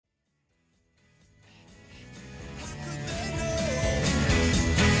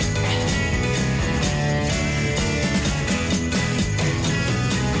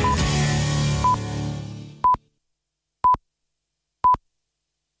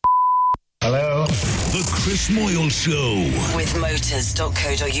The Chris Moyle Show. With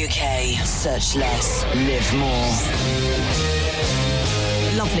motors.co.uk. Search less, live more.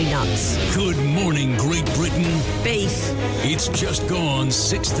 Lovely nuts. Good morning, Great Britain. Beef. It's just gone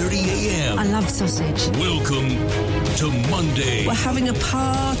 6:30 a.m. I love sausage. Welcome to Monday. We're having a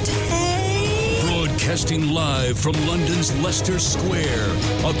party. Broadcasting live from London's Leicester Square,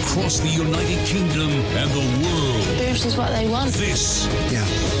 across the United Kingdom and the world. Boobs is what they want. This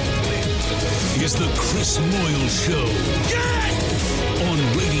is the Chris Moyle Show. Yes! On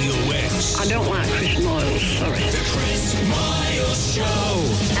Radio X. I don't like Chris Moyle, sorry. The Chris Moyle Show.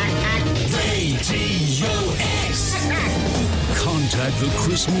 Radio X. Contact the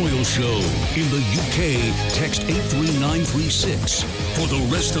Chris Moyle Show. In the UK, text 83936. For the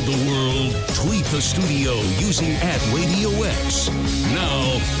rest of the world, tweet the studio using @RadioX.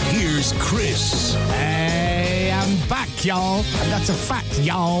 Now, here's Chris. Hey, I'm back, y'all. And that's a fact,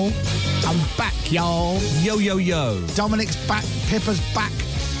 y'all. I'm back, y'all. Yo, yo, yo. Dominic's back. Pippa's back.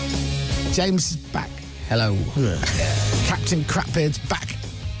 James is back. Hello. Captain Crapbeard's back.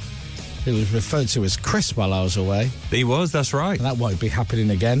 He was referred to as Chris while I was away. He was, that's right. And that won't be happening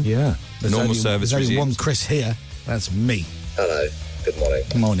again. Yeah. Normal service There's only resumes. one Chris here. That's me. Hello. Good morning.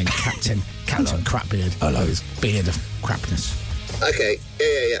 Morning, Captain Crapbeard. Hello. His beard of crapness. Okay.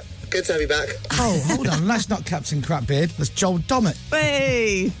 Yeah. Good to have you back. Oh, hold on. That's not Captain Crapbeard. That's Joel Dommett.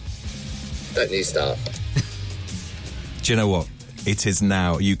 Hey. Don't you start. Do you know what? It is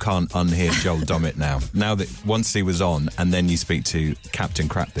now. You can't unhear Joel Dommett now. Now that once he was on and then you speak to Captain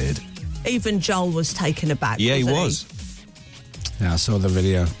Crapbeard. Even Joel was taken aback. Yeah, he wasn't was. Yeah, I saw the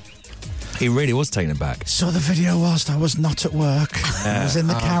video. He really was taken aback. Saw the video whilst I was not at work. I was in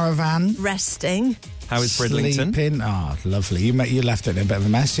the caravan. Resting. How is Bridlington? Sleeping. Oh, lovely. You left it in a bit of a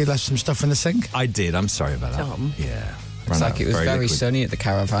mess. You left some stuff in the sink. I did. I'm sorry about that. Tom. Yeah. Looks like it was very liquid. sunny at the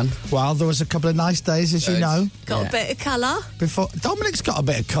caravan. Well, there was a couple of nice days, as you know. Got a bit of colour. Before Dominic's got a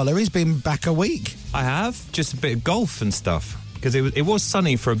bit of colour. He's been back a week. I have. Just a bit of golf and stuff. Because it was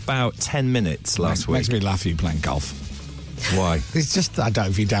sunny for about 10 minutes last week. Makes me laugh you playing golf. Why? It's just, I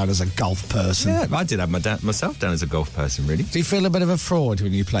don't view you down as a golf person. Yeah, I did have myself down as a golf person, really. Do you feel a bit of a fraud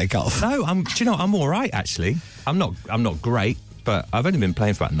when you play golf? No, do you know, I'm all right, actually. I'm not great, but I've only been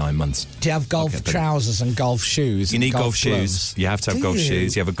playing for about 9 months. Do you have golf trousers and golf shoes? You need golf shoes. gloves? You have to have Do golf you?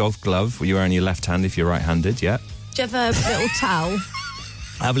 shoes. You have a golf glove. You wear on your left hand if you're right-handed, yeah. Do you have a little towel?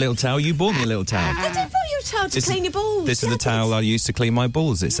 I have a little towel. You bought me a little towel. I didn't want you a towel to clean your balls. This is Yeah, the towel I used to clean my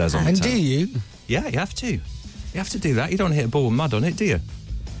balls, it says on the And towel. do you? Yeah, you have to. You have to do that. You don't hit a ball with mud on it, do you?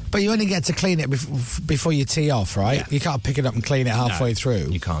 But you only get to clean it before you tee off, right? Yeah. You can't pick it up and clean it halfway through.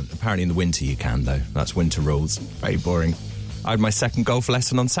 You can't. Apparently in the winter you can, though. That's winter rules. Very boring. I had my second golf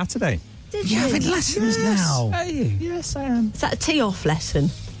lesson on Saturday. Did You're having lessons now. Hey, yes, I am. Is that a tee-off lesson?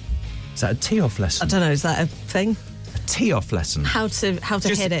 Is that a tee-off lesson? I don't know, is that a thing? A tee-off lesson? How to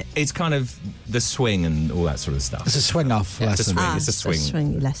hit it? It's kind of the swing and all that sort of stuff. It's a swing-off It's a lesson. swing. It's a swing.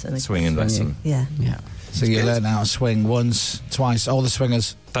 swingy lesson. Swinging lesson. Yeah. So you learn how to swing once, twice, all the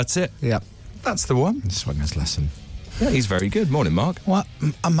swingers. That's it. Yep. That's the one. Swingers lesson. Yeah, he's very good. Morning, Mark. What?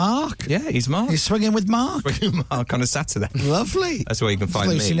 A Mark? Yeah, he's Mark. You're swinging with Mark? Mark on a Saturday. Lovely. That's where you can find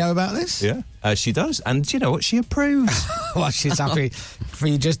Does me. Lucy know about this? Yeah, she does. And do you know what? She approves. Well, she's happy for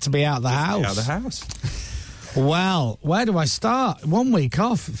you just to be out of the house. Out of the house. Well, where do I start? 1 week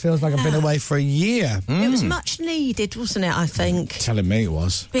off. It feels like I've been away for a year. It was much needed, wasn't it, I think? Telling me it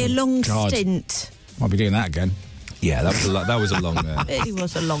was. Be a long God. stint. Might be doing that again. Yeah, that was a long. It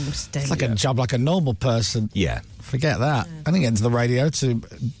was a long stint. It's like a job like a normal person. Yeah, Forget that. I didn't get into the radio to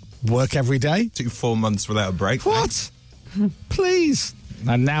work every day. took 4 months without a break. What? Please.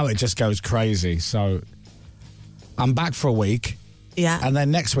 And now it just goes crazy. So I'm back for a week. Yeah. And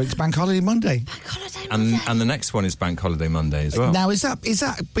then next week's Bank Holiday Monday. And the next one is Bank Holiday Monday as well. Now, is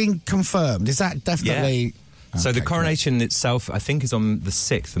that being confirmed? Is that definitely... So the Okay, coronation itself, I think, is on the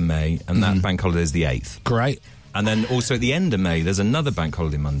 6th of May, and that bank holiday is the 8th. Great. And then also at the end of May, there's another bank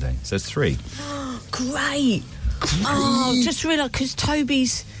holiday Monday. So it's 3. Great. Oh, just realised, because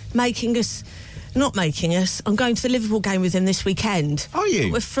Toby's not making us. I'm going to the Liverpool game with him this weekend. Are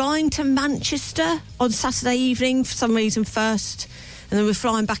you? We're flying to Manchester on Saturday evening for some reason first, and then we're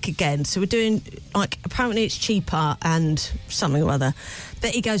flying back again. So we're doing, apparently it's cheaper and something or other.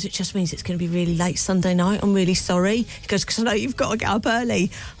 But he goes, it just means it's going to be really late Sunday night. I'm really sorry. He goes, because I know you've got to get up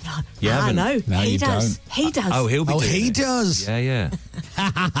early. I'm like, You haven't? I know. No, he you does. don't. He does. Oh, he'll be doing he it. does. Yeah.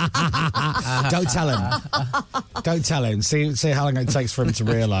 Don't tell him. Don't tell him. See how long it takes for him to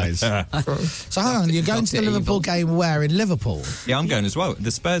realise. So hang on, you're going to the Liverpool game where in Liverpool? Yeah, I'm going as well. The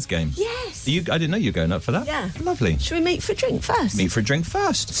Spurs game. Yes. I didn't know you were going up for that. Yeah. Lovely. Should we meet for a drink first? Meet for a drink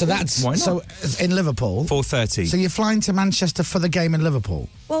first. So that's Why not? so in Liverpool. 4:30. So you're flying to Manchester for the game in Liverpool.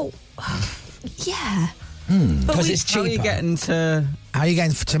 Well, yeah. Hmm. But Because we, it's cheaper. How are you getting to... How are you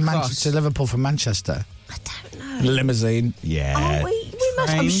going Across. to Liverpool from Manchester? I don't know. Limousine. Yeah. Oh, we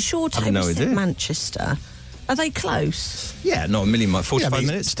must. I'm Train? sure I have no Taylor said idea. Manchester. Are they close? Yeah, not a million miles. 45 but you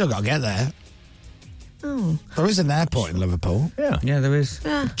minutes. still got to get there. Oh, There is an airport in Liverpool. Yeah. Yeah, there is.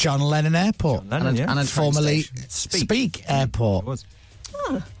 yeah. John Lennon Airport. Lennon, yeah. And a train Formerly station. Speak Airport. It was.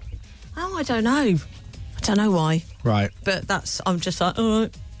 Oh, I don't know. I don't know why. Right. But I'm just like, all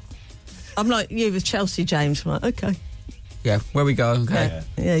right. I'm like you with Chelsea, James. I'm like, okay. Yeah, where we go, okay.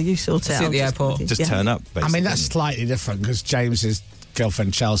 Yeah, you sort it See out. you at the I'll airport. Just yeah. turn up, basically. I mean, that's slightly different because James's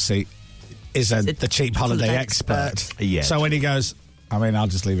girlfriend Chelsea is the cheap holiday holiday expert. Yeah. So when he goes, I mean, I'll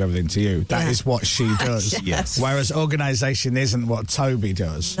just leave everything to you. That Yeah. is what she does. Yes. Whereas organisation isn't what Toby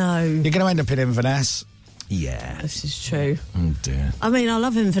does. No. You're going to end up in Inverness. Yeah. This is true. Oh, dear. I mean, I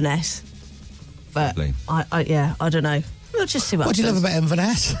love Inverness, but Lovely. I don't know. We'll just see what. What do you love happens. about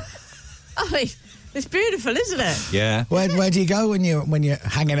Inverness? I mean, it's beautiful, isn't it? Yeah. Where do you go when you're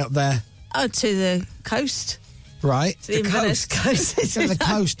hanging up there? Oh, to the coast. Right. To the Inverness coast. To the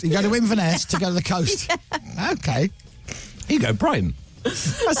coast. You go to Inverness to go to the coast. Okay. You go, Brighton.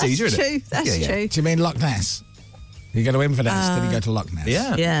 That's easier, isn't True. it? That's Yeah. true. Do you mean Loch Ness? You go to Inverness, then you go to Loch Ness.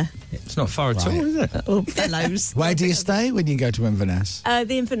 Yeah. Yeah. It's not far at Right. all, is it? Or Bellows. Where do you stay when you go to Inverness?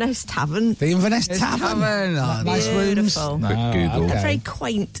 The Inverness Tavern. The Inverness It's Tavern. tavern. Oh, Nice beautiful. rooms. Quick Google. okay. Very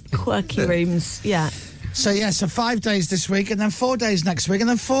quaint, quirky rooms. Yeah. So 5 days this week, and then 4 days next week, and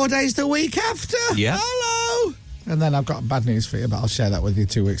then 4 days the week after. Yeah. Hello. And then I've got bad news for you, but I'll share that with you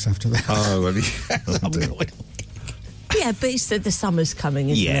 2 weeks after that. Oh, have you? I'm going. Yeah, but it's the summer's coming,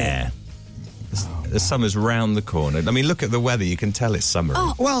 isn't it? Yeah. The summer's round the corner. I mean, look at the weather. You can tell it's summer.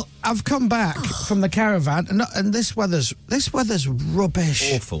 Oh. Well, I've come back from the caravan, and this weather's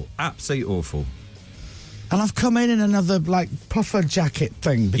rubbish. Awful. Absolutely awful. And I've come in another puffer jacket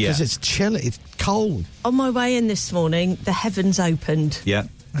thing because Yeah. it's chilly, it's cold. On my way in this morning, the heavens opened. Yeah.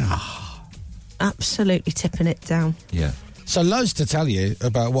 Absolutely tipping it down. Yeah. So loads to tell you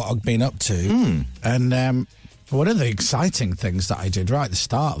about what I've been up to, and one of the exciting things that I did right at the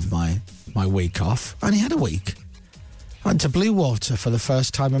start of my week off. I only had a week. I went to Blue Water for the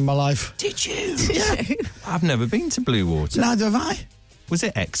first time in my life. Did you? Yeah. I've never been to Blue Water. Neither have I. Was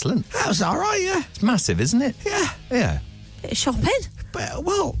it excellent? That was all right, yeah. It's massive, isn't it? Yeah. Yeah. Bit of shopping. But,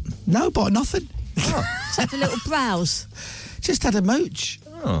 well, no, bought nothing. Just had a little browse. Just had a mooch.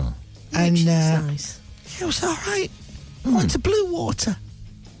 Oh. And Which is nice. it was all right. I went to Blue Water.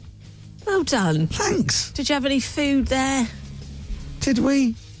 Well done. Thanks. Did you have any food there? Did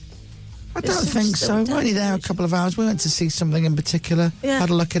we? I There's don't some think still so. We were only there a damage. couple of hours. We went to see something in particular. Yeah. Had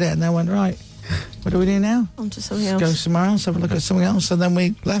a look at it and then went, right, what do we do now? On to something Go else. somewhere else, have a look at something else, and then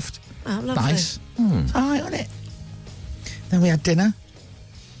we left. Oh, lovely. Nice. It's all right, wasn't it? Then we had dinner.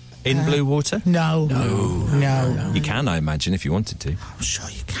 In Blue Water? No. No. You can, I imagine, if you wanted to. I'm sure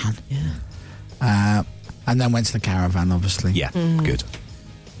you can. Yeah. And then went to the caravan, obviously. Yeah. Good.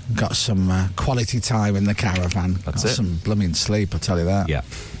 Got some quality time in the caravan. That's Got it. some blooming sleep, I'll tell you that. Yeah.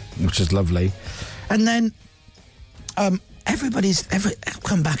 Which is lovely. And then I've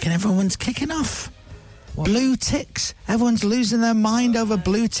come back and everyone's kicking off. Blue ticks. Everyone's losing their mind over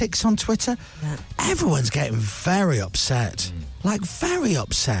blue ticks on Twitter. Yeah. Everyone's getting very upset. Like, very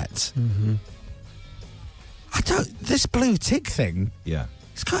upset. Mm-hmm. This blue tick thing, Yeah.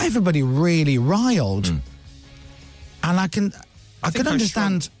 it's got everybody really riled. And I can think I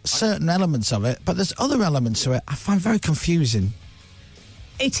understand certain elements of it, but there's other elements to it I find very confusing.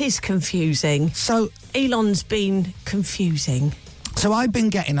 It is confusing. So Elon's been confusing. I've been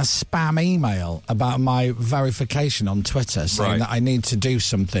getting a spam email about my verification on Twitter saying Right. that I need to do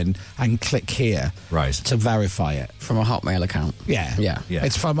something and click here Right. to verify it. From a Hotmail account. Yeah. Yeah. Yeah.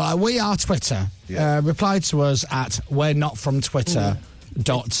 It's from We Are Twitter. Yeah. Reply to us at we're not from Twitter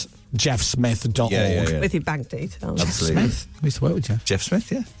 .jeffsmith.org. Yeah. With your bank details. Absolutely. Smith. We used to work with Jeff. Jeff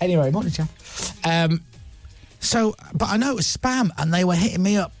Smith, yeah. Anyway, morning, Jeff. But I know it was spam, and they were hitting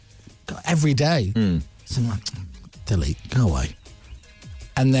me up every day. So I'm like, delete, go away.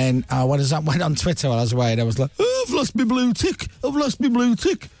 And then went on Twitter while I was away, and I was like, oh, I've lost my blue tick. Where's my blue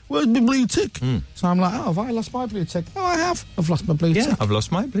tick? So I'm like, oh, have I lost my blue tick? Oh, I have. I've lost my blue Yeah, tick. I've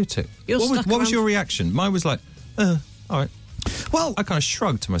lost my blue tick. You're What was stuck around- your reaction? Mine was like, all right. Well, I kind of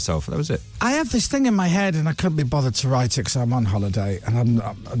shrugged to myself. That was it. I have this thing in my head, and I couldn't be bothered to write it because I'm on holiday, and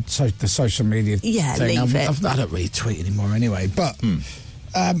I'm so the social media Yeah, thing. leave it. I don't really tweet anymore anyway. But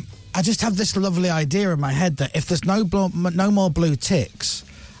I just have this lovely idea in my head that if there's no more blue ticks,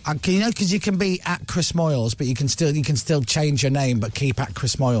 Because you can be at Chris Moyles, but you can still change your name, but keep at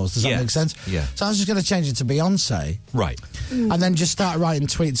Chris Moyles. Does that make sense? Yeah. So I was just going to change it to Beyonce, Right. and then just start writing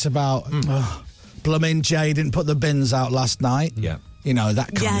tweets about, blooming Jay didn't put the bins out last night. Yeah. You know,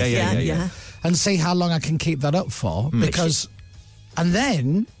 that kind of thing. Yeah. And see how long I can keep that up for. Because, and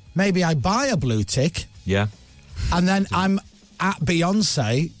then maybe I buy a blue tick, Yeah. and then I'm at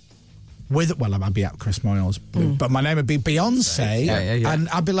Beyonce I might be at Chris Moyles, but my name would be Beyonce, Yeah. and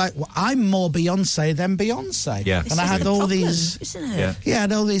I'd be like, well, I'm more Beyonce than Beyonce. Yeah. And I had all these, isn't it? Yeah. I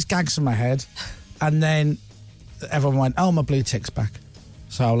had all these gags in my head, and then everyone went, "Oh, my blue tick's back."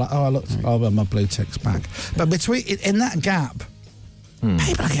 So I was like, well, my blue tick's back. But in that gap,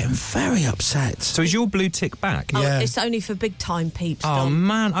 people are getting very upset. So is your blue tick back? Oh, Yeah. it's only for big time peeps. Oh, Dom.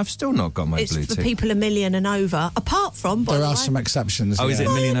 man, I've still not got my It's blue for tick. people 1 million and over. Apart from, by There the are way, some exceptions. Oh, is it? yeah.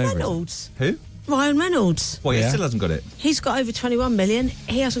 $1 million Ryan over? Reynolds. Who? Ryan Reynolds. Well, he Yeah. still hasn't got it. He's got over 21 million.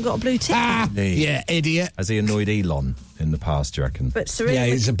 He hasn't got a blue tick. Yeah, idiot. Has he annoyed Elon in the past, do you reckon? But Serena, Yeah,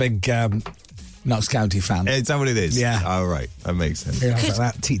 he's a big Notts County fan. Is that what it is? Yeah. Oh, right. That makes sense. Yeah, I was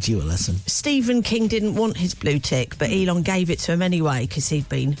like, that teach you a lesson. Stephen King didn't want his blue tick, but Elon gave it to him anyway because he'd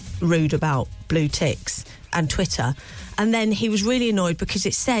been rude about blue ticks and Twitter. And then he was really annoyed because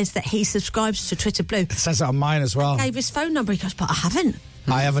it says that he subscribes to Twitter Blue. It says it on mine as well. Gave his phone number. He goes, but I haven't.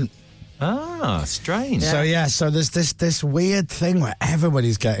 I haven't. Ah, strange. So there's this weird thing where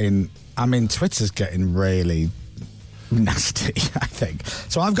everybody's getting. I mean, Twitter's getting really nasty, I think.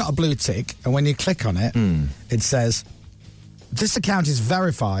 So I've got a blue tick, and when you click on it, it says this account is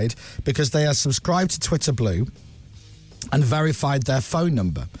verified because they are subscribed to Twitter Blue and verified their phone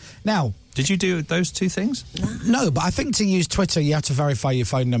number. Now, Did you do those two things? no, but I think to use Twitter, you have to verify your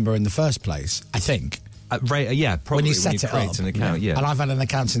phone number in the first place. I think. Yeah, probably When you set it create up. an account, yeah. And I've had an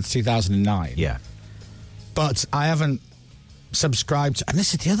account since 2009. Yeah. But I haven't subscribed to, and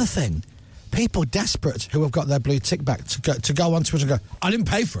this is the other thing. People desperate who have got their blue tick back to go on Twitter and go, I didn't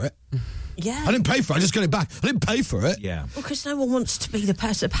pay for it. Yeah. I didn't pay for it. I just got it back. I didn't pay for it. Yeah. Well, because no one wants to be the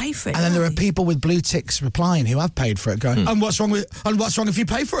person to pay for it. And then do there are they? people with blue ticks replying who have paid for it going, and what's wrong if you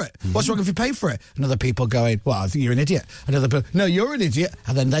pay for it? What's wrong if you pay for it? And other people going, well, I think you're an idiot. Another people, no, you're an idiot.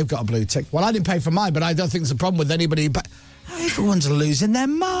 And then they've got a blue tick. Well, I didn't pay for mine, but I don't think there's a problem with anybody. But everyone's losing their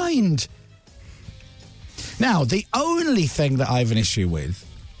mind. Now, the only thing that I have an issue with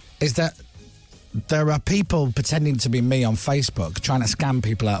is that there are people pretending to be me on Facebook trying to scam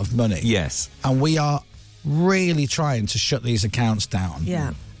people out of money. Yes. And we are really trying to shut these accounts down. Yeah.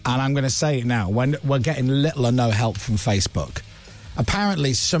 And I'm going to say it now, when we're getting little or no help from Facebook.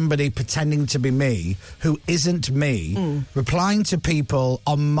 Apparently somebody pretending to be me who isn't me, replying to people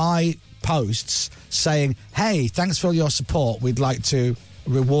on my posts saying, hey, thanks for your support, we'd like to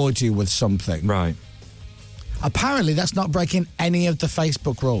reward you with something. Right. Apparently, that's not breaking any of the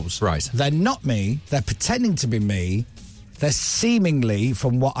Facebook rules. Right. They're not me. They're pretending to be me. They're seemingly,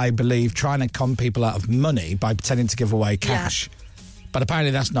 from what I believe, trying to con people out of money by pretending to give away cash. But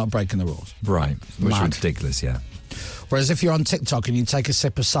apparently, that's not breaking the rules. Right. Which Mad. is ridiculous, yeah. Whereas if you're on TikTok and you take a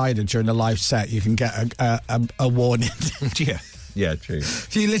sip of cider during a live set, you can get a warning. Yeah. Yeah, true.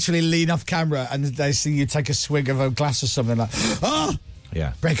 If you literally lean off camera and they see you take a swig of a glass or something like, oh,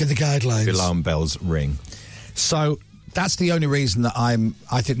 Yeah. breaking the guidelines. The alarm bells ring. So that's the only reason that I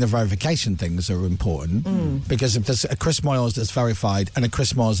think the verification things are important, because if there's a Chris Moyles that's verified and a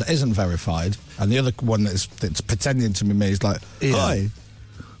Chris Moyles that isn't verified, and the other one that's pretending to be me is like, hi,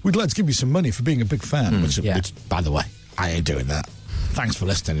 we'd like to give you some money for being a big fan, which, by the way, I ain't doing that. Thanks for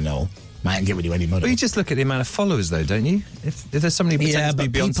listening and all. I ain't giving you any money. Well, you just look at the amount of followers, though, don't you? If there's somebody who pretends to be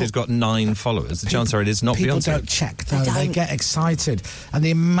but Beyonce who's got 9 followers, the chance are it is not people Beyonce. don't check, though. They They don't. get excited. And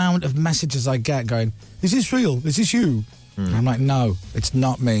the amount of messages I get going, is this real? Is this you? And I'm like, no, it's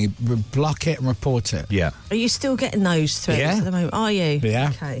not me. Block it and report it. Yeah. Are you still getting those threads Yeah. at the moment? Are you? Yeah.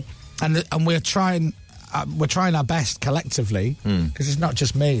 Okay. And we're trying our best collectively, because it's not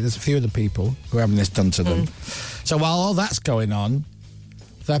just me. There's a few other people who are having this done to them. So while all that's going on,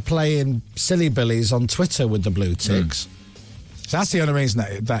 they're playing silly billies on Twitter with the blue ticks. So that's the only reason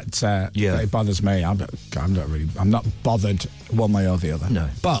that it bothers me. I'm not bothered one way or the other. No.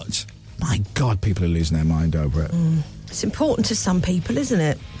 But my God, people are losing their mind over it. It's important to some people, isn't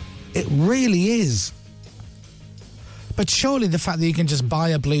it? It really is. But surely the fact that you can just buy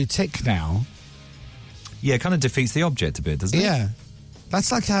a blue tick now. Yeah, it kind of defeats the object a bit, doesn't it? Yeah.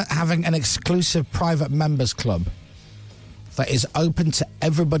 That's like having an exclusive private members club that is open to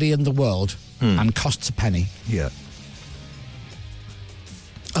everybody in the world and costs a penny. Yeah.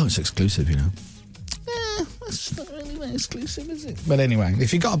 Oh, it's exclusive, you know. It's not really very exclusive, is it? But anyway,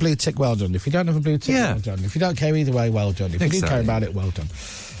 if you got a blue tick, well done. If you don't have a blue tick, Yeah. well done. If you don't care either way, well done. If you do Exactly. care about it, well done.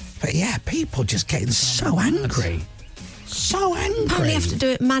 But yeah, people just getting so angry. So angry. Apparently you have to do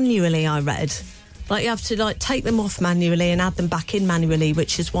it manually, I read. Like, you have to, like, take them off manually and add them back in manually,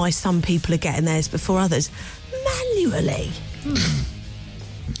 which is why some people are getting theirs before others. Manually?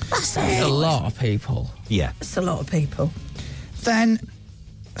 That's a lot of people. Yeah. That's a lot of people. Then,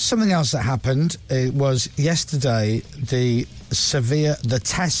 something else that happened was yesterday, the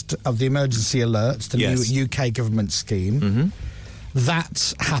test of the emergency alerts, the new UK government scheme.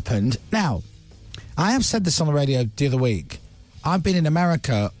 That happened. Now, I have said this on the radio the other week. I've been in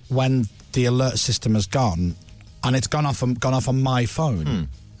America when the alert system has gone, and it's gone off on my phone.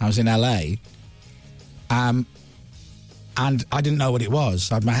 I was in LA, and I didn't know what it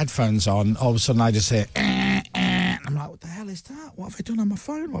was. I had my headphones on. All of a sudden, I just hear, I'm like, what the hell is that? What have I done on my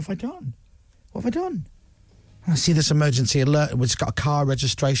phone? What have I done? What have I done? And I see this emergency alert, which has got a car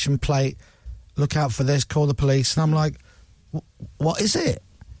registration plate. Look out for this, call the police. And I'm like, what is it?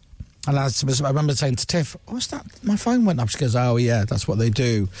 And I remember saying to Tiff, what's that? My phone went up. She goes, oh, yeah, that's what they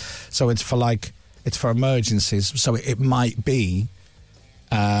do. So it's for emergencies. So it might be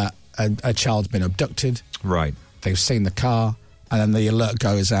a child's been abducted. Right. They've seen the car, and then the alert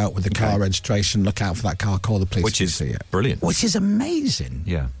goes out with the car registration. Look out for that car, call the police. Which is brilliant. Which is amazing.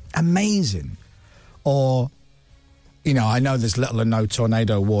 Yeah. Amazing. Or, you know, I know there's little or no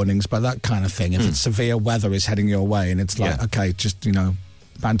tornado warnings, but that kind of thing. If it's severe weather is heading your way and it's like, okay, just, you know,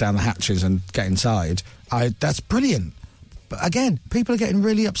 batten down the hatches and get inside, that's brilliant. But again, people are getting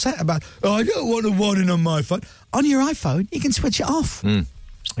really upset about, I don't want a warning on my phone. On your iPhone, you can switch it off.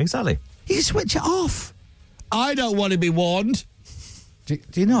 Exactly. You can switch it off. I don't want to be warned. Do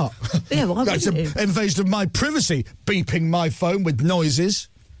you not? Yeah, well, that's an invasion of my privacy, beeping my phone with noises.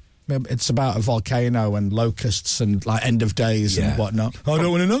 It's about a volcano and locusts and like end of days and whatnot. I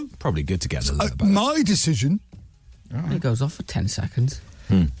don't want to know. Probably good to get an alert about my decision. It goes off for 10 seconds.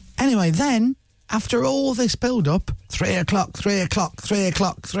 Anyway, then, after all this build-up, 3 o'clock,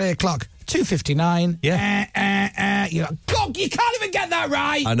 2:59. Yeah. You're like, God, you can't even get that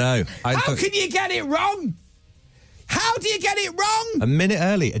right. I know. How can you get it wrong? How do you get it wrong? A minute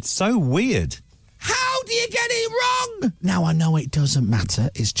early. It's so weird. How do you get it wrong? Now, I know it doesn't matter.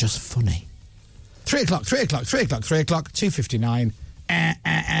 It's just funny. 3 o'clock, 2:59.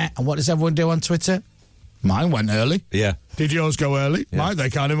 And what does everyone do on Twitter? Mine went early. Yeah. Did yours go early? Yeah. Mine, they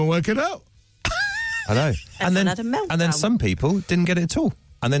can't even work it out. I know. Had a meltdown. And then some people didn't get it at all.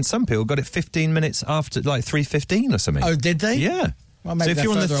 And then some people got it 15 minutes after, like 3:15 or something. Oh, did they? Yeah. Well, maybe they're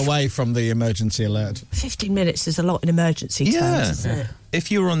further away from the emergency alert. 15 minutes is a lot in emergency terms, isn't it?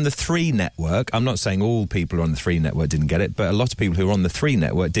 If you were on the 3 network, I'm not saying all people who are on the 3 network didn't get it, but a lot of people who were on the 3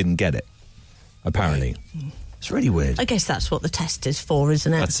 network didn't get it, apparently. Right. It's really weird. I guess that's what the test is for,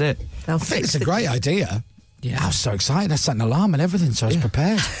 isn't it? That's it. I think it's a great idea. Yeah. I was so excited. I set an alarm and everything, so I was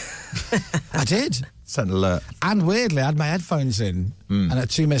prepared. I did. Set an alert. And weirdly, I had my headphones in, and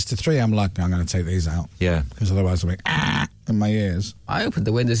at 2 minutes to 3, I'm like, I'm going to take these out. Yeah. Because otherwise I'll be in my ears. I opened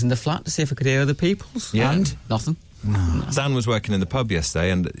the windows in the flat to see if I could hear other people's. Yeah. And nothing. No. Zan was working in the pub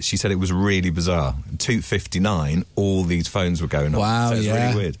yesterday, and she said it was really bizarre. 2:59, all these phones were going off. Wow, so it was yeah.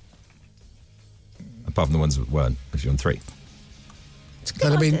 really weird. Apart from the ones that weren't, if you're on 3. It's a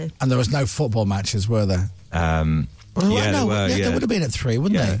good idea. And there was no football matches, were there? There would have been at 3,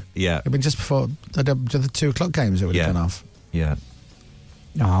 wouldn't they? Yeah. It'd been just before the 2 o'clock games. It would have gone off. Yeah.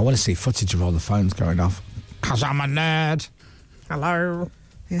 Oh, I want to see footage of all the phones going off. 'Cause I'm a nerd. Hello.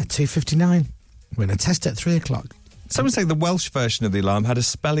 Yeah, 2:59. We're going to test at 3 o'clock. Someone say the Welsh version of the alarm had a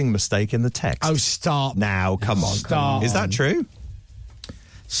spelling mistake in the text. Oh, stop. Now, come on. Stop. Is that true?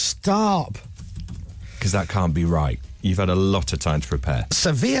 Stop. Because that can't be right. You've had a lot of time to prepare.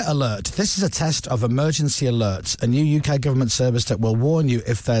 Severe alert. This is a test of emergency alerts, a new UK government service that will warn you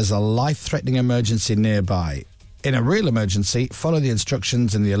if there's a life-threatening emergency nearby. In a real emergency, follow the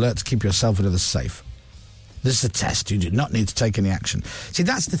instructions in the alert to keep yourself and others safe. This is a test. You do not need to take any action. See,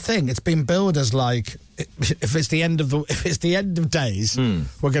 that's the thing. It's been billed as like, if it's the end of days,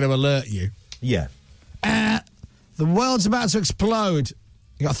 we're going to alert you. Yeah. The world's about to explode.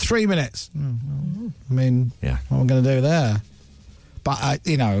 You got 3 minutes. I mean, Yeah. what are we going to do there? But, I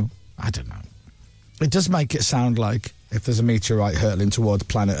don't know. It does make it sound like if there's a meteorite hurtling towards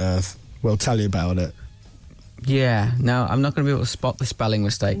planet Earth, we'll tell you about it. Yeah, no, I'm not going to be able to spot the spelling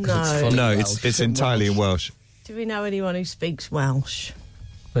mistake. 'Cause it's fully No, Welsh. it's entirely in Welsh. Do we know anyone who speaks Welsh?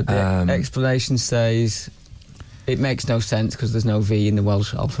 But the explanation says it makes no sense because there's no V in the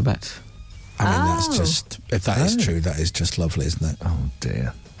Welsh alphabet. I mean, that's just, if that is true, that is just lovely, isn't it? Oh,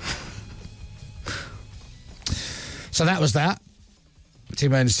 dear. So that was that. The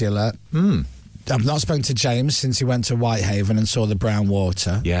emergency alert. I've not spoken to James since he went to Whitehaven and saw the brown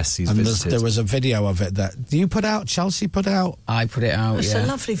water. Yes, he's and visited. there was a video of it that you put out, Chelsea put out. I put it out, It's yeah. a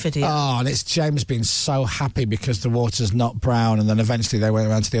lovely video. Oh, and it's James being so happy because the water's not brown, and then eventually they went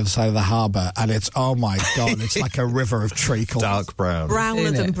around to the other side of the harbour, and it's, oh my God, it's like a river of treacle. Dark brown. Browner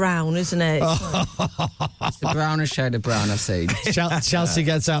Isn't than it? brown, isn't it? It's the brownest shade of brown I've seen. Chelsea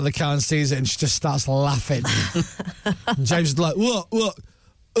gets out of the car and sees it, and she just starts laughing. And James is like, what?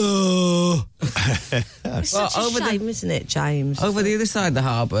 It's such a shame, isn't it, James? Over the other side of the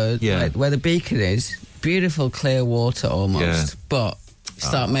harbour, Yeah. like, where the beacon is, beautiful clear water almost, Yeah. but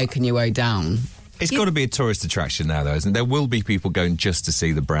start making your way down. It's got to be a tourist attraction now, though, isn't it? There will be people going just to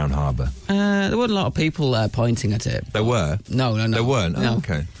see the brown harbour. There weren't a lot of people pointing at it. There were? No. There weren't? No. Oh,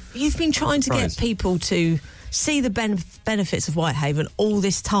 okay. You've been trying to get Surprised. people to see the benefits of Whitehaven all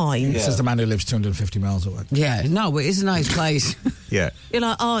this time. Says the man who lives 250 miles away. Yeah, no, but it's a nice place. Yeah. You're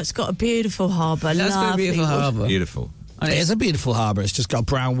like, oh, it's got a beautiful harbour. That's got a lovely beautiful water. harbour. Beautiful. And It is a beautiful harbour. It's just got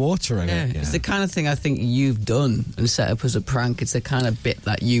brown water in Yeah, it. it's the kind of thing I think you've done and set up as a prank. It's the kind of bit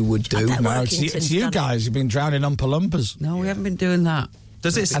that you would do. bet No, it's Workington's you done it. guys. You've been drowning Oompa Loompas. No, we haven't been doing that.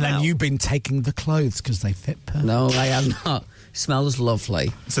 Does it And smell? then you've been taking the clothes because they fit perfect. No, I have not. Smells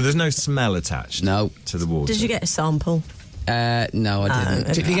lovely. So there's no smell attached No. to the water? Did you get a sample? No, I didn't.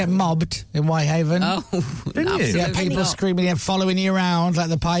 okay. Did you get mobbed in Whitehaven? Oh, Didn't you? You get absolutely people not. screaming and following you around like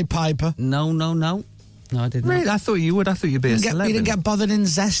the Pied Piper. No, I did not. Really? I thought you would. I thought you'd be a You celebrity. didn't get bothered in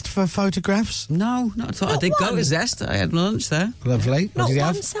Zest for photographs? No, not at all. I Not did go one? to Zest. I had lunch there. Lovely. What Not did you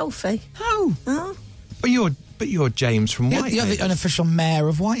one have? selfie. Oh, Oh. But you're James from You're Whitehaven. the unofficial mayor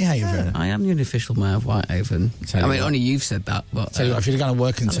of Whitehaven. I am the unofficial mayor of Whitehaven. Tell you I mean, what. only you've said that, but Tell you what, if you'd gone to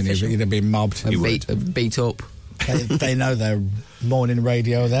Workington, you'd have been mobbed. beat up. They know their morning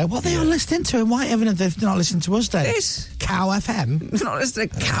radio there. What are they all listening to in Whitehaven if they're not listening to us, Dave? This. Cow FM? It's not just a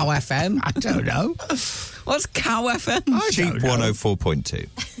Cow FM. I don't know. What's Cow FM? Cheap 104.2.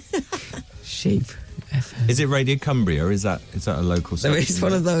 Sheep FM. Is it Radio Cumbria or is that a local There station? is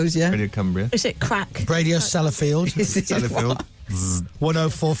one of those, yeah. Radio Cumbria. Is it crack? Radio Sellafield. Sellafield.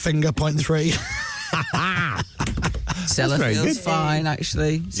 104.3. very Sellafield's good. fine,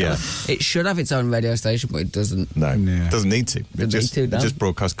 actually. Yeah. It should have its own radio station, but it doesn't. No, Yeah. doesn't need to. It Doesn't need to, no. just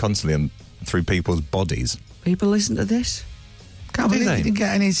broadcasts constantly through people's bodies. People listen to this. Can't Do believe they? you didn't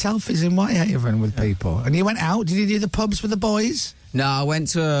get any selfies in Whitehaven with people. And you went out? Did you do the pubs with the boys? No, I went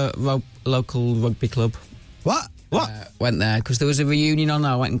to a local rugby club. What? Went there because there was a reunion on.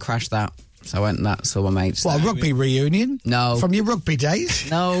 I went and crashed that. So I went and that, saw my mates. What, a there. rugby reunion? No. From your rugby days?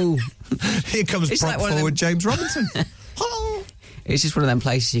 No. Here comes It's prop like one of forward them- James Robinson. Hello. It's just one of them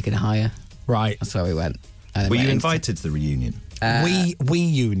places you can hire. Right. That's where we went. And Were then you went invited to the reunion? We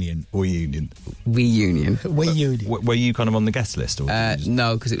union. Reunion. Reunion. We union. Were you kind of on the guest list? Or did you just-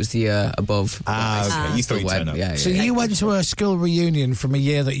 No, because it was the year above. Ah, okay. You Still thought you'd turn went, up. Yeah, So yeah. you went to a school reunion from a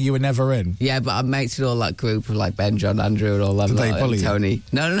year that you were never in? Yeah, but I'm mates with all that group of like Ben, John, Andrew, and all them. Did they lot, bully and you? Tony.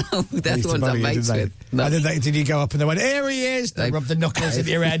 No. They They're used the to ones I'm bully you, mates didn't they? with. No. And did you go up and they went, here he is? They They- rubbed the knuckles in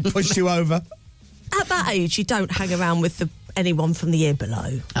your head, pushed you over. At that age, you don't hang around with anyone from the year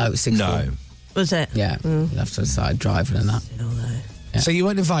below, Oh, it was 6 No. was it? Yeah, left to the side driving and that. Yeah. So you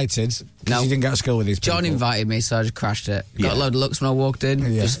weren't invited because No. you didn't go to school with these people? John invited me, so I just crashed it. Got Yeah. a load of looks when I walked in.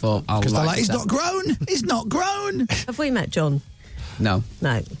 Yeah. Just thought, I'll Because they're like like, he's this not grown. He's not grown. Have we met John? No.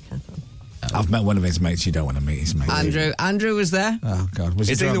 No. Okay. I've met one of his mates. You don't want to meet his mate. Andrew was there. Oh, God. Was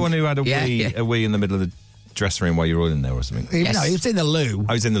Is he drunk? the one who had Yeah. a wee in the middle of the dressing room while you were all in there or something? Yes. No, he was in the loo.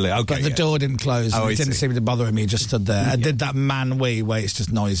 I was in the loo. Okay, But the yeah. door didn't close. Oh, and I it didn't see. seem to bother him. He just stood there. I did that man wee where it's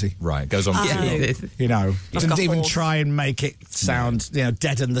just noisy. Right, goes on. Oh. Yeah. You know, Like didn't a even horse. try and make it sound,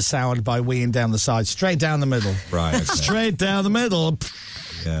 deaden the sound by weeing down the side. Straight down the middle. Right, okay. Straight down the middle.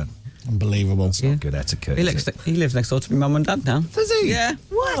 Yeah. Unbelievable. Not good etiquette. He is it? lives next door to my mum and dad now. Does he? Yeah.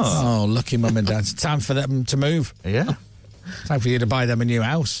 What? Oh, lucky mum and dad. It's time for them to move. Yeah. Time for you to buy them a new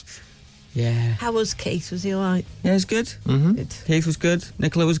house. Yeah. How was Keith? Was he all right? Yeah, it was good. Good. Keith was good.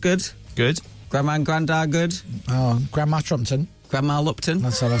 Nicola was good. Good. Grandma and Grandad good. Oh, Grandma Trumpton. Grandma Lupton.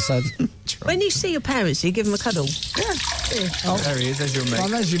 That's all I said. When you see your parents, do you give them a cuddle? Oh, there he is. There's your Well,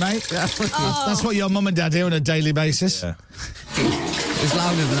 mate. there's you, mate. That's what your mum and dad do on a daily basis. Yeah. It was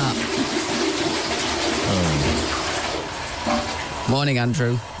louder than that. Morning,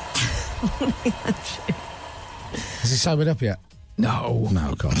 Andrew. Has he sobered up yet? No.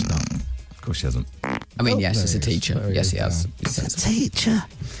 No, of course not. Of course she hasn't. I mean, yes, he's a teacher. There he Yes, is he has. now. He says- Teacher.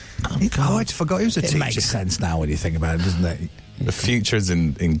 Oh, I forgot he was a It teacher. makes sense now when you think about it, doesn't it? The future's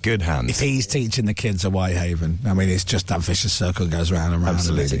in good If hands. he's teaching the kids at Whitehaven, I mean, it's just that vicious circle goes round and round.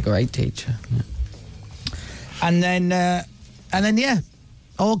 Absolutely. He's a great teacher. Yeah. And then, yeah,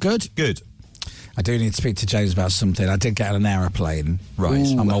 all good. Good. I do need to speak to James about something. I did get on an aeroplane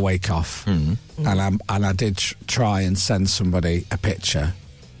on my week off, and I did try and send somebody a picture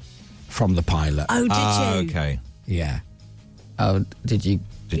from the pilot. Oh, did you? Okay. Yeah. Oh, did you?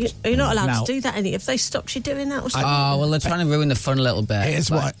 You're not allowed No. to do that. Have they stopped you doing that or something? Oh, well, they're trying to ruin the fun a little bit.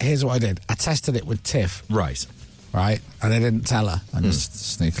 Here's what I did. I tested it with Tiff, Right. right? And I didn't tell her. I just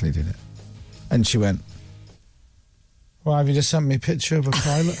sneakily did it. And she went, "Well, have you just sent me a picture of a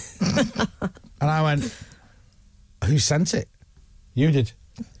pilot?" And I went, "Who sent it?" "You did."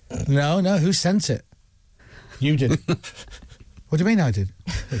 No, who sent it?" "You did." "What do you mean I did?"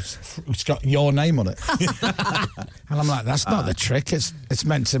 It's got your name on it. And I'm like, that's not the trick. It's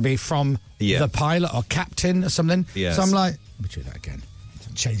meant to be from the pilot or captain or something. Yes. So I'm like, let me do that again.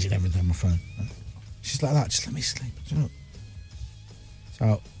 I'm changing everything on my phone. She's like that, just let me sleep.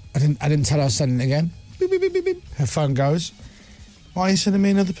 So I didn't tell her I was sending it again. Beep, beep, beep, beep, beep. Her phone goes, "Why are you sending me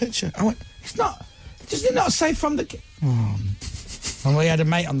another picture?" I went, "It's not, does it not say from the..." And we had a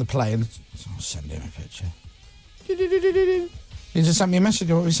mate on the plane, so I'll send him a picture. He just sent me a message.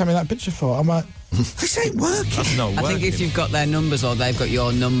 "What you sent me that picture for?" I'm like, "This ain't working." That's not working. I think if you've got their numbers or they've got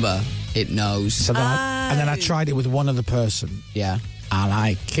your number, it knows. So then and then I tried it with one other person, Yeah. and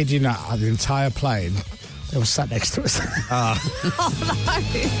I kid you not, on the entire plane, they were sat next to us. They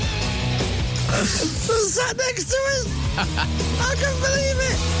were sat next to us. I couldn't believe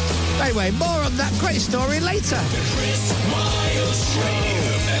it. Anyway, more on that great story later.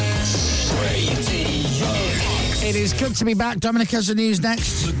 It is good to be back. Dominic has the news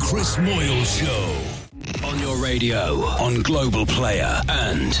next. The Chris Moyle Show. On your radio, on Global Player,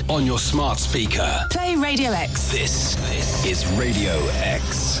 and on your smart speaker. Play Radio X. This is Radio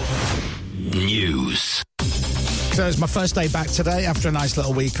X News. So it's my first day back today after a nice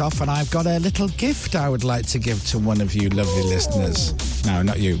little week off, and I've got a little gift I would like to give to one of you lovely listeners. No,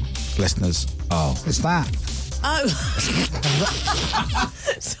 not you, listeners. Oh. It's that. Oh.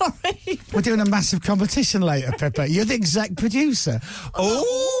 Sorry. We're doing a massive competition later, Pippa. You're the exec producer.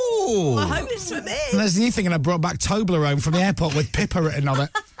 Oh! I hope it's for me. And there's you thinking I brought back Toblerone from the airport with Pippa written on it.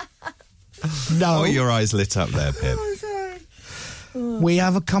 No. Oh, your eyes lit up there, Pip. We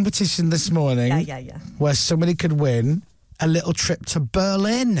have a competition this morning Yeah. where somebody could win a little trip to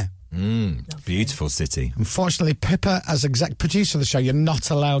Berlin. Beautiful city. Unfortunately, Pippa, as exec producer of the show, you're not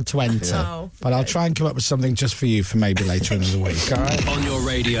allowed to enter. No. But I'll try and come up with something just for you for maybe later in the week, all right? On your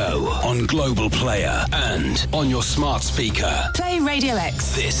radio, on Global Player, and on your smart speaker. Play Radio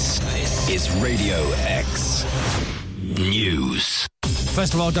X. This is Radio X News.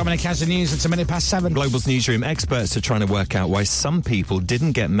 First of all, Dominic has the news. It's 7:01. Global's newsroom experts are trying to work out why some people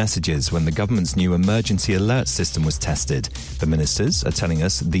didn't get messages when the government's new emergency alert system was tested. The ministers are telling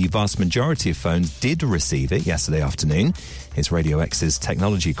us the vast majority of phones did receive it yesterday afternoon. Here's Radio X's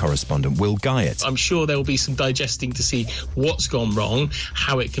technology correspondent, Will Guyatt. I'm sure there will be some digesting to see what's gone wrong,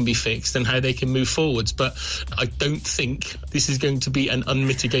 how it can be fixed, and how they can move forwards. But I don't think this is going to be an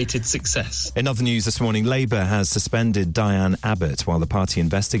unmitigated success. In other news this morning, Labour has suspended Diane Abbott while the party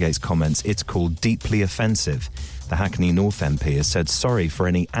investigates comments it's called deeply offensive. The Hackney North MP has said sorry for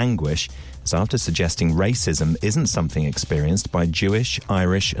any anguish after suggesting racism isn't something experienced by Jewish,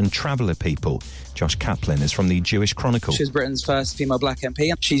 Irish and traveller people. Josh Kaplan is from the Jewish Chronicle. She's Britain's first female black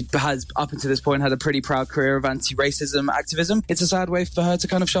MP. She has, up until this point, had a pretty proud career of anti-racism activism. It's a sad way for her to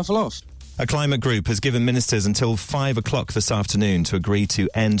kind of shuffle off. A climate group has given ministers until 5 o'clock this afternoon to agree to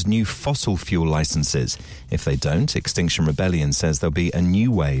end new fossil fuel licences. If they don't, Extinction Rebellion says there'll be a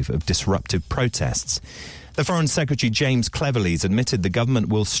new wave of disruptive protests. The Foreign Secretary James Cleverly's admitted the government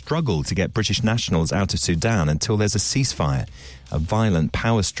will struggle to get British nationals out of Sudan until there's a ceasefire. A violent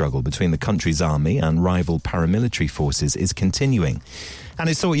power struggle between the country's army and rival paramilitary forces is continuing. And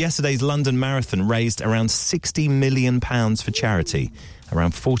it saw yesterday's London Marathon raised around £60 million for charity.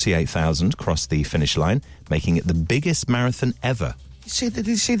 Around 48,000 crossed the finish line, making it the biggest marathon ever. Did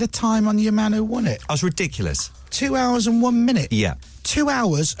you see the time on your man who won it? That was ridiculous. 2 hours and 1 minute? Yeah. 2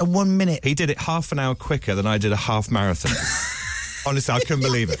 hours and 1 minute. He did it half an hour quicker than I did a half marathon. Honestly, I couldn't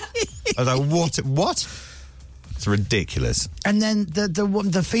believe it. I was like, what? It's ridiculous. And then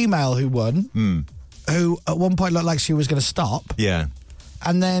the female who won, who at one point looked like she was going to stop. Yeah.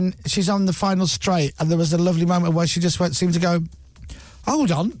 And then she's on the final straight, and there was a lovely moment where she just seemed to go,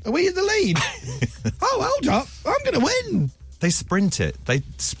 hold on, are we in the lead? Oh, hold up, I'm going to win. They sprint it. They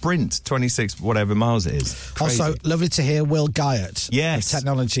sprint 26 whatever miles it is. Crazy. Also, lovely to hear Will Guyot, yes,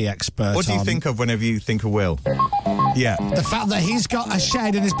 technology expert. What do you think of whenever you think of Will? Yeah. The fact that he's got a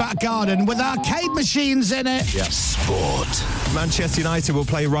shed in his back garden with arcade machines in it. Yeah. Sport. Manchester United will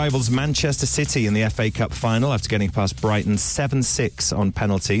play rivals Manchester City in the FA Cup final after getting past Brighton 7-6 on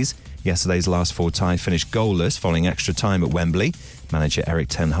penalties. Yesterday's last four tie finished goalless following extra time at Wembley. Manager Erik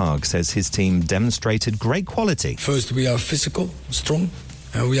ten Hag says his team demonstrated great quality. First, we are physical, strong,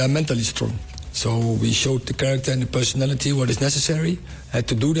 and we are mentally strong. So we showed the character and the personality, what is necessary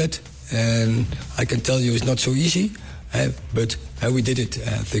to do that. And I can tell you it's not so easy, but we did it.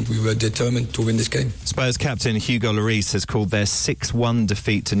 I think we were determined to win this game. Spurs captain Hugo Lloris has called their 6-1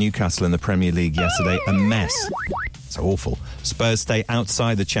 defeat to Newcastle in the Premier League yesterday a mess. It's awful. Spurs stay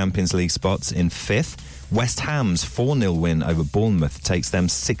outside the Champions League spots in 5th. West Ham's 4-0 win over Bournemouth takes them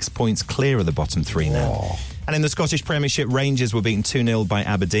 6 points clear of the bottom three now. Oh. And in the Scottish Premiership, Rangers were beaten 2-0 by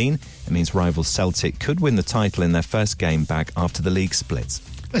Aberdeen. It means rivals Celtic could win the title in their first game back after the league splits.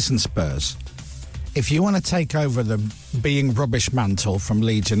 Listen, Spurs, if you want to take over the being rubbish mantle from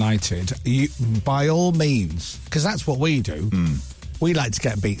Leeds United, you, by all means, because that's what we do, we like to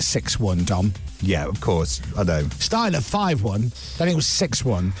get beat 6-1, Dom. Yeah, of course, I know. Started at 5-1, then it was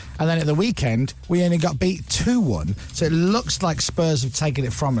 6-1, and then at the weekend, we only got beat 2-1. So it looks like Spurs have taken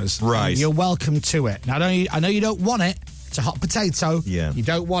it from us. Right. You're welcome to it. Now, I know you don't want it. It's a hot potato. Yeah. You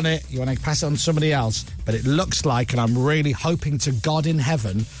don't want it. You want to pass it on to somebody else. But it looks like, and I'm really hoping to God in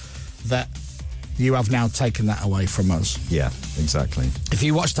heaven, that you have now taken that away from us. Yeah, exactly. If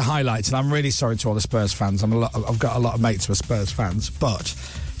you watch the highlights, and I'm really sorry to all the Spurs fans, I've got a lot of mates who are Spurs fans, but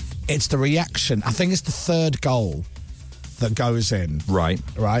it's the reaction. I think it's the third goal that goes in. Right.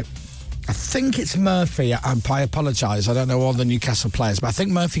 Right? I think it's Murphy. I apologise. I don't know all the Newcastle players, but I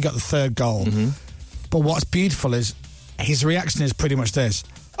think Murphy got the third goal. Mm-hmm. But what's beautiful is his reaction is pretty much this.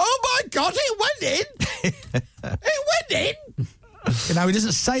 Oh, my God, it went in! It went in! You know, he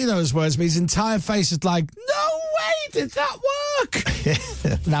doesn't say those words, but his entire face is like, no way did that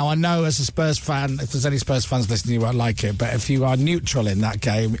work! Now, I know as a Spurs fan, if there's any Spurs fans listening, you won't like it, but if you are neutral in that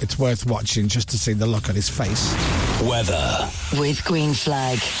game, it's worth watching just to see the look on his face. Weather. With Green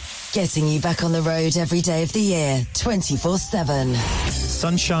Flag. Getting you back on the road every day of the year, 24/7.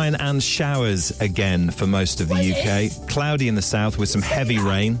 Sunshine and showers again for most of the UK. Cloudy in the south with some heavy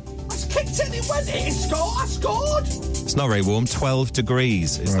rain. I kicked it, it went in, I scored! It's not very warm. 12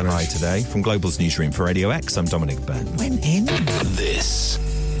 degrees is the high today. From Global's newsroom for Radio X, I'm Dominic Byrne. Went in. This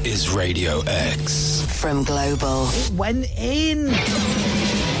is Radio X. From Global. It went in.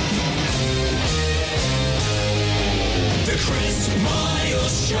 The Chris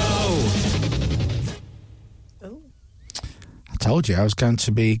Miles Show. I told you I was going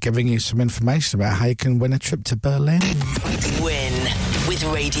to be giving you some information about how you can win a trip to Berlin. Win with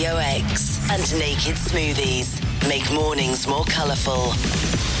Radio X and Naked Smoothies. Make mornings more colourful.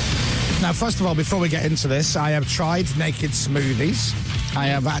 Now, first of all, before we get into this, I have tried Naked Smoothies. I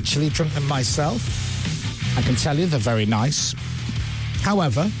have actually drunk them myself. I can tell you they're very nice.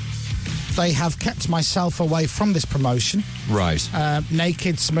 However, they have kept myself away from this promotion. Right.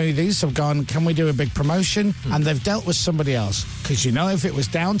 Naked Smoothies have gone, can we do a big promotion? And they've dealt with somebody else. Because, you know, if it was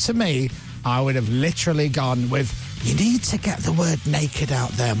down to me, I would have literally gone with, you need to get the word naked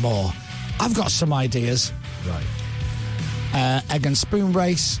out there more. I've got some ideas. Right. Egg and spoon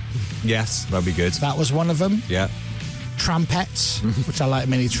race. Yes, that'd be good. That was one of them. Yeah. Trampettes, which I like,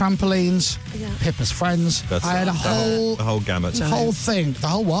 mini trampolines. Yeah. Pippa's friends. I had the whole gamut. The whole thing. The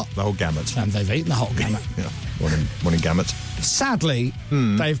whole what? The whole gamut. And they've eaten the whole gamut. Yeah. One in gamut. Sadly,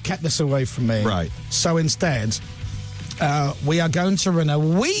 they've kept this away from me. Right. So instead, we are going to run a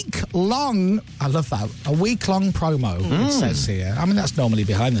week-long, I love that, a week-long promo, it says here. I mean, that's normally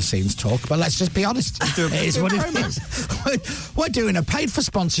behind-the-scenes talk, but let's just be honest. It is what it is. We're doing a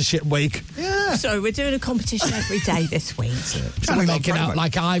paid-for-sponsorship week. Yeah. So we're doing a competition every day this week. Trying to make it out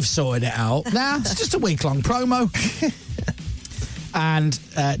like I've sorted it out. Nah, it's just a week-long promo. And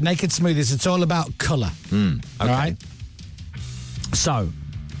Naked Smoothies, it's all about colour. Okay. All right? So,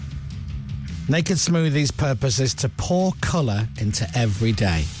 Naked Smoothies' purpose is to pour colour into every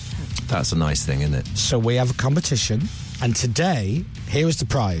day. That's a nice thing, isn't it? So we have a competition, and today, here is the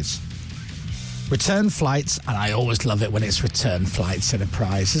prize. Return flights, and I always love it when it's return flights and a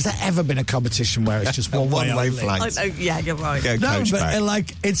prize. Has there ever been a competition where it's just one-way flights? Yeah, you're right. No,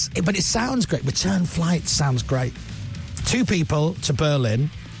 but but it sounds great. Return flights sounds great. 2 people to Berlin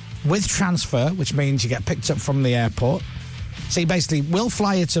with transfer, which means you get picked up from the airport. So we'll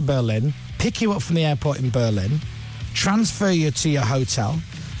fly you to Berlin, pick you up from the airport in Berlin, transfer you to your hotel.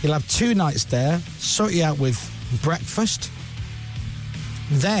 You'll have 2 nights there, sort you out with breakfast,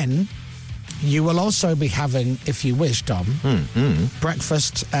 Then you will also be having, if you wish, Dom,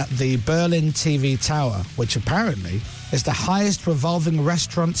 breakfast at the Berlin TV Tower, which apparently is the highest revolving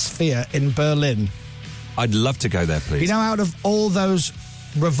restaurant sphere in Berlin. I'd love to go there, please. You know, out of all those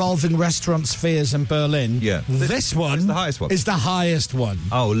revolving restaurant spheres in Berlin, this one is the highest one. Is the highest one.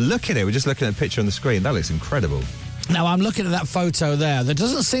 Oh, look at it. We're just looking at a picture on the screen. That looks incredible. Now, I'm looking at that photo there. There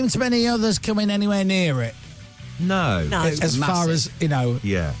doesn't seem to be any others coming anywhere near it. No. As far as,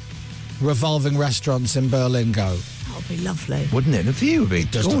 Yeah. revolving restaurants in Berlin go. That would be lovely. Wouldn't it? The view would be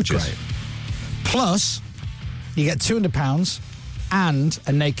Does look gorgeous. great. Plus, you get £200 and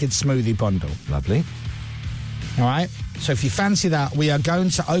a naked smoothie bundle. Lovely. All right? So if you fancy that, we are going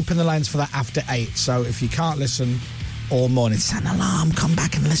to open the lines for that after 8. So if you can't listen all morning, set an alarm, come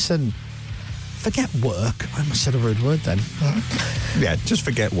back and listen. Forget work. I almost said a rude word then. Yeah, just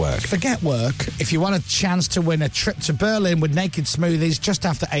forget work. Forget work. If you want a chance to win a trip to Berlin with naked smoothies, just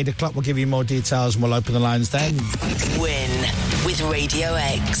after 8 o'clock, we'll give you more details and we'll open the lines then. Win with Radio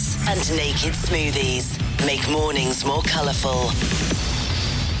X and naked smoothies. Make mornings more colourful.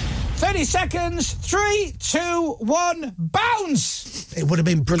 30 seconds. 3, 2, 1, bounce! It would have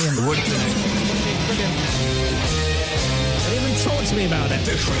been brilliant. It would have been brilliant. Don't even talk to me about it.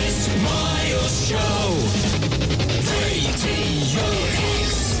 The Chris Miles Show. Radio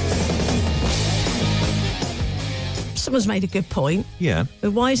X. Someone's made a good point. Yeah.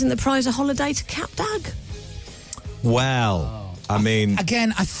 But why isn't the prize a holiday to Cap Dag? Well, I mean...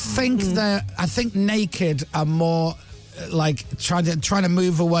 Again, I think I think naked are more like trying to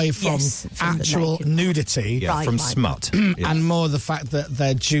move away from actual nudity, from smut, and more the fact that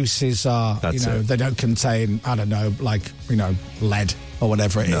their juices are, That's it. they don't contain, I don't know, like lead or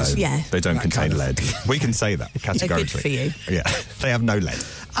whatever it is. They don't contain lead. We can say that categorically. They're good for you. Yeah, they have no lead.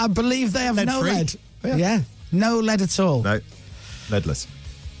 I believe they have no Lead-free. lead. Yeah. No lead at all. No, leadless.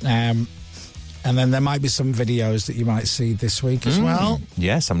 And then there might be some videos that you might see this week as well.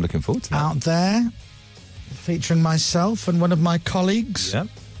 Yes, I'm looking forward to that. Out there, featuring myself and one of my colleagues. Yeah.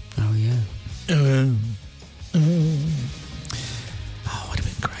 Oh, yeah. Oh, would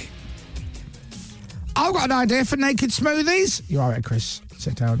have been great. I've got an idea for naked smoothies. You all right, Chris?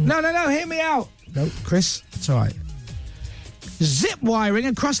 Sit down. No, hear me out. No, Chris, it's all right. Zip wiring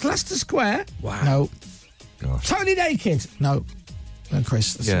across Leicester Square. Wow. No. Gosh. Totally naked. No,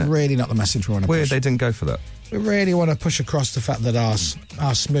 Chris, that's Yeah. really not the message we want to Weird, push. they didn't go for that. We really want to push across the fact that our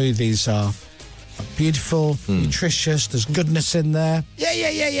smoothies are beautiful, nutritious, there's goodness in there.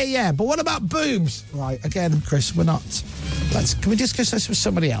 Yeah. But what about boobs? Right, again, Chris, we're not. Can we discuss this with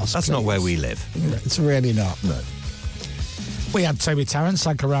somebody else? That's please? not where we live. It's really not. No. We had Toby Tarrant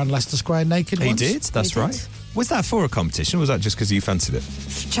cycle around Leicester Square naked He once. did, that's He did. right. Was that for a competition or was that just because you fancied it?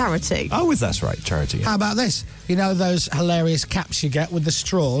 Charity. Oh, that's right, charity. Yeah. How about this? You know those hilarious caps you get with the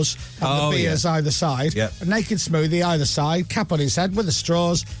straws and the beers either side? Yep. A naked smoothie either side, cap on his head with the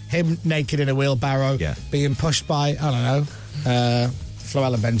straws, him naked in a wheelbarrow, being pushed by, I don't know,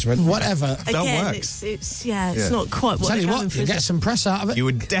 Floella Benjamin, whatever. Again, it's not quite what Tell you they're what, going for, you is get it? some press out of it. You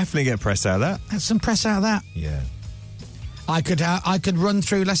would definitely get press out of that. Get some press out of that. Yeah. I could run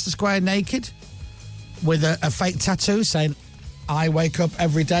through Leicester Square naked with a fake tattoo saying, I wake up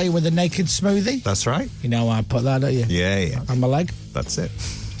every day with a naked smoothie. That's right. You know why I put that, don't you? Yeah. On my leg. That's it.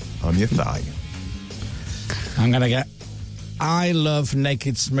 On your thigh. I'm going to get I love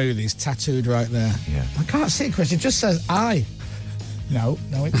naked smoothies tattooed right there. Yeah. I can't see it, Chris. It just says I. No,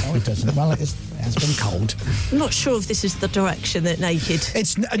 it doesn't. Well, it has been cold. I'm not sure if this is the direction that naked.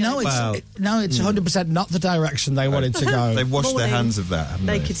 It's 100% not the direction they wanted to go. They've washed their Morning. hands of that, haven't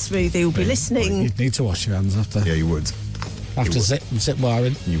Naked Smoothie will be listening. You'd need to wash your hands after. Yeah, you would. After zip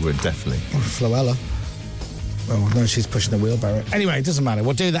wiring. You would, definitely. Floella. Oh, no, she's pushing the wheelbarrow. Anyway, it doesn't matter.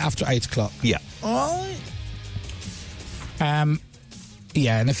 We'll do that after 8 o'clock. Yeah. All right.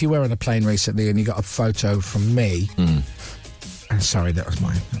 Yeah, and if you were on a plane recently and you got a photo from me... Sorry, that was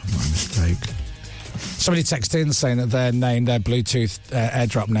my mistake. Somebody texted in saying that their Bluetooth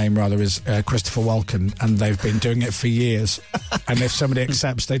airdrop name, is Christopher Walken, and they've been doing it for years. And if somebody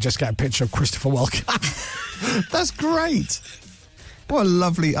accepts, they just get a picture of Christopher Walken. That's great. What a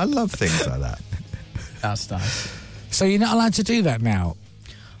lovely... I love things like that. That's nice. So you're not allowed to do that now?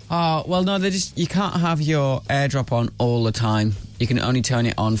 Oh, well, no, you can't have your airdrop on all the time. You can only turn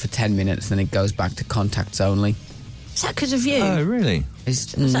it on for 10 minutes, then it goes back to contacts only. Is that because of you? Oh, really?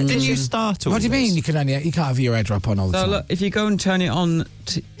 Did you start all What do you this? mean you can't have your airdrop on all the So time? look, if you go and turn it on...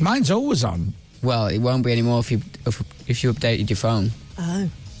 Mine's always on. Well, it won't be anymore if you updated your phone. Oh.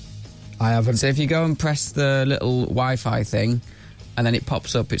 I haven't. So if you go and press the little Wi-Fi thing, and then it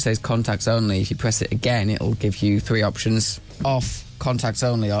pops up, it says contacts only. If you press it again, it'll give you 3 options: off, contacts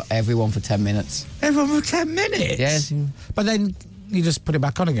only, or everyone for 10 minutes. Everyone for 10 minutes? Yes. But then you just put it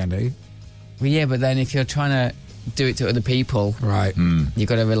back on again, do you? Well, yeah, but then if you're trying to do it to other people, right, you've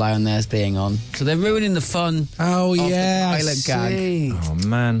got to rely on theirs being on. So they're ruining the fun. Oh, of yeah, the pilot gag. Oh,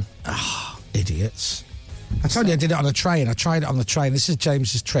 man. Oh, idiots. I told you I did it on a train. I tried it on the train. This is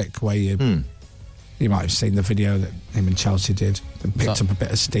James's trick where you... You might have seen the video that him and Chelsea did. They picked up a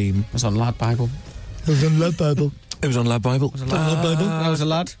bit of steam. It was on Lad Bible. It was on Lad Bible. It was on Lad Bible. Lad Bible. That was a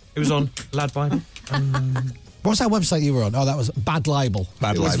lad. It was on Lad Bible. What was that website you were on? Oh, that was Bad Libel.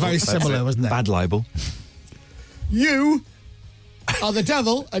 Bad It was Libel. very That's similar, it. wasn't it? Bad Libel. You are the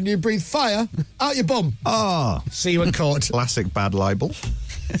devil and you breathe fire out your bum. Ah. See you in court. Classic Bad Libel.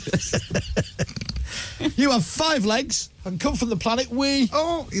 You have 5 legs and come from the planet we.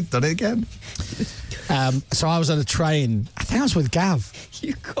 Oh, you've done it again. So I was on a train. I think I was with Gav.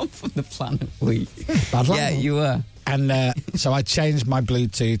 You come from the planet we. Bad Libel. Yeah, you were. And so I changed my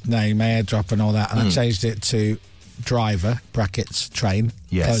Bluetooth name, airdrop and all that, and I changed it to driver, brackets, train,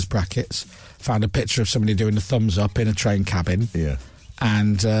 close brackets. Found a picture of somebody doing a thumbs up in a train cabin. Yeah.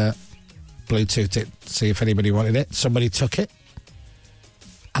 And Bluetoothed it, see if anybody wanted it. Somebody took it.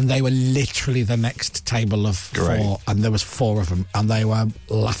 And they were literally the next table of 4, and there was 4 of them, and they were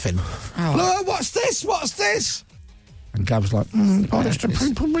laughing. Oh. Look, what's this? What's this? And Gav was like, oh, it's the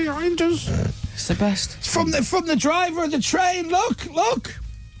people behind us. It's the best. It's from the driver of the train. Look.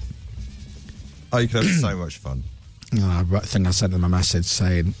 Oh, you could have so much fun. I think I sent them a message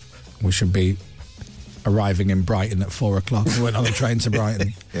saying we should be arriving in Brighton at 4 o'clock. We went on the train to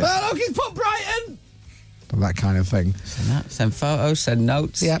Brighton. Oh, look, he's put Brighton. That kind of thing. Send photos, send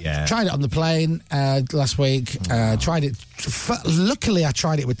notes. Yeah. Tried it on the plane last week. Tried it. Luckily, I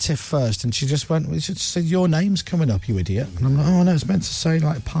tried it with Tiff first, and she just went, "We should say your name's coming up, you idiot." And I'm like, "Oh no, it's meant to say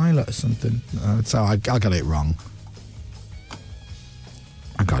like pilot or something." So I got it wrong.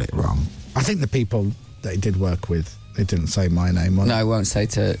 I think the people that he did work with, they didn't say my name. No, I won't say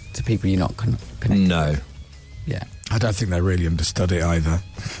to people you're not connected. No. Yeah. I don't think they really understood it either.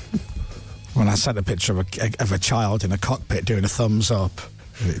 When I sent a picture of a child in a cockpit doing a thumbs up,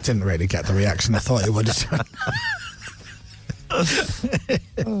 it didn't really get the reaction I thought it would have.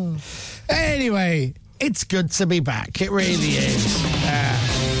 Anyway, it's good to be back. It really is.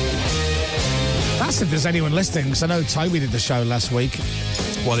 That's if there's anyone listening, because I know Toby did the show last week.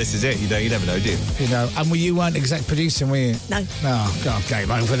 Well, this is it. You never know, do you? You know, and you weren't exec producing, were you? No. Oh, God, game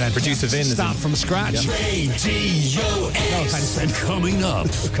over then. Producer Vin. Start from scratch. Radio No offense, Vin. Coming up,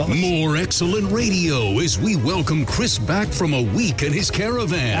 more excellent radio as we welcome Chris back from a week in his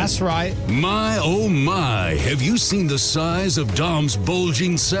caravan. That's right. My, oh my, have you seen the size of Dom's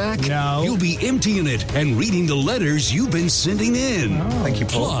bulging sack? No. You'll be emptying it and reading the letters you've been sending in. Thank you,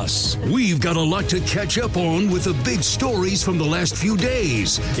 Paul. Plus, we've got a lot to catch up on with the big stories from the last few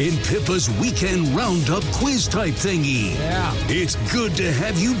days in Pippa's weekend roundup quiz type thingy. Yeah. It's good to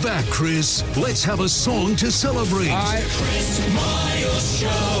have you back, Chris. Let's have a song to celebrate. All right. Chris Miles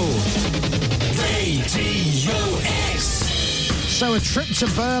Show. Radio X. So a trip to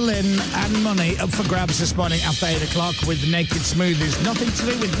Berlin and money up for grabs this morning after 8 o'clock with Naked Smoothies. Nothing to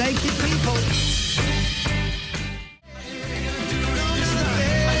do with naked people.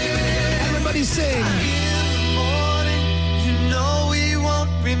 Everybody sing.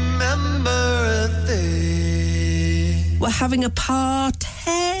 We're having a party.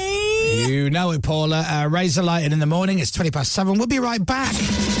 You know it, Paula. Razor lighting in the morning. It's 7:20. We'll be right back.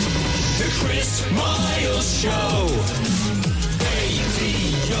 The Chris Miles Show.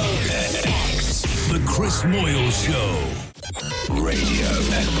 Radio X. The Chris Moyle Show. Radio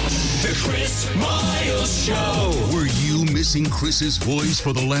X. The Chris Miles Show. Were you missing Chris's voice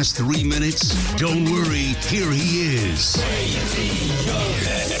for the last 3 minutes? Don't worry, here he is. Radio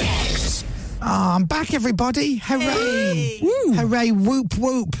X. Oh, I'm back, everybody. Hooray. Woo. Hooray, whoop,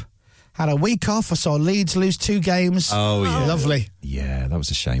 whoop. Had a week off. I saw Leeds lose 2 games. Oh, yeah. Lovely. Yeah, that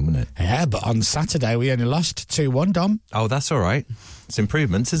was a shame, wasn't it? Yeah, but on Saturday we only lost 2-1, Dom. Oh, that's all right. It's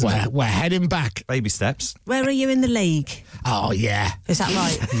improvements, isn't it? We're heading back. Baby steps. Where are you in the league? Oh, yeah. Is that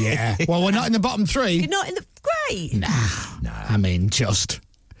right? Yeah. Well, we're not in the bottom 3. You're not in the... Great. Nah. I mean, just.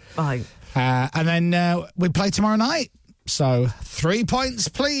 Right. And then we play tomorrow night. So 3 points,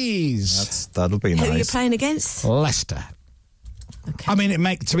 please. That'll be nice. Who are you playing against? Leicester. Okay. I mean,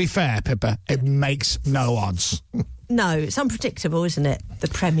 to be fair, Pippa, it makes no odds. No, it's unpredictable, isn't it? The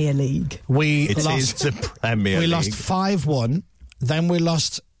Premier League. It is the Premier League. We lost 5-1, then we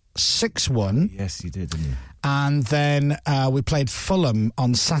lost 6-1. Yes, you did, didn't you? And then we played Fulham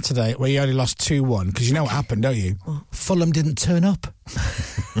on Saturday, where you only lost 2-1. Because you know what happened, don't you? What? Fulham didn't turn up.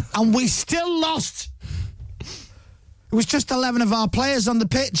 And we still lost. It was just 11 of our players on the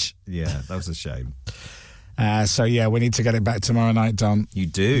pitch. Yeah, that was a shame. So, yeah, we need to get it back tomorrow night, Don. You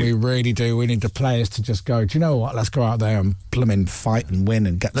do? We really do. We need the players to just go, do you know what? Let's go out there and blooming fight and win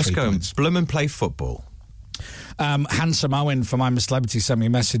and get 3 Let's go points. and bloom and play football. Handsome Owen from I'm a Celebrity sent me a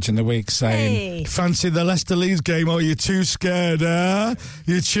message in the week saying, Hey. fancy the Leicester Leeds game, or you're too scared,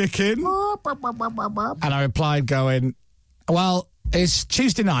 you chicken? And I replied going, well, it's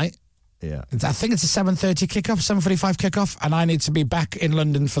Tuesday night. Yeah. I think it's a 7:30 kickoff, 7:45 kickoff, and I need to be back in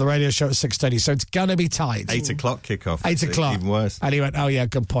London for the radio show at 6:30, so it's going to be tight. 8 o'clock kickoff. 8 o'clock. Even worse. And he went, oh, yeah,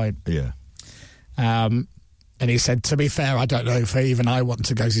 good point. Yeah. And he said, to be fair, I don't know if even I want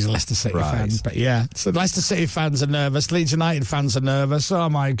to go, 'cause he's a Leicester City Right. fan. But yeah, so Leicester City fans are nervous. Leeds United fans are nervous. Oh,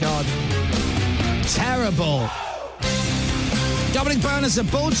 my God. Terrible. Dominic Byrne has a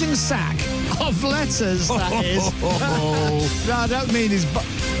bulging sack of letters, that is. No, I don't mean his...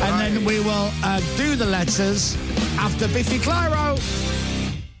 And then we will do the letters after Biffy Clyro.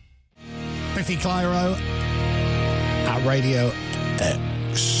 Biffy Clyro at Radio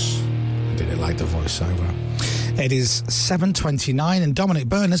X. I didn't like the voiceover. It is 7:29 and Dominic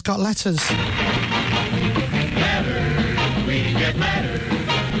Byrne has got letters. Letters, we get letters.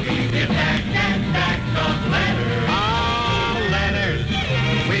 We get back and back of letters. Oh, letters,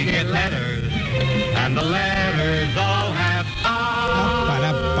 we get letters. And the letters all have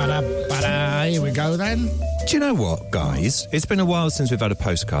Here we go then. Do you know what, guys? It's been a while since we've had a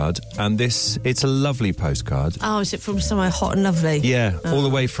postcard, and it's a lovely postcard. Oh, is it from somewhere hot and lovely? Yeah, all the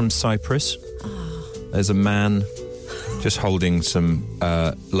way from Cyprus. There's a man just holding some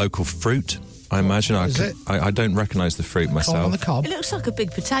local fruit, I imagine. Is it? I don't recognise the fruit myself. Corn on the cob. It looks like a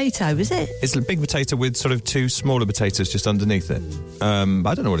big potato, is it? It's a big potato with sort of 2 smaller potatoes just underneath it. I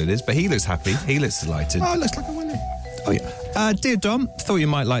don't know what it is, but he looks happy. He looks delighted. Oh, it looks like a winner. Oh, yeah. Dear Dom, thought you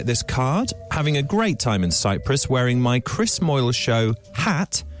might like this card. Having a great time in Cyprus, wearing my Chris Moyle Show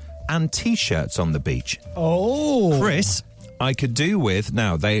hat and T-shirts on the beach. Oh. Chris, I could do with...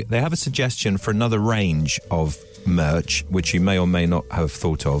 Now, they have a suggestion for another range of merch, which you may or may not have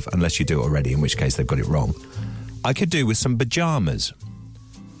thought of, unless you do it already, in which case they've got it wrong. I could do with some pyjamas.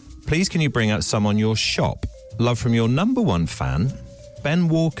 Please can you bring out some on your shop? Love from your number 1 fan, Ben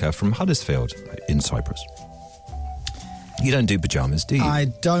Walker from Huddersfield in Cyprus. You don't do pyjamas, do you? I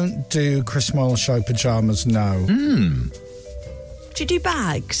don't do Chris Moyle Show pyjamas, no. Do you do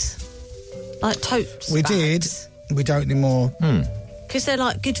bags? Like totes? We bags? did. We don't anymore. Because they're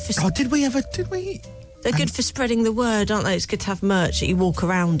like good for... Oh, did we ever... Did we... They're good for spreading the word, aren't they? It's good to have merch that you walk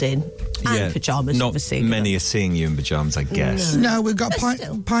around in. And pyjamas, not obviously. many are seeing you in pyjamas, I guess. No, we've got But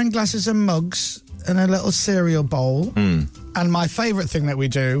still. pint glasses and mugs and a little cereal bowl. And my favourite thing that we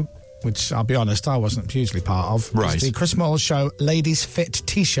do, which I'll be honest, I wasn't hugely part of, Right. is the Chris Moyle Show Ladies Fit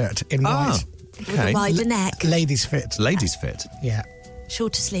T-shirt in white. With a wider neck. Ladies Fit. Ladies Fit. Yeah.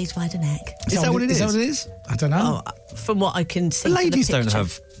 Shorter sleeves, wider neck. Is that what it is? Is that what it is? I don't know. Oh, from what I can see. But from the ladies don't picture.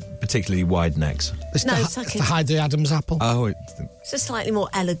 have particularly wide necks. It's No, to, it's like to a- hide the Adam's apple. Oh, It's a slightly more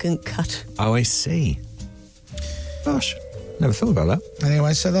elegant cut. I see. Gosh, never thought about that.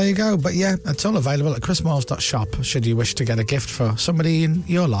 Anyway, so there you go. But yeah, it's all available at chrismoyles.shop should you wish to get a gift for somebody in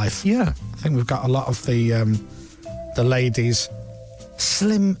your life. Yeah. I think we've got a lot of the ladies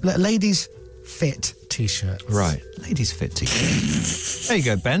ladies fit T-shirts. Right. Ladies Fit T-shirt. There you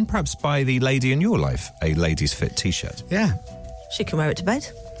go, Ben. Perhaps buy the lady in your life a Ladies Fit T-shirt. Yeah. She can wear it to bed.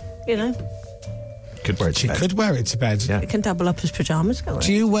 You know, Could wear it to She bed. could wear it to bed. Yeah. it can double up as pyjamas, can't it?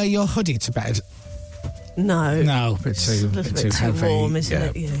 Do you wear your hoodie to bed? No. No, a bit too, It's a little bit too heavy. warm, isn't Yeah.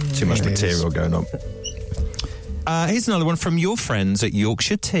 it? Yeah. Too much It is. material going on. Here's another one from your friends at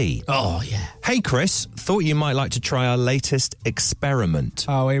Yorkshire Tea. Oh, yeah. Hey, Chris, thought you might like to try our latest experiment.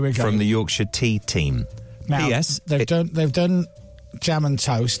 Oh, here we go. From the Yorkshire Tea team. Now, P.S. They've done jam and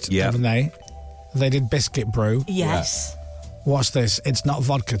toast, Yeah. haven't they? They did biscuit brew. Yes. What's this? It's not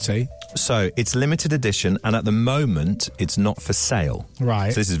vodka tea. So, it's limited edition, and at the moment, it's not for sale.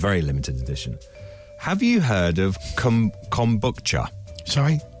 Right. So, this is very limited edition. Have you heard of kombucha?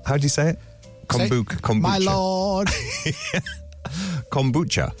 Sorry? How do you say it? Kombucha. My lord.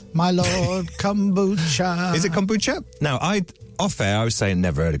 Kombucha. My lord, kombucha. Is it kombucha? Now, off air, I was saying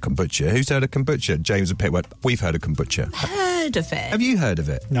never heard of kombucha. Who's heard of kombucha? James and Pitt went, we've heard of kombucha. Heard of it? Have you heard of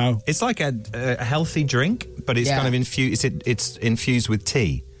it? No. It's like a healthy drink, but it's Yeah. kind of infused. It's infused with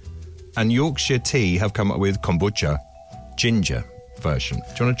tea. And Yorkshire Tea have come up with kombucha ginger version. Do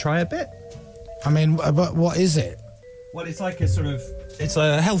you want to try a bit? I mean, but what is it? Well, it's like a sort of It's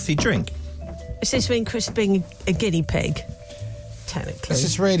a healthy drink. Is this when Chris being a guinea pig? Technically. This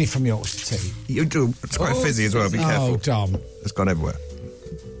is really from Yorkshire tea. You do. It's quite fizzy as well. Be careful. Oh, Dom. It's gone everywhere.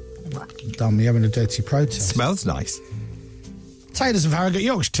 Dom, you're having a dirty protest. Smells nice. Taters of Harrogate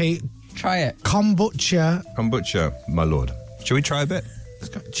Yorkshire tea. Try it. Kombucha. Kombucha, my lord. Shall we try a bit? It's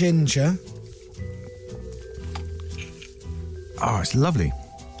got ginger. Oh, it's lovely.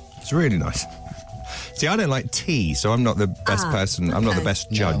 It's really nice. See, I don't like tea, so I'm not the best person. I'm not the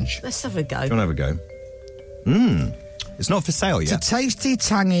best judge. Let's have a go. Do you want to have a go? Mmm. It's not for sale yet. It's a tasty,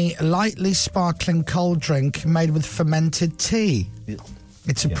 tangy, lightly sparkling cold drink made with fermented tea.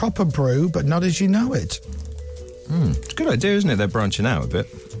 It's a proper brew, but not as you know it. It's a good idea, isn't it? They're branching out a bit.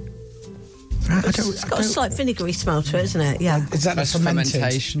 It's got a slight vinegary smell to it, isn't it? Yeah. Is that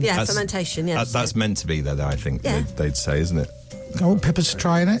fermentation? Yeah, fermentation, yeah. That's meant to be there, I think they'd say, isn't it? Oh, Pippa's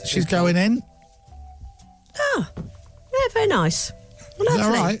trying it. She's going in. Oh, yeah, very nice. Is that Lovely.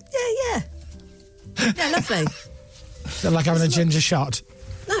 all right? Yeah. Yeah, lovely. Is it like having a ginger shot?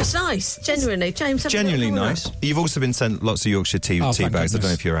 No, it's nice. Genuinely. James, have a Genuinely look. nice. You've also been sent lots of Yorkshire tea Oh, thank bags. I don't know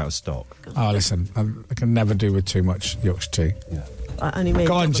goodness. if you're out of stock. Oh, listen, I can never do with too much Yorkshire tea. Only me.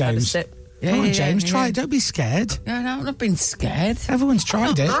 Go on, I've had a James. sip. Come on, James, try it. Don't be scared. No, I'm not being scared. Everyone's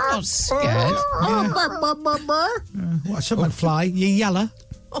tried it. I'm not scared. What's up, McFly? You yeller?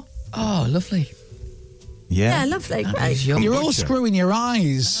 Oh, lovely. Yeah. Yeah, lovely. Great. You're all screwing your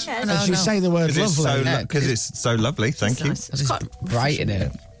eyes as you say the word lovely. Because it's so lovely. Thank you. Nice. It's bright in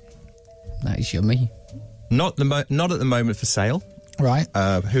it. That is yummy. Not at the moment for sale. Right.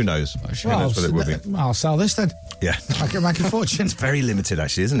 Who knows? Who knows what it will be? I'll sell this then. Yeah. I can make a fortune. It's very limited,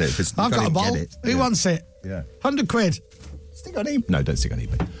 actually, isn't it? If it's, I've got a bottle. Who wants it? Yeah. 100 quid. Stick on eBay. No, don't stick on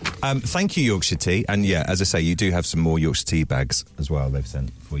eBay. Thank you, Yorkshire Tea. And yeah, as I say, you do have some more Yorkshire Tea bags as well they've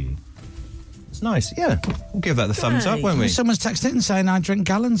sent for you. It's nice, yeah. We'll give that the thumbs up, won't we? Someone's texted in saying I drink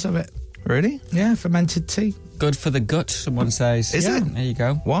gallons of it. Really? Yeah, fermented tea. Good for the gut, someone says. Is it? There you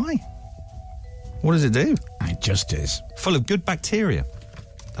go. Why? What does it do? It just is. Full of good bacteria.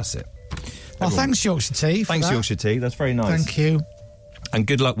 That's it. Well, thanks, Yorkshire Tea. Thanks, Yorkshire Tea. That's very nice. Thank you. And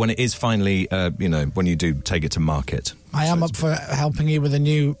good luck when it is finally, when you do take it to market. I am up for helping you with a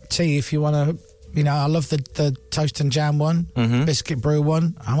new tea if you want to. I love the toast and jam one, biscuit brew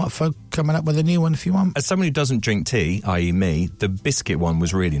one. I'm up for coming up with a new one if you want. As someone who doesn't drink tea, i.e. me, the biscuit one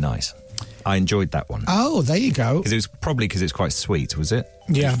was really nice. I enjoyed that one. Oh, there you go. Because it was probably because it's quite sweet, was it?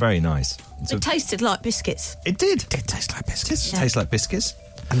 Yeah. It was very nice. It tasted like biscuits. It did. It did taste like biscuits. It tastes like biscuits.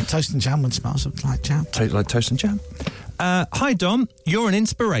 And the toast and jam one smells like jam. Tastes like toast and jam. Hi, Dom. You're an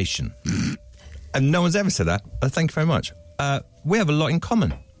inspiration. And no one's ever said that. Thank you very much. We have a lot in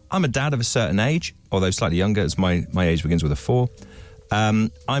common. I'm a dad of a certain age, although slightly younger, as my age begins with a 4.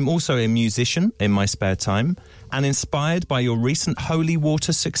 I'm also a musician in my spare time, and inspired by your recent Holy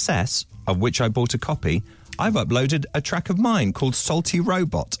Water success, of which I bought a copy, I've uploaded a track of mine called Salty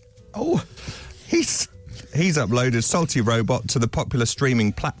Robot. Oh, he's uploaded Salty Robot to the popular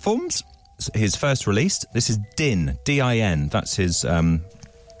streaming platforms. His first release, this is Din, D-I-N. That's his,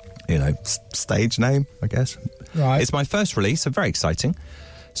 stage name, I guess. Right. It's my first release, so very exciting.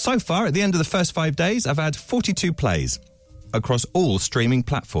 So far, at the end of the first 5 days, I've had 42 plays across all streaming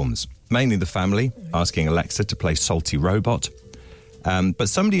platforms, mainly the family, asking Alexa to play Salty Robot. But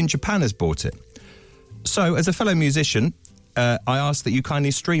somebody in Japan has bought it. So, as a fellow musician, I ask that you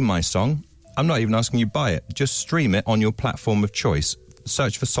kindly stream my song. I'm not even asking you buy it. Just stream it on your platform of choice.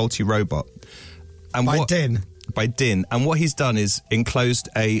 Search for Salty Robot. And By Din. By Din. And what he's done is enclosed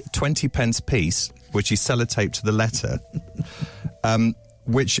a 20p piece, which he sellotaped to the letter,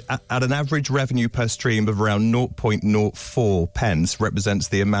 which at an average revenue per stream of around 0.04 pence represents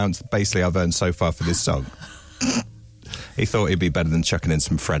the amount basically I've earned so far for this song. He thought it'd be better than chucking in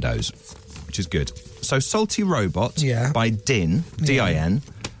some Freddos, which is good. So Salty Robot by Din, D-I-N,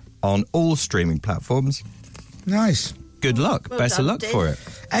 on all streaming platforms. Nice. Good luck. Best of luck for it.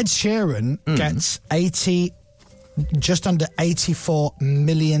 Ed Sheeran gets just under 84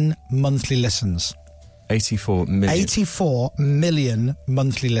 million monthly listens. 84 million. 84 million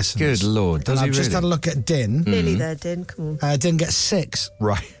monthly listens. Good Lord. Does and he I've just really? had a look at Din. Nearly there, Din. Come on. Din gets 6.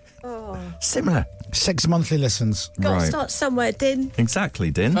 Right. Oh. Similar. 6 monthly listens. Got to start somewhere, Din.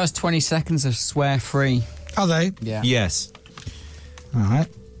 Exactly, Din. First 20 seconds are swear-free. Are they? Yeah. Yes. All right.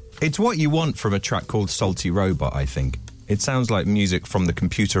 It's what you want from a track called Salty Robot, I think. It sounds like music from the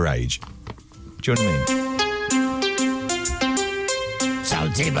computer age. Do you know what I mean?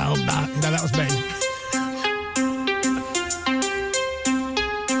 Salty Robot. No, that was me.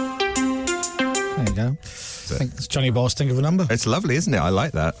 There you go. it. I think it's Johnny Balls think of a number. It's lovely, isn't it? I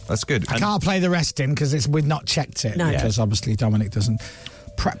like that. That's good. I can't play the rest in because we've not checked it. No. Because obviously Dominic doesn't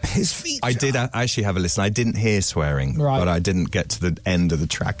prep his feet. I did actually have a listen. I didn't hear swearing, but I didn't get to the end of the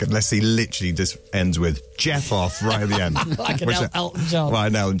track unless he literally just ends with Jeff off right at the end. Like an Elton John. Like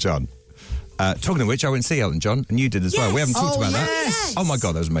an Elton John. Talking of which, I went to see Elton John, and you did as well. We haven't talked about that. Oh my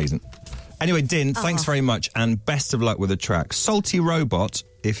God, that was amazing. Anyway, Din, thanks very much, and best of luck with the track. Salty Robot,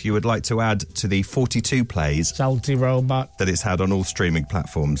 if you would like to add to the 42 plays. Salty Robot. That it's had on all streaming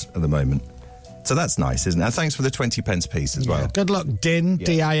platforms at the moment. So that's nice, isn't it? And thanks for the 20 pence piece as well. Good luck, Din,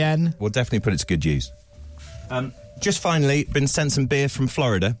 D-I-N. We'll definitely put it to good use. Just finally, been sent some beer from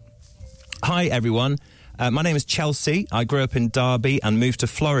Florida. Hi, everyone. My name is Chelsea. I grew up in Derby and moved to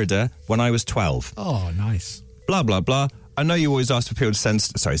Florida when I was 12. Oh, nice. Blah, blah, blah. I know you always ask for people to send...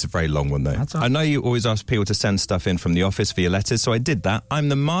 Sorry, it's a very long one, though. That's all right. I know you always ask people to send stuff in from the office for your letters, so I did that. I'm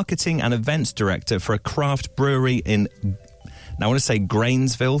the marketing and events director for a craft brewery in... Now, I want to say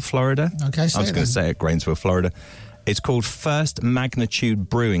Grainsville, Florida. Okay, I was going to say it, Grainsville, Florida. It's called First Magnitude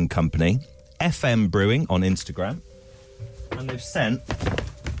Brewing Company, FM Brewing on Instagram. And they've sent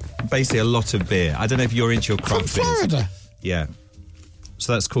basically a lot of beer. I don't know if you're into your craft beers. Florida? Yeah.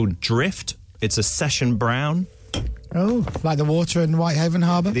 So that's called Drift. It's a session brown. Oh, like the water in Whitehaven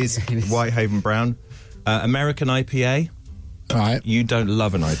Harbour? It is Whitehaven brown. American IPA. Right. You don't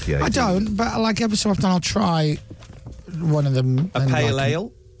love an IPA, I don't, but like every so often I'll try one of them. A pale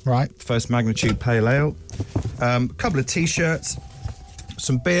ale. Right. First Magnitude Pale Ale. A couple of T-shirts.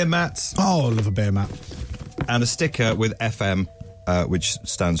 Some beer mats. Oh, I love a beer mat. And a sticker with FM, which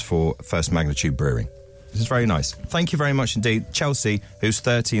stands for First Magnitude Brewing. This is very nice. Thank you very much indeed. Chelsea, who's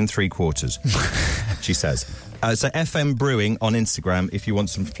 30 3/4, she says. So FM Brewing on Instagram if you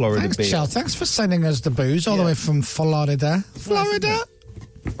want some Florida beer. Chel. Thanks for sending us the booze all the way from Florida. Florida.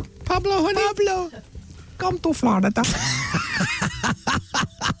 Pablo, honey. Pablo. Come to Florida.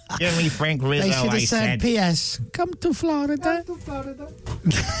 Give me Frank Rizzo, They should have said, P.S. Come to Florida.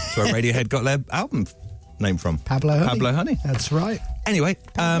 That's where Radiohead got their album name from. Pablo Honey. Pablo Honey. That's right. Anyway,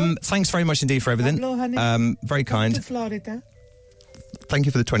 thanks very much indeed for everything. Pablo Honey. Very kind. Come to Florida. Thank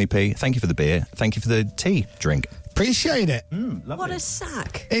you for the 20p. Thank you for the beer. Thank you for the tea drink. Appreciate it. What a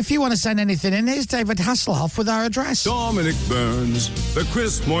sack. If you want to send anything in, here's David Hasselhoff with our address. Dominic Burns, The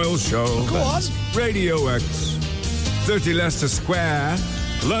Chris Moyle Show. Go on. Radio X, 30 Leicester Square,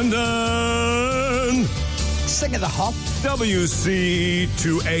 London. Sing at the hop.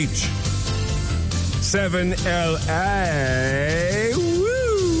 WC2H, 7LA.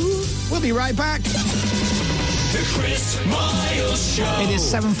 Woo! We'll be right back. The Chris Miles Show. It is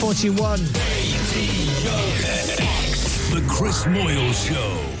 7:41. The Chris Moyle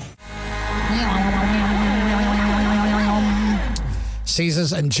Show.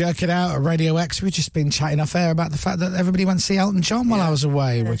 Caesars and Jerk It Out at Radio X. We've just been chatting off air about the fact that everybody went to see Elton John while I was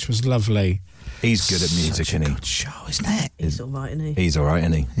away, which was lovely. He's good at music, isn't he? Good show, isn't it? He's all right, isn't he? He's all right,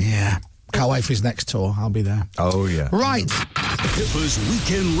 isn't he? Yeah. Can't wait for his next tour. I'll be there. Oh, yeah. Right. Pippa's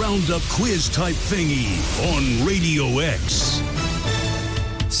Weekend Roundup quiz type thingy on Radio X.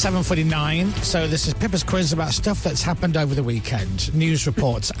 7:49. So this is Pippa's quiz about stuff that's happened over the weekend. News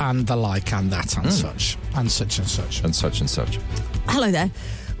reports and the like and that and such. And such and such. And such and such. Hello there.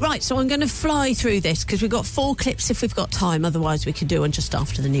 Right, so I'm going to fly through this because we've got 4 clips if we've got time. Otherwise, we could do one just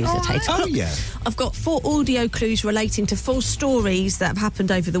after the news at 8 o'clock. Oh, yeah. I've got 4 audio clues relating to 4 stories that have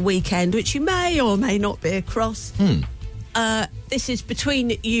happened over the weekend, which you may or may not be across. This is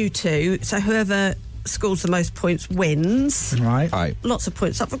between you two, so whoever scores the most points wins. Right. Lots of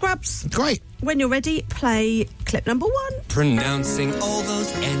points up for grabs. Great. When you're ready, play clip number 1. Pronouncing all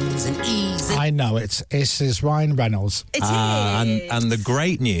those N's and E's. I know it is Ryan Reynolds. It is. And the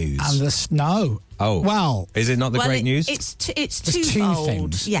great news. And the snow. Oh. Well. Is it not the great news? It's There's twofold. 2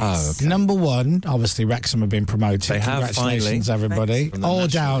 things. Yes. Oh, okay. Number 1, obviously Wrexham have been promoted. They have, Congratulations, finally. everybody. From the All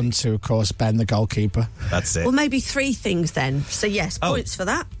National down League. to, of course, Ben, the goalkeeper. That's it. Well, maybe 3 things then. So, yes, points for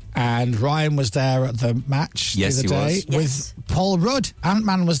that. And Ryan was there at the match Yes, the other he day was. with Paul Rudd.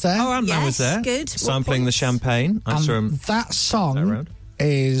 Ant-Man was there. Oh, Ant-Man was there. Good. Sampling the champagne. I saw him. That song around.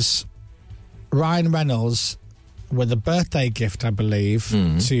 is Ryan Reynolds with a birthday gift, I believe,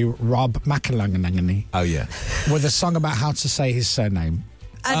 to Rob McElhenney. Oh, yeah. With a song about how to say his surname.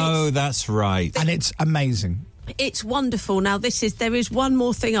 And that's right. And it's amazing. It's wonderful. Now, there is one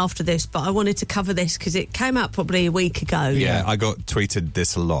more thing after this, but I wanted to cover this because it came out probably a week ago. Yeah, I got tweeted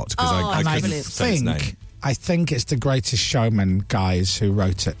this a lot because I And couldn't say his name. I think it's the Greatest Showman guys who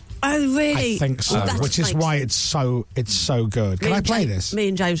wrote it. Oh, really? I think so, That which is makes why it's so good. Can I play this? Me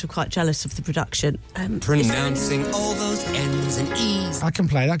and James were quite jealous of the production. Pronouncing all those N's and E's. I can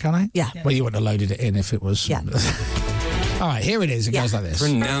play that, can I? Yeah. Well, you wouldn't have loaded it in if it was. Yeah. All right, here it is. It goes like this.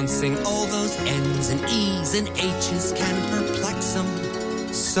 Pronouncing all those N's and E's and H's can perplex them.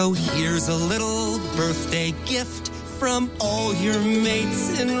 So here's a little birthday gift from all your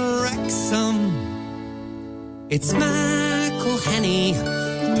mates in Wrexham. It's McElhenney,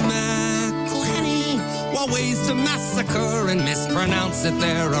 while ways to massacre and mispronounce it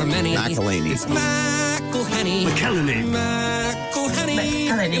there are many. McElhaney. It's McElhenney.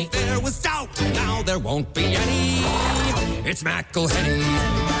 McElhenney. If there was doubt, now there won't be any. It's McElhenney.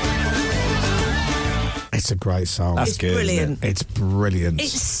 It's a great song. It's good, brilliant. It's brilliant.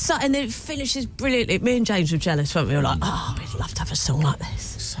 And then it finishes brilliantly. Me and James were jealous, weren't we? We were like, oh, we'd love to have a song like this.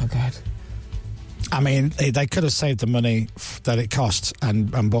 So good. I mean, they could have saved the money that it costs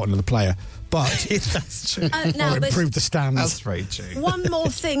and bought another player, but that's true. No, or improved the stands. That's very true. One more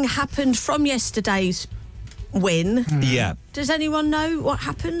thing happened from yesterday's win. Yeah. Does anyone know what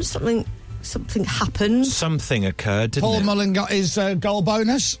happened? Something happened. Something occurred, didn't Paul it? Mullin got his goal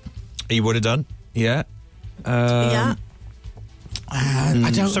bonus. He would have done. Yeah. Yeah. I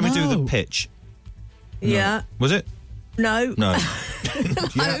don't know. Something to do with the pitch. Yeah. Was it? No. No.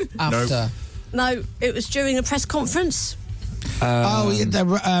 After. No, it was during a press conference.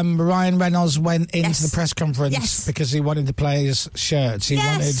 Ryan Reynolds went into the press conference Yes. because he wanted the players' shirts. He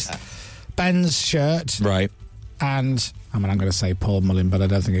wanted Ben's shirt. Right. And, I'm going to say Paul Mullin, but I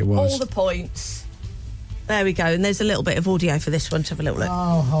don't think it was. All the points. There we go. And there's a little bit of audio for this one to have a little look.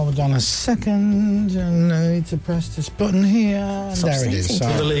 Oh, hold on a second. I need to press this button here. And there it is.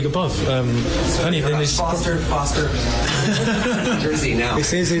 The league above. Anything is Foster jersey now.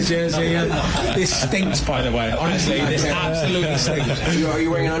 This is his jersey. This stinks, by the way. Honestly, this absolutely stinks. Are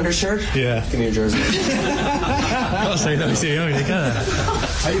you wearing an undershirt? Yeah. Give me your jersey. I'll say that was the only guy.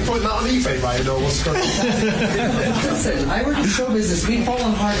 Are you putting that on eBay, Ryan, or what's going on? Listen, I work in show business. We fall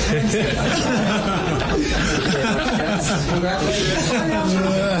on hard times.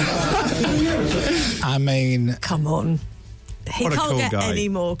 I mean, come on. He What a can't cool get guy. any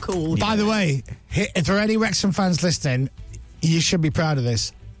more cool. By the way, if there are any Wrexham fans listening, you should be proud of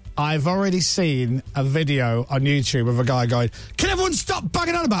this. I've already seen a video on YouTube of a guy going, can everyone stop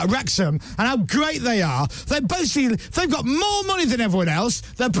banging on about Wrexham and how great they are? They've got more money than everyone else.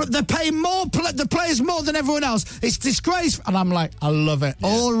 They're paying the players more than everyone else. It's disgraceful. And I'm like, I love it.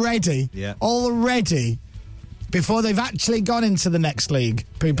 Already. Before they've actually gone into the next league,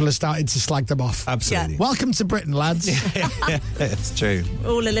 people are starting to slag them off. Absolutely. Welcome to Britain, lads. It's true.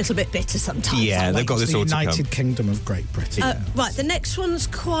 All a little bit bitter sometimes. Yeah, they've got this the all to come. United Kingdom of Great Britain. Right, the next one's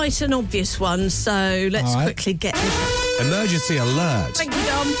quite an obvious one, so let's All right. quickly get this. Emergency alert. Thank you,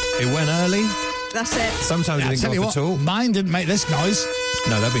 Dom. It went early. That's it. Sometimes it didn't go off at all. Mine didn't make this noise.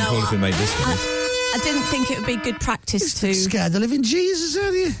 No, that'd been cool if it made this noise. I didn't think it would be good practice to... Scared the living Jesus out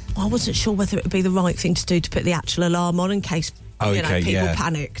of you. I wasn't sure whether it would be the right thing to do to put the actual alarm on in case people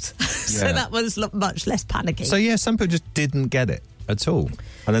panicked. So Yeah. that was much less panicky. So, yeah, some people just didn't get it at all.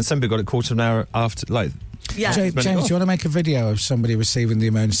 And then some people got it quarter of an hour after, like... Yeah. James, do you want to make a video of somebody receiving the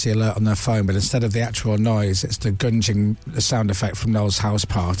emergency alert on their phone, but instead of the actual noise, it's the gunging sound effect from Noel's house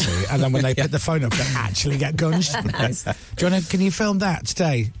party, and then when they pick the phone up, they actually get gunged? Do you want to? Can you film that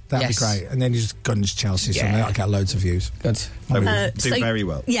today? That'd Yes. be great. And then you just gunge Chelsea, so Yeah. that'll get loads of views. Good. So,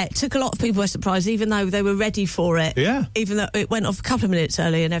 Yeah, it took a lot of people by surprise, even though they were ready for it. Yeah. Even though it went off a couple of minutes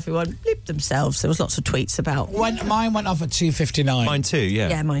early and everyone blipped themselves. There was lots of tweets about... Mine went off at 2:59. Mine too,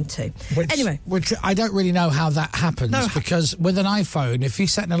 Yeah, mine too. Anyway. Which I don't really know how that happens, because with an iPhone, if you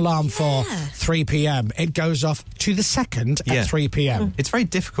set an alarm for 3 p.m, it goes off to the second at 3 p.m. It's very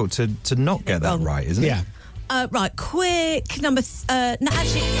difficult to not get that right, isn't it? Yeah. Right, quick number... no,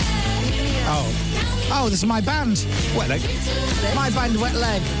 actually... Oh, this is my band. Wet Leg. My band, Wet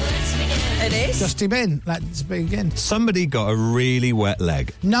Leg. It is? Dusty Bin. Let's begin. Somebody got a really wet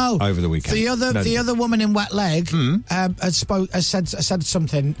leg. No. Over the weekend. The other woman in Wet Leg has said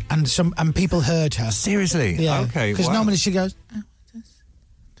something, and people heard her. Seriously? Yeah. Okay, Because wow. normally she goes...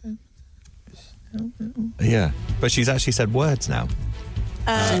 Yeah. But she's actually said words now.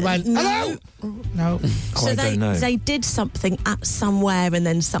 She went, hello? No. So I don't know. they did something at somewhere and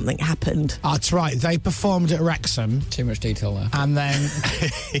then something happened. That's right. They performed at Wrexham. Too much detail there. And then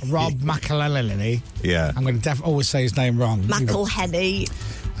Rob McElhenney. Yeah. I'm going to always say his name wrong. McElhenney.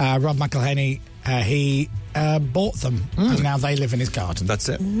 Rob McElhenney. He bought them, and now they live in his garden. That's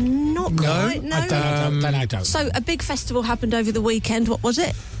it. Not quite, no. I don't. So a big festival happened over the weekend. What was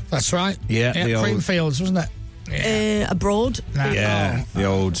it? That's right. Yeah, the old- Creamfields, wasn't it? abroad. Yeah, the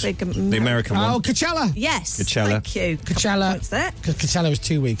old, the American one. Oh, Coachella. Yes. Coachella. Thank you. Coachella. What's that? Coachella was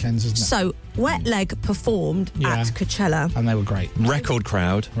 2 weekends, isn't it? So, Wet Leg performed at Coachella. And they were great. Record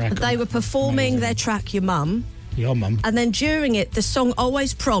crowd. They were performing their track, Your Mum. Your Mum. And then during it, the song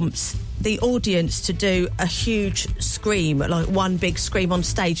always prompts the audience to do a huge scream, like one big scream on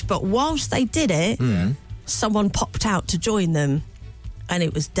stage. But whilst they did it, someone popped out to join them. And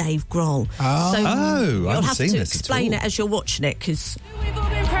it was Dave Grohl. Oh, so I you'll haven't have seen to this at explain all. it as you're watching it, because We've all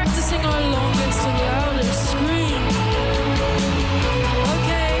been practicing our longest and loudest scream.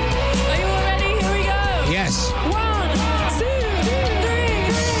 Okay, are you all ready? Here we go. Yes. 1, 2,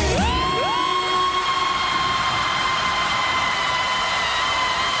 3.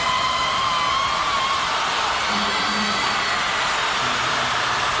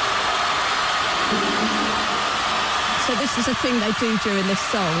 so this is a thing they do during this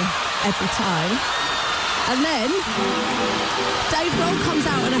song every time. And then Dave Grohl comes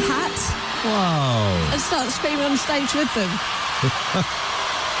out in a hat Wow. and starts screaming on stage with them.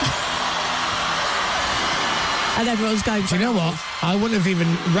 And everyone's going, Do you know what? I wouldn't have even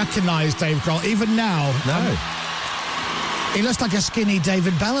recognised Dave Grohl. Even now. No. He looks like a skinny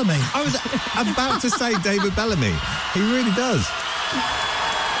David Bellamy. I was about to say David Bellamy. He really does.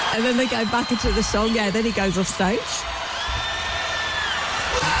 And then they go back into the song. Yeah, then he goes off stage.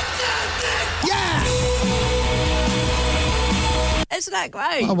 Isn't that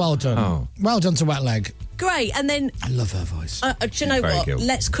great? Oh, well done. Oh. Well done to Wet Leg. Great. And then, I love her voice. do you know Very what? cool.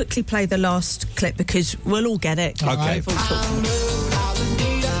 Let's quickly play the last clip because we'll all get it. Okay. We've all talked.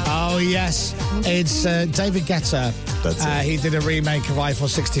 Oh, yes. It's David Guetta. That's it. He did a remake of Eiffel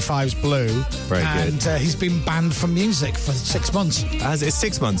 65's Blue. Very good. And he's been banned from music for 6 months. It's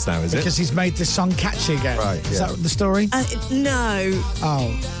 6 months now, is it? Because he's made this song catchy again. Right, Is yeah. that the story? No.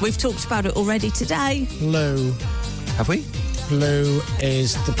 Oh. We've talked about it already today. Blue. Have we? Blue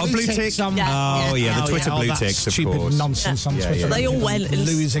is the blue, blue ticks tick. on- Oh, yeah, the Twitter all blue that ticks, of stupid course. nonsense on Yeah, Twitter. yeah. They all went and-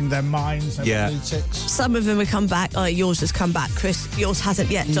 losing their minds. over Yeah. blue ticks. Some of them have come back. Like yours has come back, Chris. Yours hasn't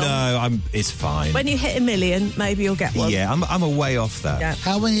yet, Dom. No, it's fine. When you hit 1 million, maybe you'll get one. Yeah, I'm a way off that. Yeah.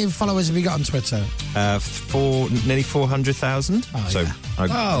 How many followers have you got on Twitter? Nearly 400,000. Oh, so yeah.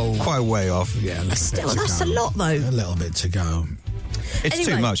 I'm quite a way off. Yeah, a Still, bit to that's go. a lot, though. A little bit to go. It's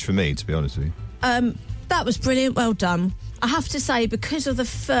Anyway. too much for me, to be honest with you. That was brilliant. Well done. I have to say, because of the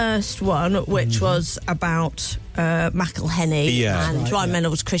first one, which was about McElhenney Yeah. and Right, Ryan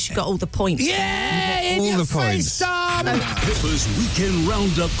Reynolds, Chris, you got all the points. Yeah, in All your the face, points. Dom. Pippa's Weekend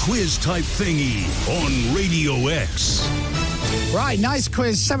Roundup quiz type thingy on Radio X. Right, nice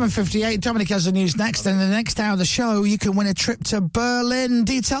quiz. 7:58. Dominic has the news next. And in the next hour of the show, you can win a trip to Berlin.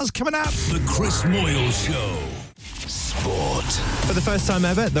 Details coming up. The Chris Moyle Show. Sport. For the first time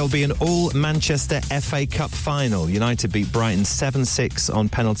ever, there'll be an all-Manchester FA Cup final. United beat Brighton 7-6 on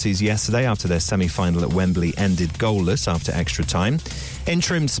penalties yesterday after their semi-final at Wembley ended goalless after extra time.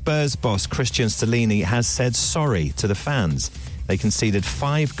 Interim Spurs boss Christian Stellini has said sorry to the fans. They conceded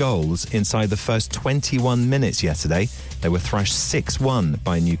 5 goals inside the first 21 minutes yesterday. They were thrashed 6-1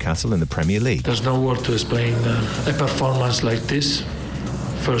 by Newcastle in the Premier League. There's no word to explain a performance like this.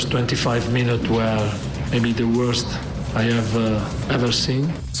 First 25 minutes were maybe the worst I have ever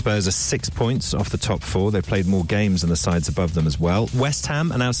seen. Spurs are 6 points off the top 4. They've played more games than the sides above them as well. West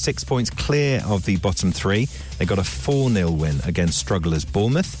Ham are now 6 points clear of the bottom 3. They got a 4-0 win against strugglers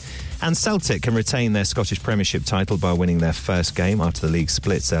Bournemouth. And Celtic can retain their Scottish Premiership title by winning their first game after the league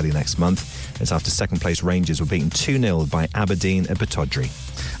splits early next month. It's after second-place Rangers were beaten 2-0 by Aberdeen at Batodry.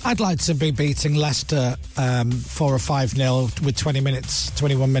 I'd like to be beating Leicester 4 or 5-0 with 21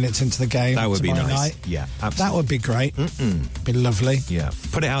 minutes into the game. That would be tomorrow nice. night. Yeah, absolutely. That would be great. Be lovely. Yeah.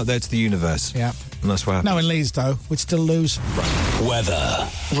 Put it out there to the universe. Yeah. And that's what happens. No, in Leeds, though, we'd still lose. Weather.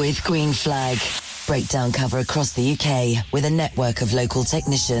 With Green Flag. Breakdown cover across the UK with a network of local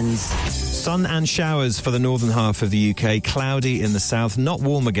technicians. Sun and showers for the northern half of the UK. Cloudy in the south. Not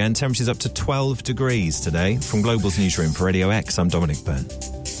warm again. Temperatures up to 12 degrees today. From Global's newsroom for Radio X, I'm Dominic Byrne.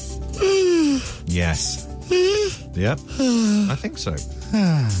 Yes. Yep. I think so.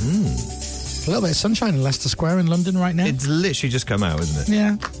 A little bit of sunshine in Leicester Square in London right now. It's literally just come out, isn't it?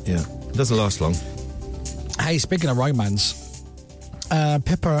 Yeah. Yeah. It doesn't last long. Hey, speaking of romance,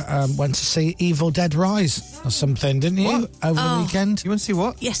 Pippa went to see Evil Dead Rise or something, didn't you? What? Over the weekend? You went to see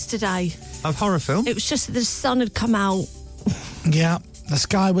what? Yesterday. A horror film? It was just that the sun had come out. Yeah. The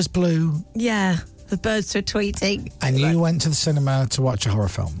sky was blue. Yeah. The birds were tweeting. And you went to the cinema to watch a horror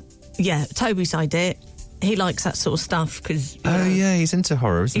film. Yeah, Toby's idea. He likes that sort of stuff because. Oh, yeah, he's into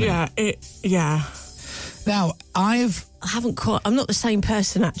horror, isn't he? Yeah, yeah. Now, I've I'm not the same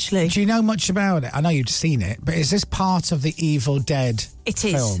person, actually. Do you know much about it? I know you've seen it, but is this part of the Evil Dead It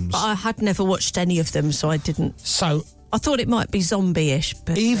is, films? but I had never watched any of them, so I didn't. So I thought it might be zombie-ish,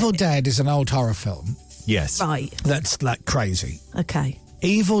 but... Evil Dead is an old horror film. Yes. Right. That's like crazy. Okay.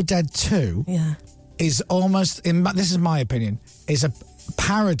 Evil Dead 2 is almost, this is my opinion, is a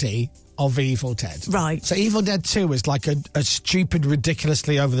parody of Evil Dead. Right. So Evil Dead 2 is like a stupid,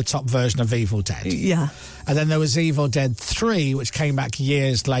 ridiculously over-the-top version of Evil Dead. Yeah. And then there was Evil Dead 3, which came back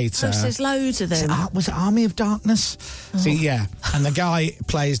years later. Oh, so there's loads of them. Was it Army of Darkness? See, yeah. And the guy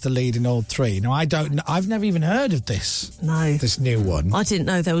plays the lead in all three. Now, I've never even heard of this. No. This new one. I didn't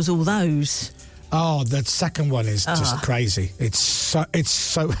know there was all those. Oh, the second one is just crazy. It's so it's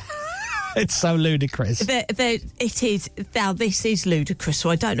so ludicrous. It is. Now, this is ludicrous, so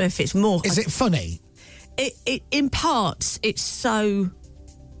I don't know if it's more... Is it funny? It in parts, it's so,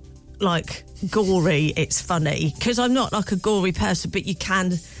 like, gory, it's funny. Because I'm not, like, a gory person, but you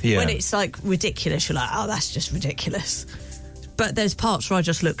can... Yeah. When it's, like, ridiculous, you're like, oh, that's just ridiculous. But there's parts where I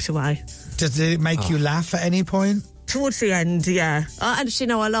just looked away. Does it make you laugh at any point? Towards the end, yeah. Actually,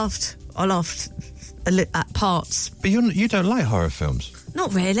 no, I laughed at parts. But you don't like horror films?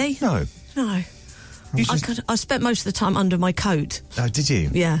 Not really. No. No. I spent most of the time under my coat. Oh, did you?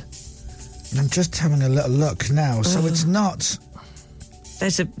 Yeah. I'm just having a little look now. So it's not...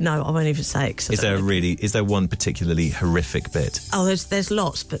 No, I won't even say it. Is there one particularly horrific bit? Oh, there's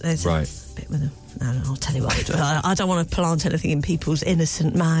lots, but there's right. a bit with them. No, I'll tell you what. I don't want to plant anything in people's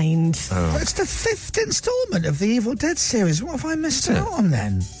innocent minds. Oh. It's the 5th instalment of the Evil Dead series. What have I missed out on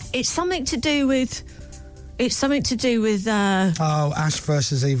then? It's something to do with... Ash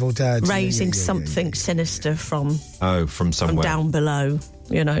versus Evil Dead. Raising something sinister from somewhere. From down below,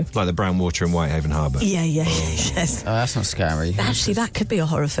 you know. Like the brown water in Whitehaven Harbour. Yeah, yes. Oh, that's not scary. Actually, that could be a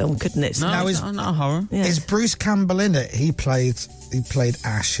horror film, couldn't it? No, it's not a horror. Yeah. Is Bruce Campbell in it? He played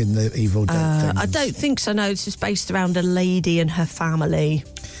Ash in the Evil Dead things. I don't think so, no. It's just based around a lady and her family.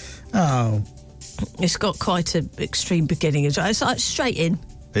 Oh. It's got quite an extreme beginning as well. It's like straight in.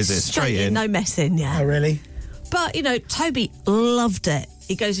 Is it straight in? No messing, yeah. Oh, really? But, you know, Toby loved it.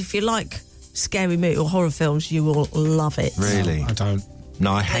 He goes, if you like scary movie or horror films, you will love it. Really? No, I don't.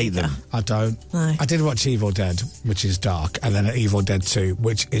 No, I hate them. I don't. No. I did watch Evil Dead, which is dark, and then Evil Dead 2,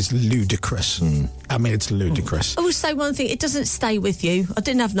 which is ludicrous. I mean, it's ludicrous. Also, one thing, it doesn't stay with you. I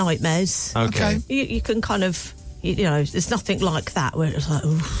didn't have nightmares. Okay. You can kind of... You know, there's nothing like that where it's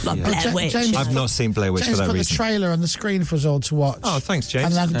like, Blair Witch. I've not seen Blair Witch James for that put reason. the trailer on the screen for us all to watch. Oh, thanks,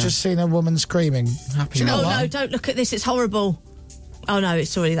 James. And I've just seen a woman screaming. Happy. Do you know what? No, don't look at this. It's horrible. Oh, no,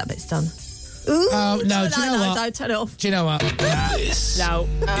 it's already that bit's done. Ooh, oh, no, do you know what? Don't turn it off. Do you know what? This is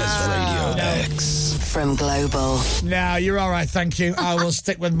Radio X. From Global. No, you're all right, thank you. I will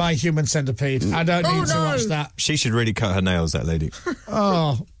stick with my human centipede. I don't need to watch that. She should really cut her nails, that lady.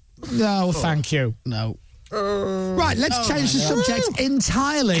 Oh, no, thank you. No. Right, let's change the subject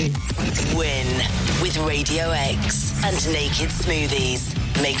entirely. Win with Radio X and Naked Smoothies.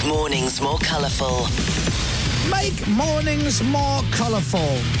 Make mornings more colourful. Make mornings more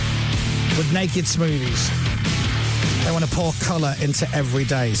colourful with Naked Smoothies. They want to pour colour into every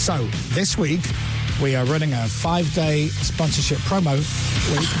day. So, this week, we are running a 5-day sponsorship promo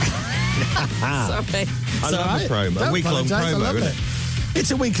week. Sorry. I love the promo. A week-long promo, isn't it?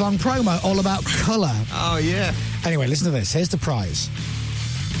 It's a week-long promo all about colour. Oh, yeah. Anyway, listen to this. Here's the prize.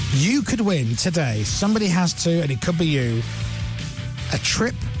 You could win today. Somebody has to, and it could be you, a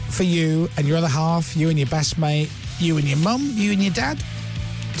trip for you and your other half, you and your best mate, you and your mum, you and your dad,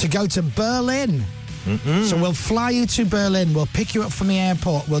 to go to Berlin. So we'll fly you to Berlin. We'll pick you up from the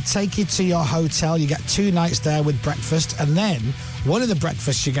airport. We'll take you to your hotel. You get 2 nights there with breakfast. And then one of the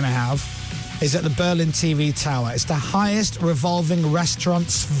breakfasts you're going to have is at the Berlin TV Tower. It's the highest revolving restaurant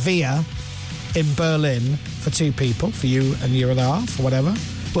sphere in Berlin for 2 people, for you and your other half, or whatever.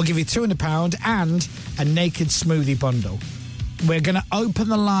 We'll give you £200 and a Naked Smoothie bundle. We're going to open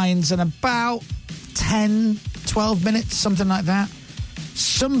the lines in about 10, 12 minutes, something like that.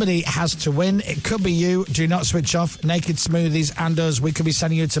 Somebody has to win. It could be you. Do not switch off. Naked Smoothies and us. We could be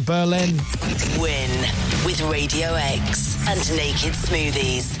sending you to Berlin. Win with Radio X and Naked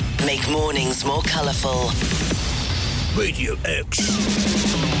Smoothies. Make mornings more colourful. Radio X.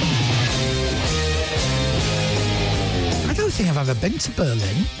 I don't think I've ever been to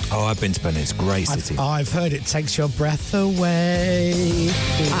Berlin. Oh, I've been to Berlin. It's a great city. I've heard it takes your breath away.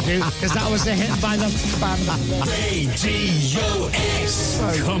 you, because that was a hit by the band. Radio X.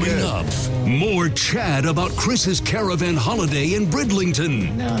 Coming up, more chat about Chris's caravan holiday in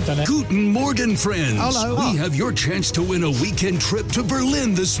Bridlington. No, I've done it. Guten Morgen, friends. Hello. We have your chance to win a weekend trip to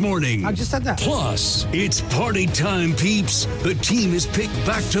Berlin this morning. I just said that. Plus, it's party time, peeps. The team has picked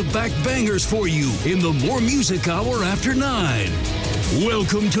back-to-back bangers for you in the More Music Hour after 9.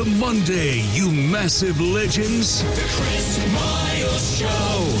 Welcome to Monday, you massive legends. The Chris Miles Show.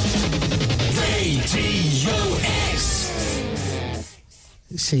 Radio X.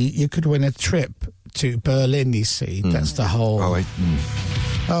 See, you could win a trip to Berlin, you see. That's the whole...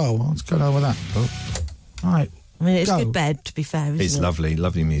 Oh, what's going on with that? Oh. All right. I mean, it's Go. good bed, to be fair, isn't It's it? lovely,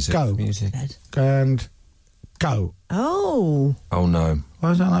 lovely music. Go. Music. And go. Oh. Oh, no.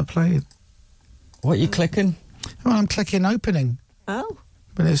 Why is that not playing? What are you clicking? Well, I'm clicking opening. Oh.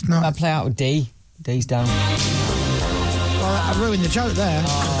 But it's not. I play out with D. D's down. Well, I ruined the joke there.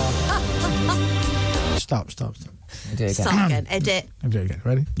 Stop. Do it again. Start again. Edit. I'll do it again.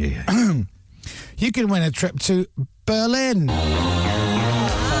 Ready? Yeah. You can win a trip to Berlin. That's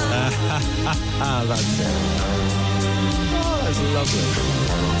it. Oh, that's lovely.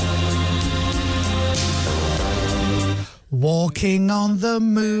 Walking on the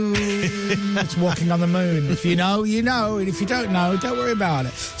moon. It's walking on the moon. If you know, you know. And if you don't know, don't worry about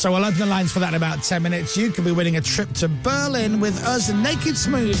it. So we'll open the lines for that in about 10 minutes. You could be winning a trip to Berlin with us and Naked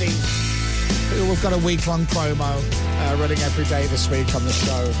Smoothie. We've got a week-long promo running every day this week on the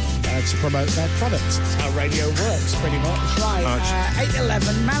show to promote their products. That's how radio works, pretty much. Right,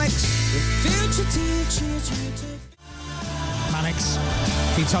 8:11, Mannix. Mannix,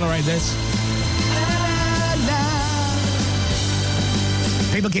 can you tolerate this?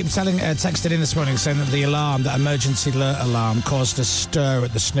 People keep texting in this morning saying that the alarm, that emergency alert alarm, caused a stir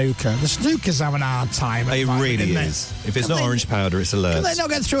at the snooker. The snooker's having a hard time. It really is. If it's not orange powder, it's alert. Can they not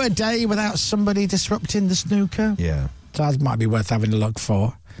get through a day without somebody disrupting the snooker? Yeah. So that might be worth having a look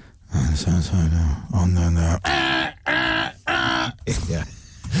for. Yeah.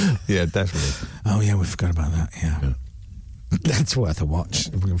 Yeah, definitely. Oh, yeah, we forgot about that, yeah. That's worth a watch,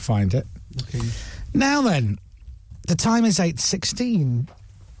 if we can find it. Okay. Now then, the time is 8:16.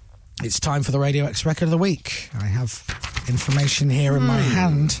 It's time for the Radio X Record of the Week. I have information here in my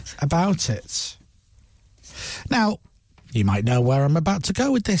hand about it. Now, you might know where I'm about to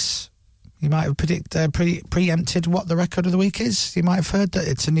go with this. You might have preempted what the Record of the Week is. You might have heard that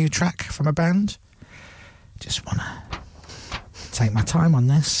it's a new track from a band. Just want to take my time on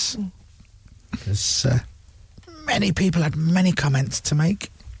this, because many people had many comments to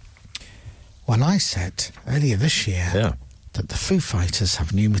make when I said earlier this year that the Foo Fighters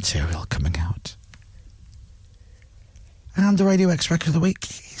have new material coming out. And the Radio X Record of the Week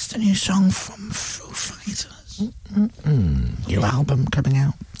is the new song from Foo Fighters. New album coming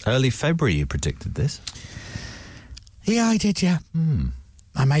out. Early February, you predicted this? Yeah, I did, yeah.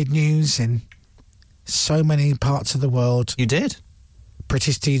 I made news in so many parts of the world. You did?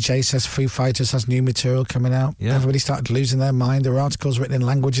 British DJ says Foo Fighters has new material coming out. Yeah. Everybody started losing their mind. There were articles written in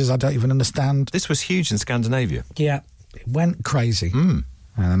languages I don't even understand. This was huge in Scandinavia. Yeah. It went crazy. And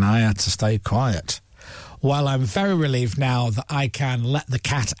I had to stay quiet. Well, I'm very relieved now that I can let the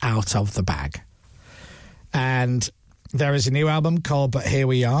cat out of the bag. And there is a new album called But Here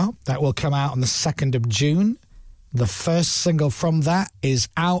We Are that will come out on the 2nd of June. The first single from that is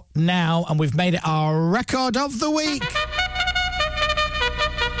out now, and we've made it our Record of the Week.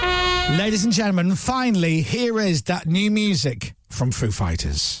 Ladies and gentlemen, finally, here is that new music from Foo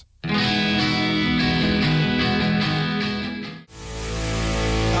Fighters.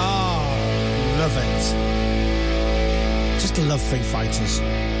 Love it. Just love Foo Fighters.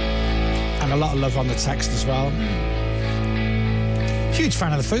 And a lot of love on the text as well. Huge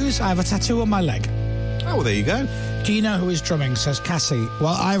fan of the Foos. I have a tattoo on my leg. Oh, well, there you go. Do you know who is drumming, says Cassie?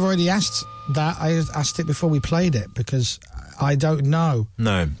 Well, I've already asked that. I asked it before we played it because I don't know.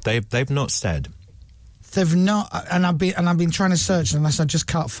 No, they've not said. They've not, and I've been trying to search unless I just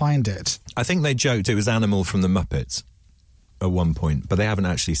can't find it. I think they joked it was Animal from the Muppets at one point, but they haven't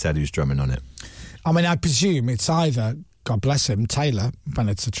actually said who's drumming on it. I mean, I presume it's either, God bless him, Taylor, when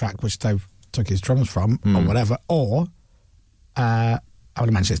it's a track which they took his drums from, or whatever, or I would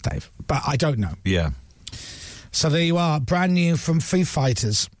imagine it's Dave, but I don't know. Yeah. So there you are, brand new from Foo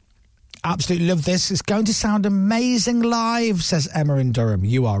Fighters. Absolutely love this. It's going to sound amazing live, says Emma in Durham.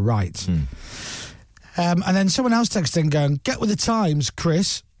 You are right. And then someone else texted in going, get with the times,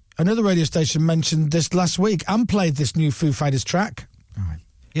 Chris. Another radio station mentioned this last week and played this new Foo Fighters track. All right.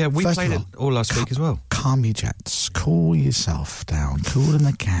 Yeah, we First played of it all last week as well. Calm your jets. Cool yourself down. Cooling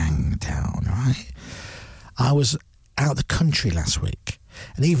the gang down, all right? I was out the country last week.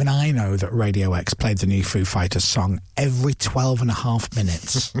 And even I know that Radio X played the new Foo Fighters song every 12 and a half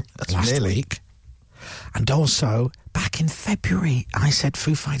minutes last week. And also, back in February, I said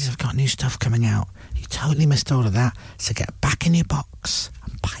Foo Fighters have got new stuff coming out. You totally missed all of that. So get back in your box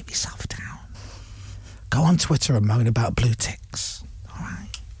and pipe yourself down. Go on Twitter and moan about blue ticks. All right.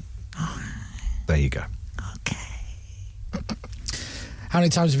 There you go. How many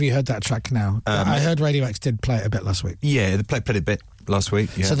times have you heard that track now? I heard Radio X did play it a bit last week. Yeah, they played a bit last week.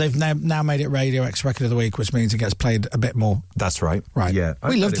 Yeah. So they've now made it Radio X Record of the Week, which means it gets played a bit more. That's right. Right. Yeah.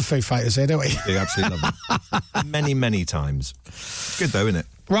 We love the Foo Fighters here, don't we? We absolutely love them. Many, many times. Good though, isn't it?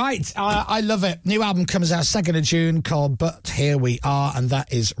 Right, I love it. New album comes out 2nd of June called But Here We Are, and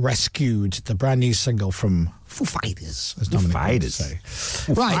that is Rescued, the brand new single from Foo Fighters, as Dominic would say.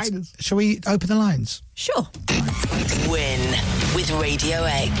 Right, shall we open the lines? Sure. Win with Radio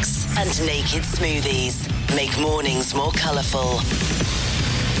X and Naked Smoothies. Make mornings more colourful.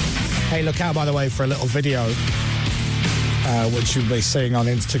 Hey, look out, by the way, for a little video, which you'll be seeing on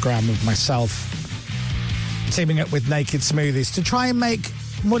Instagram of myself teaming up with Naked Smoothies to try and make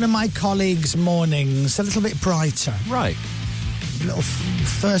one of my colleagues' mornings a little bit brighter. Right. A little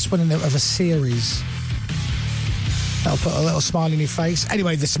first one of a series. That'll put a little smile in your face.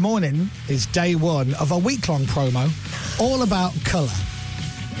 Anyway, this morning is day one of a week-long promo all about colour.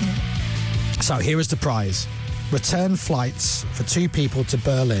 So here is the prize. Return flights for 2 people to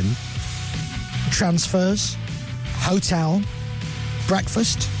Berlin. Transfers, hotel,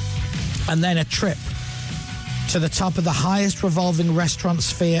 breakfast, and then a trip to the top of the highest revolving restaurant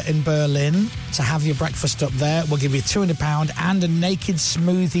sphere in Berlin to have your breakfast up there. We'll give you £200 and a Naked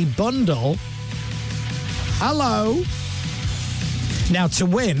Smoothie bundle. Hello. Now, to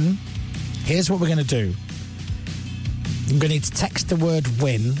win, here's what we're going to do. You're going to need to text the word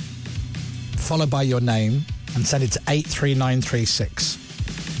WIN, followed by your name, and send it to 83936.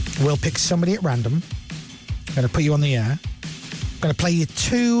 We'll pick somebody at random. I'm going to put you on the air. I'm going to play you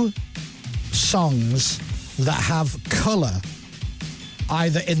 2 songs that have colour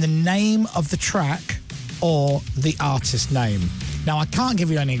either in the name of the track or the artist name. Now, I can't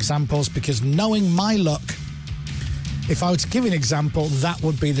give you any examples because knowing my luck, if I were to give you an example, that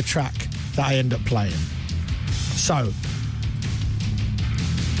would be the track that I end up playing. So,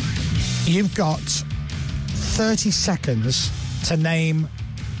 you've got 30 seconds to name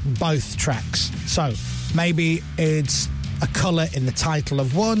both tracks. So, maybe it's a colour in the title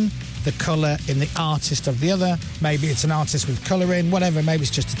of one, the colour in the artist of the other. Maybe it's an artist with colour in, whatever. Maybe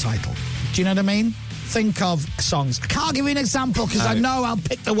it's just a title. Do you know what I mean? Think of songs. I can't give you an example because I know I'll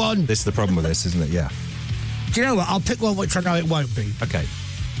pick the one. This is the problem with this, isn't it? Yeah. Do you know what? I'll pick one which I know it won't be. Okay.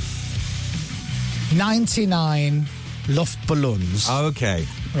 99 Luftballons. Oh, okay.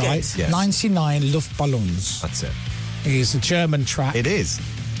 Right? Yes. 99 Luftballons. That's it. Is a German track. It is.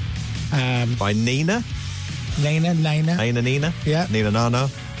 By Nina? Nina. Nina? Yeah. Nina Nana.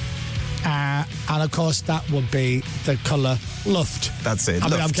 And of course, that would be the colour Luft. That's it. I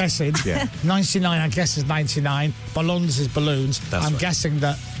mean, I'm guessing. Yeah. 99, I guess, is 99. Ballons is balloons. I'm guessing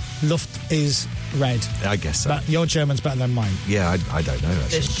that Luft is red. I guess so. But your German's better than mine. Yeah, I don't know,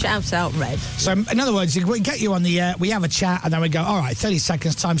 actually. Just shout out red. So, in other words, we get you on the air, we have a chat, and then we go, all right, 30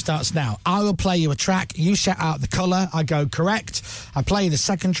 seconds, time starts now. I will play you a track, you shout out the colour, I go correct. I play you the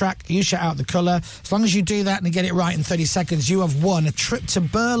second track, you shout out the colour. As long as you do that and get it right in 30 seconds, you have won a trip to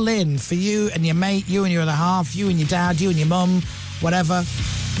Berlin for you and your mate, you and your other half, you and your dad, you and your mum, whatever.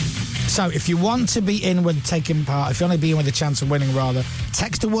 So if you want to be in with taking part, if you want to be in with a chance of winning, rather,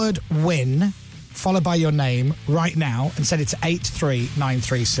 text the word WIN, followed by your name right now, and send it to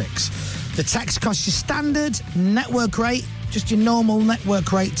 83936. The text costs you standard network rate, just your normal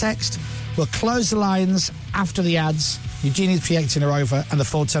network rate text. We'll close the lines after the ads. You do need to be 18 or over, and the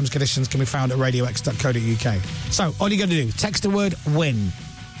full terms and conditions can be found at radiox.co.uk. So all you got to do, text the word WIN,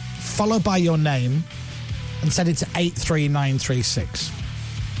 followed by your name, and send it to 83936.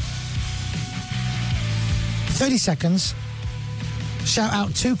 30 seconds. Shout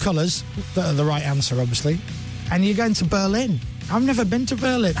out 2 colours that are the right answer, obviously. And you're going to Berlin. I've never been to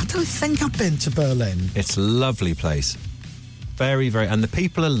Berlin. I don't think I've been to Berlin. It's a lovely place. Very, very... And the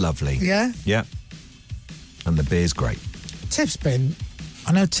people are lovely. Yeah? Yeah. And the beer's great. Tiff's been...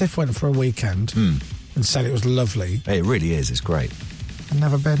 I know Tiff went for a weekend and said it was lovely. It really is. It's great. I've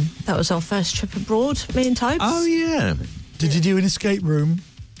never been. That was our first trip abroad, me and Tobes. Oh, yeah. Did you do an escape room?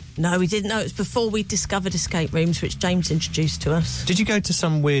 No, we didn't know. It was before we discovered escape rooms, which James introduced to us. Did you go to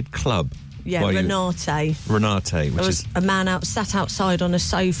some weird club? Yeah, Renate. Renate, which there was is... a man sat outside on a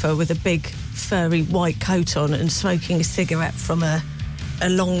sofa with a big furry white coat on and smoking a cigarette from a a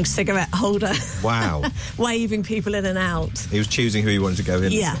long cigarette holder. Wow. Waving people in and out. He was choosing who he wanted to go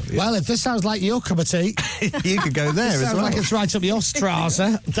in. Yeah. Well, if this sounds like your cup of tea, you could go there as sounds well. like it's right up your Strasse.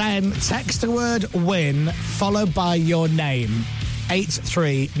 Then text the word WIN followed by your name,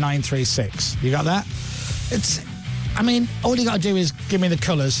 83936. You got that? All you got to do is give me the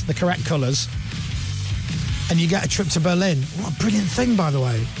colours, the correct colours, and you get a trip to Berlin. What a brilliant thing, by the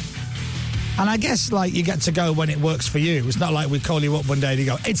way. And I guess, you get to go when it works for you. It's not like we call you up one day and you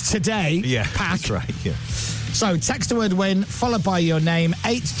go, it's today, pack. That's right, yeah. So, text the word WIN, followed by your name,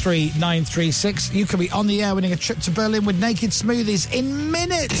 83936. You could be on the air winning a trip to Berlin with Naked Smoothies in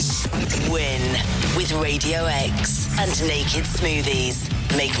minutes. WIN with Radio X and Naked Smoothies.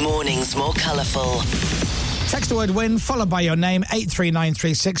 Make mornings more colourful. Text the word WIN, followed by your name,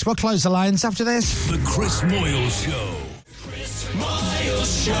 83936. We'll close the lines after this. The Chris Moyle Show. Chris Moyle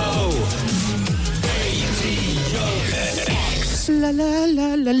Show. La la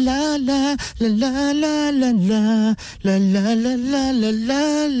la la la la la la la la la la la la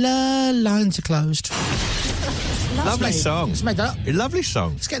la la. Lines are closed. Lovely song. Let's make that up. A lovely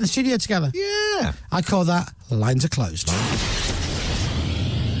song. Let's get in the studio together. Yeah. I call that Lines Are Closed.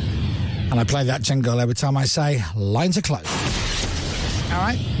 And I play that jingle every time I say lines are closed. All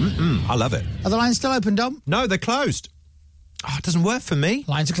right? I love it. Are the lines still open, Dom? No, they're closed. Oh, it doesn't work for me.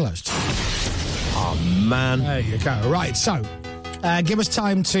 Lines are closed. Oh, man. There you go. Right, so give us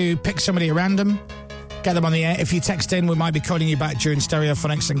time to pick somebody at random, get them on the air. If you text in, we might be calling you back during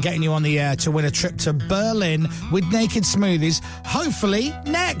Stereophonics and getting you on the air to win a trip to Berlin with Naked Smoothies, hopefully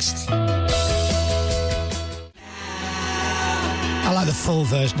next. I like the full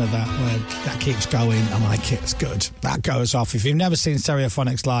version of that where that keeps going. I like it. It's good. That goes off. If you've never seen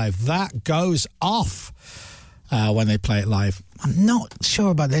Stereophonics live, that goes off when they play it live. I'm not sure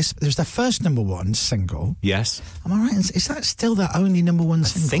about this, but there's their first number one single. Yes. Am I right? Is that still their only number one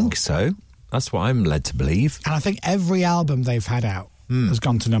single? I think so. That's what I'm led to believe. And I think every album they've had out has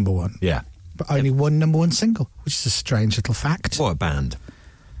gone to number one. Yeah. But only one number one single, which is a strange little fact. What a band.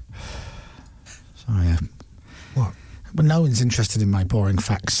 Sorry. What? Well, no one's interested in my boring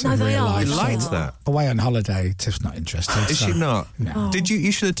facts. No, in they real are. life. You liked that. Away on holiday, Tiff's not interested. Is she not? No. Did you?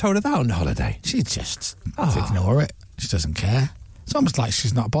 You should have told her that on holiday. She just ignore it. She doesn't care. It's almost like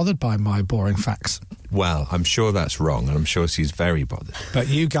she's not bothered by my boring facts. Well, I'm sure that's wrong, and I'm sure she's very bothered. But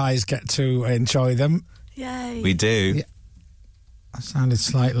you guys get to enjoy them. Yay. We do. Yeah. I sounded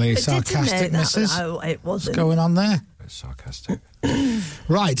slightly sarcastic, Mrs. No, it wasn't. What's going on there? Sarcastic.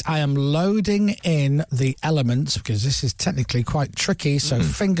 Right, I am loading in the elements because this is technically quite tricky, so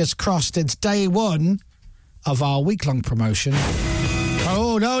fingers crossed it's day one of our week-long promotion.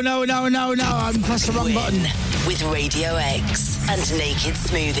 Oh, no, I'm pressing the wrong button. With Radio X and Naked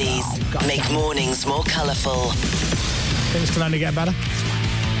Smoothies. Make mornings more colourful. Things can only get better.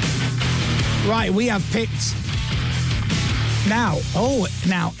 Right, we have picked... Now,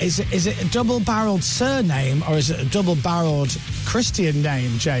 is it a double-barrelled surname or is it a double-barrelled Christian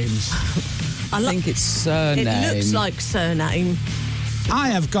name, James? I think it's surname. It looks like surname. I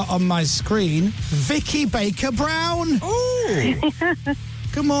have got on my screen Vicky Baker Brown. Oh!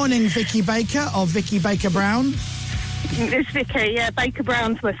 Good morning, Vicky Baker or Vicky Baker Brown. It's Vicky, yeah. Baker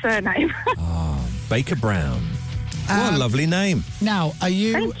Brown's my surname. Baker Brown. What a lovely name. Now, are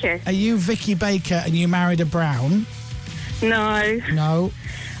you Thank you. Are you Vicky Baker and you married a Brown? No. No.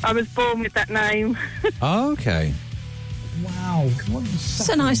 I was born with that name. Oh, okay. Wow. It's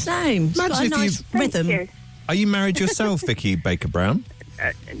a nice name. It's got a nice rhythm. Thank you. Are you married yourself, Vicky Baker Brown?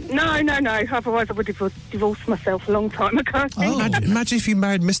 No. Otherwise, I would have divorced myself a long time ago. Imagine if you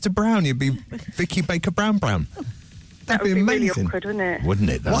married Mr. Brown, you'd be Vicky Baker Brown. That would be really awkward, wouldn't it? Wouldn't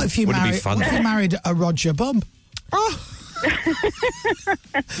it, though? What if you Would it be married? fun? What if you married a Roger Bump? Oh.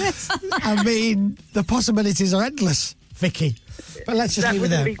 I mean, the possibilities are endless, Vicky. But let's just leave it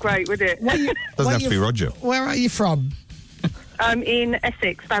there. That wouldn't be great, would it? Doesn't have to be Roger. Where are you from? I'm in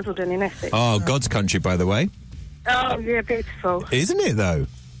Essex, Basildon in Essex. Oh, God's country, by the way. Oh, yeah, beautiful. Isn't it, though?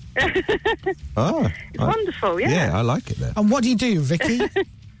 Oh. It's wonderful, yeah. Yeah, I like it there. And what do you do, Vicky?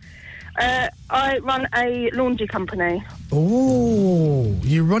 I run a laundry company. Oh,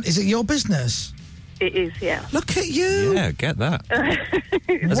 you run? Is it your business? It is, yeah. Look at you. Yeah, get that.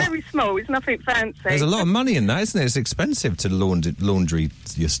 It's very small. It's nothing fancy. There's a lot of money in that, isn't it? It's expensive to laundry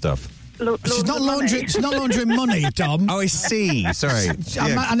your stuff. It's not laundry. It's not laundering money, Dom. Oh, I see. Sorry.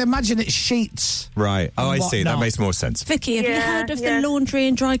 And imagine it's sheets. Right. Oh, I see. That whatnot. makes more sense. Vicky, have you heard of the Laundry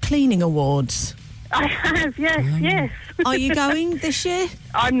and Dry Cleaning Awards? I have, yes. Are you going this year?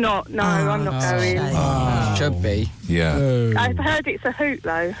 I'm not. No, I'm not going. Should be. Yeah. I've heard it's a hoot,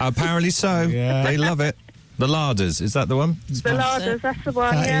 though. Apparently so. Yeah. They love it. The Larders, is that the one? The Larders, that's the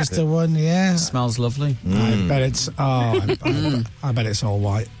one, That is the one, yeah. Smells lovely. I bet it's. I bet it's all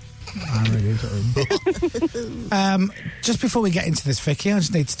white. I really do. Just before we get into this, Vicky, I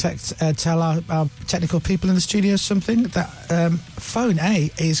just need to tell our technical people in the studio something. That phone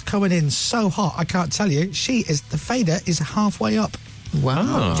A is coming in so hot, I can't tell you. The fader is halfway up.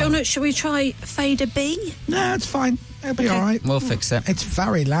 Wow. John, shall we try fader B? No, it's fine. It'll be all right. We'll fix it. It's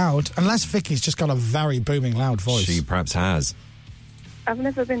very loud, unless Vicky's just got a very booming loud voice. She perhaps has. I've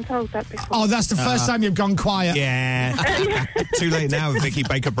never been told that before. Oh, that's the first time you've gone quiet. Yeah. Too late now, Vicky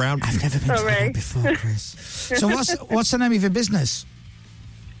Baker Brown. I've never been told that before, Chris. So what's the name of your business?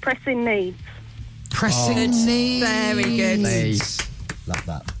 Pressing Needs. Pressing Needs. Very good. Nice. Love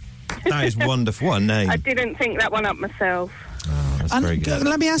that. That is wonderful. What a name. I didn't think that one up myself. Oh, that's very good.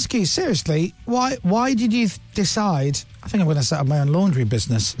 Let me ask you, seriously, why did you decide, I think I'm going to set up my own laundry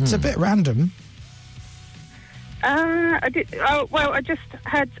business? It's a bit random. I did. Oh, well,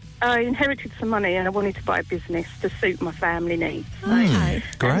 I inherited some money and I wanted to buy a business to suit my family needs. Okay.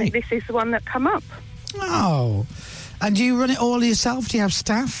 Great. This is the one that come up. Oh. And do you run it all yourself? Do you have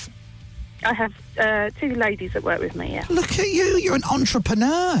staff? I have 2 ladies that work with me, yeah. Look at you, you're an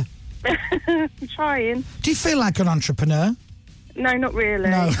entrepreneur. I'm trying. Do you feel like an entrepreneur? No, not really.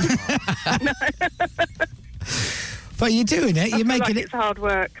 No. But you're doing it. You're making it. It's hard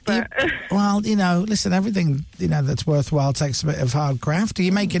work, but well, listen. Everything that's worthwhile takes a bit of hard graft. Are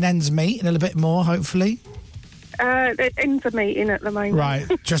you making ends meet and a little bit more, hopefully? the ends are meeting at the moment. Right,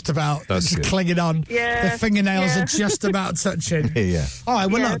 just about. That's good. Clinging on. Yeah. The fingernails Yeah. are just about touching. Yeah. All right.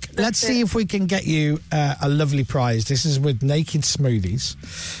 Well, Yeah, look. Let's see if we can get you a lovely prize. This is with Naked Smoothies,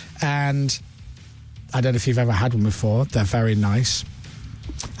 and I don't know if you've ever had one before. They're very nice.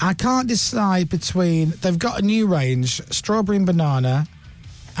 I can't decide between... They've got a new range, strawberry and banana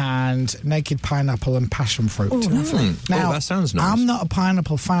and naked pineapple and passion fruit. Oh, lovely. Now, that sounds nice. I'm not a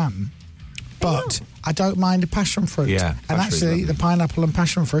pineapple fan, but I don't mind a passion fruit. Yeah, and passion fruit's actually, lovely. the pineapple and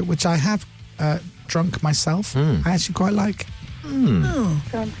passion fruit, which I have drunk myself, I actually quite like. Oh,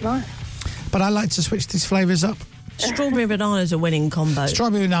 sounds nice. But I like to switch these flavours up. Strawberry banana's a winning combo.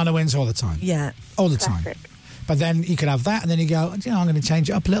 Strawberry banana wins all the time. Yeah. All the time. Classic. But then you could have that, and then you go, I'm going to change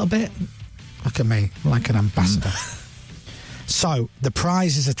it up a little bit. Look at me, like an ambassador. So, the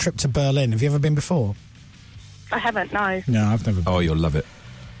prize is a trip to Berlin. Have you ever been before? I haven't, no. No, I've never been. Oh, you'll love it.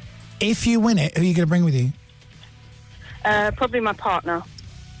 If you win it, who are you going to bring with you? Probably my partner.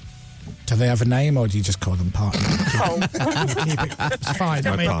 Do they have a name, or do you just call them partner? Cole. It's fine.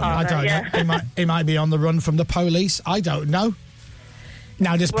 I My mean, partner. I don't Yeah. know. He might be on the run from the police. I don't know.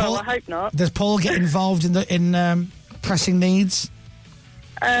 Now, does Well, Paul? I hope not. Does Paul get involved in pressing needs?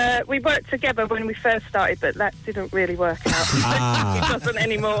 We worked together when we first started, but that didn't really work out. It doesn't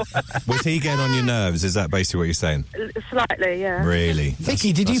anymore. Was he getting on your nerves? Is that basically what you're saying? Slightly, yeah. Really?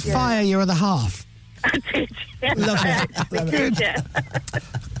 Vicky, did you fire your other half? I did, yeah. Love it. I Love did, it. yeah.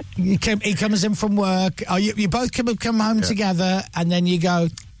 He comes in from work. Oh, you both come home together, and then you go,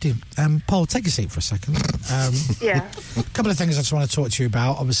 dude, Paul, take a seat for a second. Yeah. A couple of things I just want to talk to you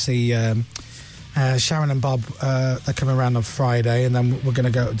about. Obviously, Sharon and Bob, they're coming around on Friday, and then we're going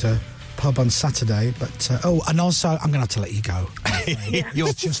to go to pub on Saturday. But and also, I'm going to have to let you go.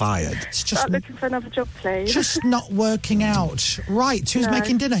 You're fired. It's just Start looking for another job, please. just not working out. Right, who's No.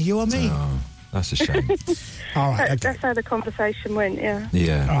 making dinner? You or me? Oh, that's a shame. All right, okay. That's how the conversation went, yeah.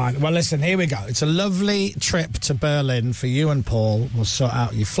 Yeah. All right, well, listen, here we go. It's a lovely trip to Berlin for you and Paul. We'll sort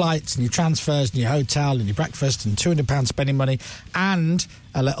out your flights and your transfers and your hotel and your breakfast and £200 spending money and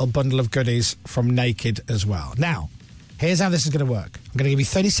a little bundle of goodies from Naked as well. Now, here's how this is going to work. I'm going to give you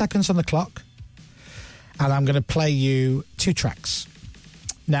 30 seconds on the clock and I'm going to play you 2 tracks.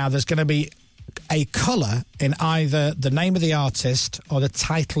 Now, there's going to be a colour in either the name of the artist or the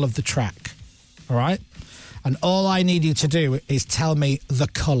title of the track. All right? And all I need you to do is tell me the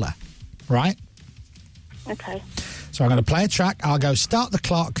colour, right? Okay. So I'm going to play a track. I'll go start the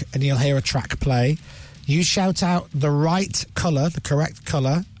clock and you'll hear a track play. You shout out the right colour, the correct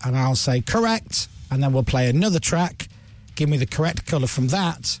colour, and I'll say correct, and then we'll play another track. Give me the correct colour from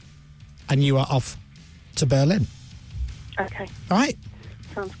that, and you are off to Berlin. Okay. All right?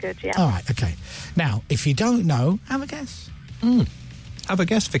 Sounds good, yeah. All right, okay. Now, if you don't know, have a guess. Have a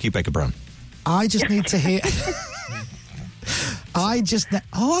guess, Vicky Baker Brown. I just need to hear... I've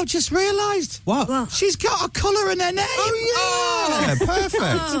just realised. What? She's got a colour in her name. Oh, yeah, perfect.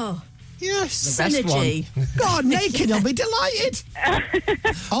 Oh, Yes. The best synergy. God, Naked will be delighted.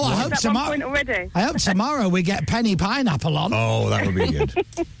 Oh, I hope Is that one tomorrow. point already? I hope tomorrow we get Penny Pineapple on. Oh, that would be good.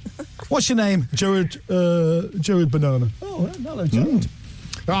 What's your name? Jared Banana. Oh, hello, Jared.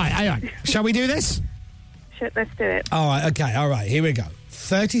 Right, hang on. Shall we do this? Let's do it. All right, okay, all right, here we go.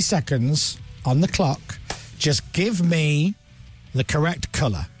 30 seconds on the clock. Just give me the correct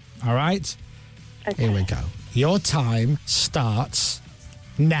colour, all right? Okay. Here we go. Your time starts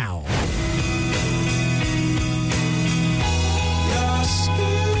now.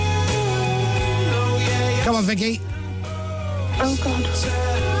 Come on, Vicky. Oh, God.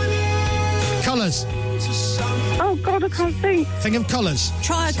 Colours. Oh, God, I can't see. Think of colours.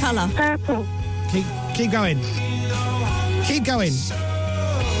 Try a colour. Purple. Keep going. Keep going.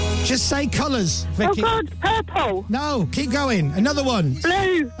 Just say colours, Vicky. Oh, God, purple. No, keep going. Another one.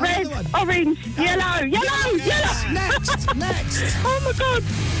 Blue, red, orange, yellow. Next. Oh, my God.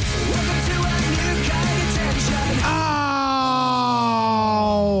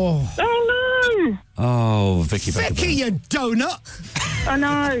 Oh. Oh, no. Oh, Vicky. Vicky, you donut. I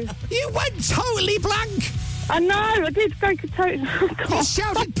know. You went totally blank. I know. I did go to totally. You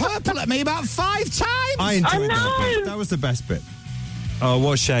shouted purple at me about 5 times. I enjoyed that bit. That was the best bit. Oh,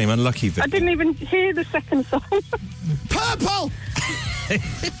 what a shame. Unlucky, Vicky. I didn't even hear the second song. Purple!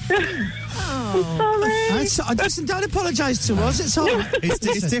 I'm sorry. Listen, don't apologise to us. It's all right.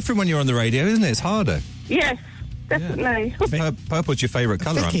 It's different when you're on the radio, isn't it? It's harder. Yes, definitely. Purple's your favourite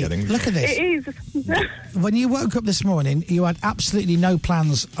colour, Vicky, I'm getting. look at this. It is. When you woke up this morning, you had absolutely no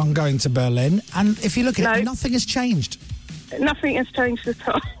plans on going to Berlin. And if you look at it, nothing has changed. Nothing has changed at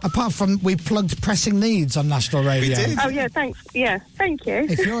all. Apart from we plugged Pressing Needs on National Radio. We did. Oh, yeah, thanks. Yeah, thank you.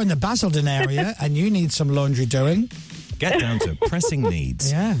 If you're in the Basildon area and you need some laundry doing, get down to Pressing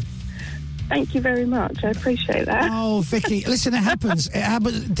Needs. Yeah. Thank you very much. I appreciate that. Oh, Vicky, listen, it happens.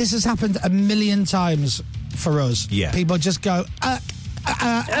 This has happened a million times for us. Yeah. People just go,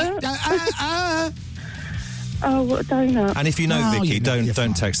 Oh, what a donut. And if you know Vicky, you know, you're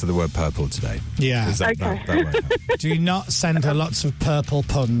don't text her the word purple today. Yeah. 'Cause that won't help. Do not send her lots of purple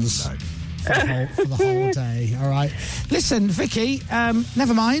puns for the whole day, all right? Listen, Vicky,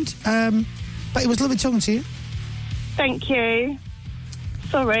 never mind. But it was lovely talking to you. Thank you.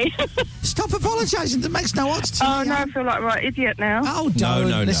 Sorry. Stop apologising. That makes no odds to Oh, me. no, I feel like a right idiot now. Oh, don't.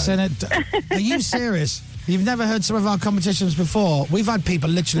 No. Listen, are you serious? You've never heard some of our competitions before? We've had people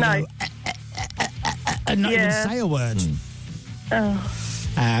literally go, and not even say a word.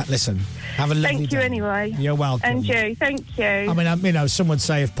 Oh. Listen, have a lovely Thank you day. anyway. You're welcome. And you, thank you. I mean, some would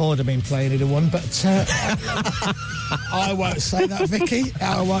say if Paul had been playing, he'd have won, but I won't say that, Vicky.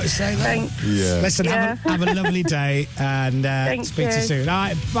 I won't say that. Thanks. Yeah. Listen, have a lovely day and speak to you soon. All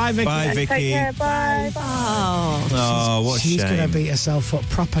right, bye, Vicky. Bye, Vicky. Take care, bye. Oh, what a She's shame. going to beat herself up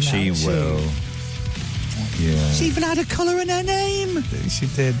proper now. She isn't will. Yeah. She even had a colour in her name. She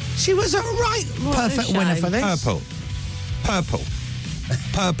did. She was a perfect winner for this. Purple.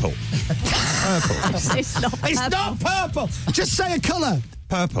 It's not purple. It's not purple. Just say a colour.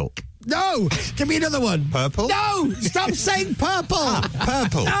 Purple. No. Give me another one. Purple? No. Stop saying purple.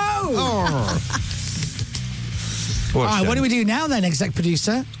 Purple. No. Oh. All right, what do we do now then, exec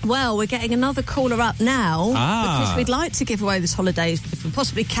producer? Well, we're getting another caller up now because we'd like to give away this holiday if we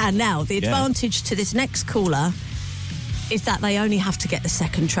possibly can now. The advantage to this next caller is that they only have to get the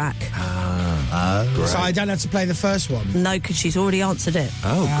second track. Great. So I don't have to play the first one? No, because she's already answered it.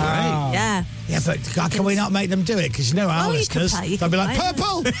 Oh, great. Yeah. Yeah, but can we not make them do it? Because you know our listeners, they'll be like,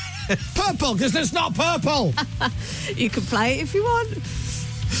 purple! Purple, because it's not purple! You can play it if you want.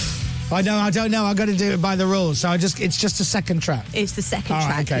 I don't know. I've got to do it by the rules. So it's just a second track. It's the second All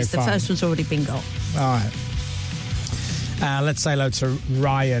right, track. okay, The fine. first one's already been got. All right. Let's say hello to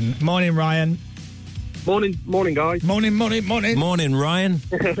Ryan. Morning, Ryan. Morning, guys. Morning. Morning, Ryan.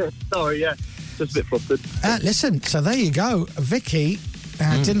 Sorry, yeah. Just a bit flustered. Listen, so there you go. Vicky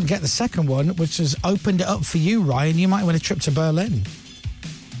didn't get the second one, which has opened it up for you, Ryan. You might win a trip to Berlin.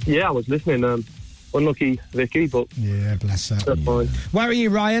 Yeah, I was listening. Unlucky Vicky, but... Yeah, bless her. That's fine. Where are you,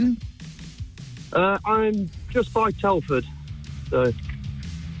 Ryan? I'm just by Telford. A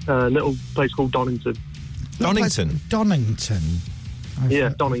little place called Donington. Donington? Donington.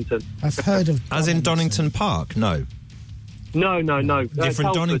 Donington. I've heard of As in Donington Park? No. No. Different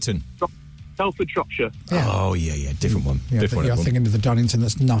Telford. Donington? Telford, Shropshire. Yeah. Oh, yeah. Different one. Yeah, Different you're one. thinking of the Donington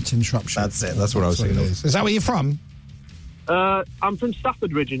that's not in Shropshire. That's it. That's what I was thinking of. Is that where you're from? I'm from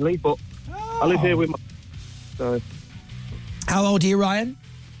Stafford originally, but I live here with my... So, How old are you, Ryan?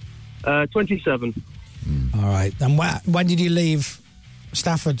 27. All right. And when did you leave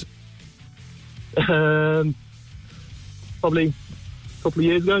Stafford? Probably a couple of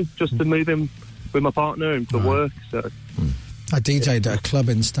years ago, just to move in with my partner and for work. So I DJ'd at a club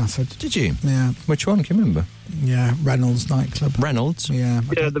in Stafford. Did you? Yeah. Which one? Can you remember? Yeah, Reynolds nightclub. Reynolds? Yeah.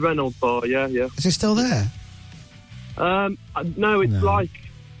 yeah, the Reynolds bar. Yeah. Is it still there? No, it's like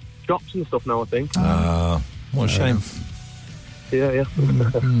shops and stuff now, I think. What a shame. Yeah.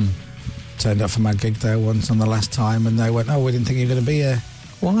 Turned up for my gig there once on the last time, and they went, "Oh, we didn't think you were going to be here."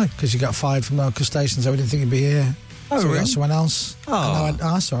 Why? Because you got fired from the local station, so we didn't think you'd be here. Oh, so we really? got someone else. Oh. And I went,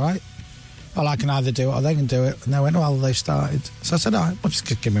 "Oh, that's all right. Well, I can either do it or they can do it." And they went, "Well, they've started." So I said, "All right, well, just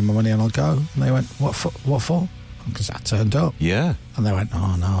give me my money and I'll go." And they went, "What for?" Because I turned up. Yeah. And they went,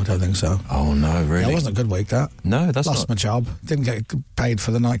 "Oh, no, I don't think so." Oh, no, really? Yeah, it wasn't a good week, that. No, that's Lost my job. Didn't get paid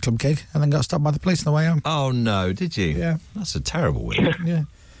for the nightclub gig, and then got stopped by the police on the way home. Oh, no, did you? Yeah. That's a terrible week. Yeah.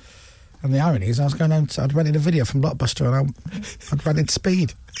 And the irony is, I was going home. I'd rented a video from Blockbuster, and I'd rented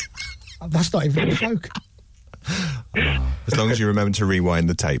Speed. That's not even a joke. As long as you remember to rewind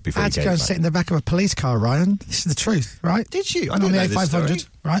the tape before I you had to gave go it and back. sit in the back of a police car, Ryan. This is the truth, right? Did you? I On didn't the know this A500,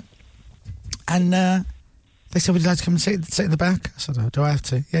 story. right? And they said, "Would you like to come and sit in the back?" I said, "Oh, do I have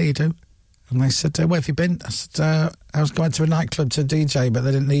to?" "Yeah, you do." And they said, "Where have you been?" I said, "I was going to a nightclub to DJ, but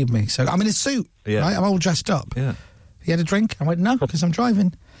they didn't need me. So I'm in a suit, right? I'm all dressed up." Yeah. "You had a drink?" I went, "No, because I'm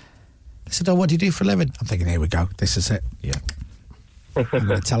driving." They said, "Oh, what do you do for a living?" I'm thinking, here we go. This is it. Yeah. I'm going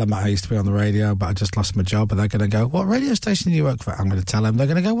to tell them that I used to be on the radio, but I just lost my job. And they're going to go, "What radio station do you work for?" I'm going to tell them. They're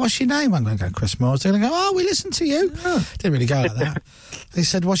going to go, "What's your name?" I'm going to go, "Chris Moores." They're going to go, "Oh, we listen to you." Didn't really go like that. They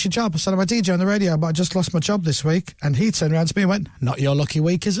said, "What's your job?" I said, "I'm a DJ on the radio, but I just lost my job this week." And he turned around to me and went, "Not your lucky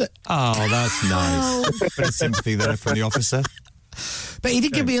week, is it?" Oh, that's nice. Bit of sympathy there from the officer. But he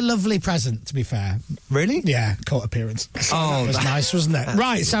did give me a lovely present, to be fair. Really? Yeah, court appearance. Oh, that was nice, wasn't it?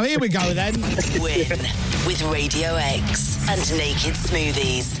 Right, so here we go then. Win with Radio X and Naked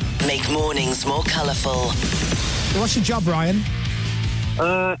Smoothies. Make mornings more colourful. What's your job, Ryan?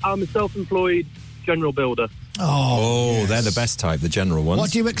 I'm a self-employed general builder. Oh, they're the best type, the general ones.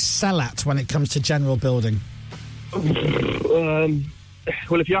 What do you excel at when it comes to general building?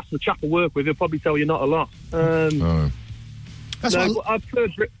 Well, if you ask the chap I work with, he'll probably tell you not a lot. That's no, what I've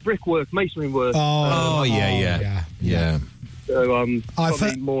heard brickwork, masonry work. Yeah. So I'm I've probably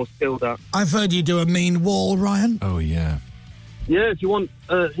heard- more skilled at. I've heard you do a mean wall, Ryan. Oh, yeah. Yeah, if you want,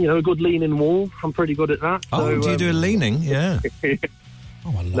 a good leaning wall, I'm pretty good at that. Oh, so, do you do a leaning? Yeah.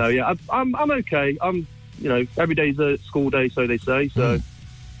 No, yeah, I'm okay. I'm, every day's a school day, so they say. So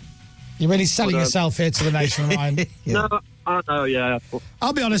You're really selling yourself here to the nation, Ryan. no, I know, yeah.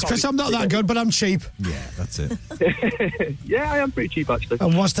 I'll be honest, Chris, I'm not that good, but I'm cheap. Yeah, that's it. Yeah, I am pretty cheap actually.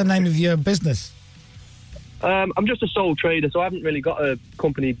 And what's the name of your business? I'm just a sole trader, so I haven't really got a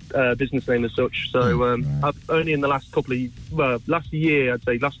company business name as such. So I've only in the last last year, I'd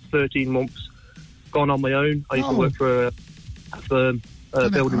say, last 13 months, gone on my own. I used to work for a firm, a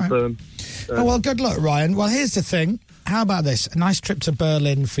building firm. So. Oh, well, good luck, Ryan. Well, here's the thing. How about this? A nice trip to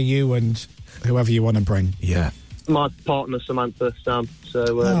Berlin for you and whoever you want to bring. Yeah. My partner, Samantha, Sam. So,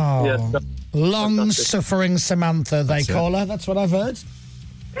 Oh. yeah. that's Long-suffering Samantha, they That's it. call her. That's what I've heard.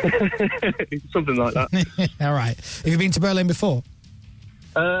 something like that. All right. Have you been to Berlin before?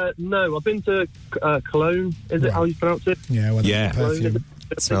 No, I've been to Cologne. Is it how you pronounce it? Yeah, well, Yeah. Cologne, is it?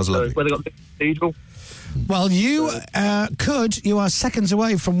 Smells lovely. Where they got the cathedral. Well, you are seconds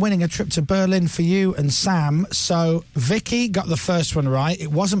away from winning a trip to Berlin for you and Sam. So Vicky got the first one right.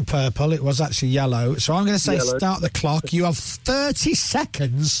 It wasn't purple, it was actually yellow. So I'm going to say Yellow. start the clock. You have 30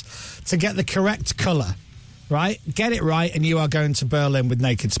 seconds to get the correct colour, right? Get it right and you are going to Berlin with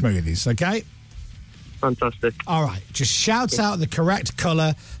Naked Smoothies, okay? Fantastic. All right, just shout out the correct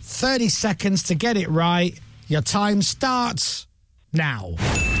colour. 30 seconds to get it right. Your time starts now.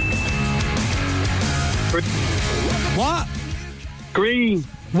 What? Green.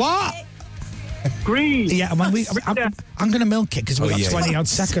 What? Green. Yeah, I'm going to milk it because we've got 20 odd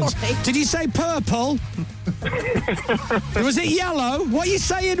seconds. Sorry. Did you say purple? Was it yellow? What are you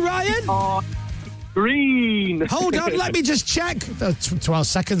saying, Ryan? Green. Hold on, let me just check. 12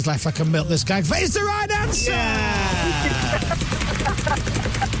 seconds left. I can milk this guy. It's the right answer.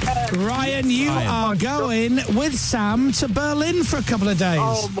 Ryan, you are going with Sam to Berlin for a couple of days.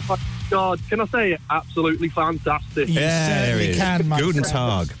 Oh my God! Can I say it? Absolutely fantastic. You certainly it is. can, my Guten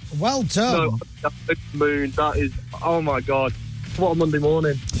friend. Tag. Well done. No, that's the moon. That is. Oh my God! What a Monday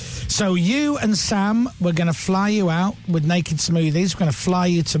morning. So you and Sam, we're going to fly you out with Naked Smoothies. We're going to fly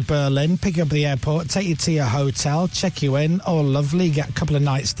you to Berlin, pick you up at the airport, take you to your hotel, check you in. Oh, lovely. You get a couple of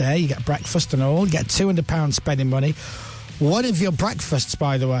nights there. You get breakfast and all. You get £200 spending money. One of your breakfasts,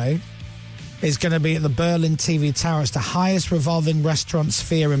 by the way, is going to be at the Berlin TV Tower. It's the highest revolving restaurant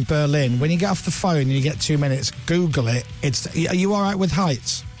sphere in Berlin. When you get off the phone and you get 2 minutes, Google it. Are you all right with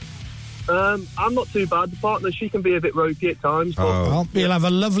heights? I'm not too bad. The partner, she can be a bit ropey at times. But Well, you'll have a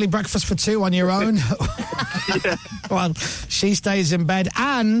lovely breakfast for two on your own. Well, she stays in bed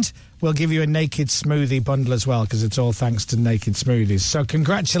and we'll give you a Naked Smoothie bundle as well because it's all thanks to Naked Smoothies. So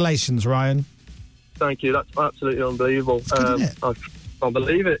congratulations, Ryan. Thank you. That's absolutely unbelievable. Good, isn't it? I can't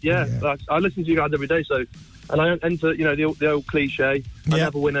believe it. Yeah. I listen to you guys every day, so... And I enter, the old cliche. I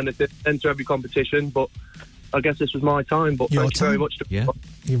never win anything, enter every competition, but I guess this was my time. But thank you very much.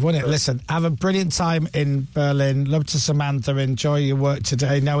 You've won it. Listen, have a brilliant time in Berlin. Love to Samantha. Enjoy your work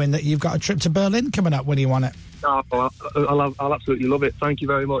today, knowing that you've got a trip to Berlin coming up when you want it. Oh, I'll absolutely love it. Thank you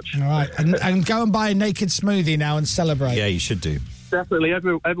very much. All right. And go and buy a naked smoothie now and celebrate. Yeah, you should do. Definitely.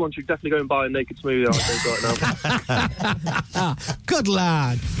 Everyone should definitely go and buy a naked smoothie, I think, right now. Good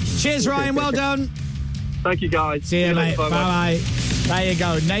lad. Cheers, Ryan. Well done. Thank you, guys. See you, mate. later. Bye-bye. There you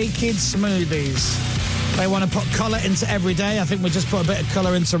go. Naked smoothies. They want to put colour into every day. I think we just put a bit of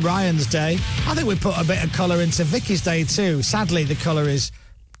colour into Ryan's day. I think we put a bit of colour into Vicky's day too. Sadly, the colour is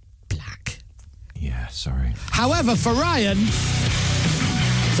black. Yeah, sorry. However, for Ryan,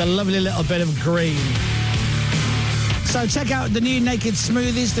 it's a lovely little bit of green. So check out the new Naked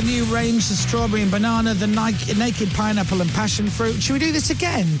Smoothies, the new range, the strawberry and banana, the naked pineapple and passion fruit. Should we do this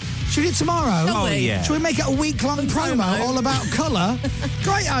again? Should we do it tomorrow? Oh, yeah. Should we make it a week-long promo all about colour?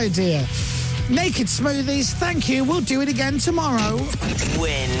 Great idea. Naked Smoothies, thank you. We'll do it again tomorrow.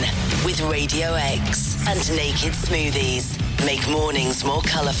 Win with Radio X and Naked Smoothies. Make mornings more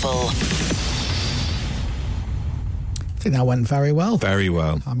colourful. I think that went very well. Very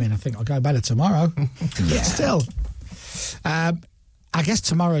well. I mean, I think I'll go better tomorrow. But still. I guess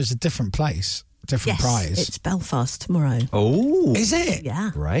tomorrow's a different place, different prize. It's Belfast tomorrow. Oh. Is it?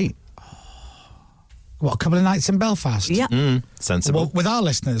 Yeah. Great. What, a couple of nights in Belfast? Yeah. Sensible. Well, with our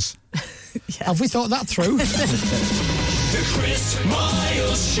listeners. Have we thought that through? The Chris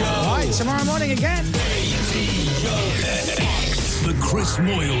Miles Show. Right, tomorrow morning again. The Chris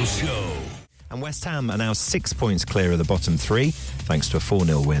Moyle Show. And West Ham are now 6 points clear of the bottom three, thanks to a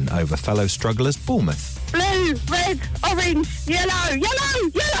 4-0 win over fellow strugglers Bournemouth. Blue, red, orange, yellow, yellow,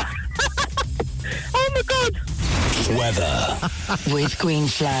 yellow. Oh, my God. Weather. With Green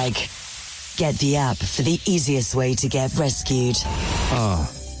Flag. Get the app for the easiest way to get rescued. Oh,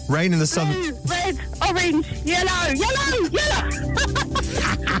 rain in the sun. Blue, red, orange, yellow, yellow, yellow.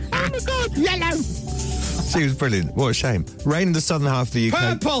 Oh, my God. Yellow. She was brilliant. What a shame. Rain in the southern half of the UK.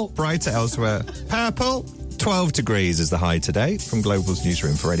 Purple. Brighter elsewhere. Purple. 12 degrees is the high today. From Global's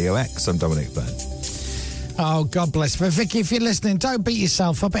newsroom for Radio X, I'm Dominic Byrne. Oh, God bless. But Vicky, if you're listening, don't beat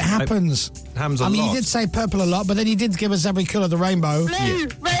yourself up. It happens. Happens a I mean, lot. you did say purple a lot, but then you did give us every colour of the rainbow. Blue,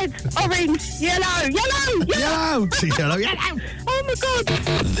 red, orange, yellow, yellow, yellow. Yellow. Yellow. Oh, my God.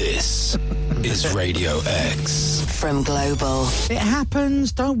 This is Radio X. From Global. It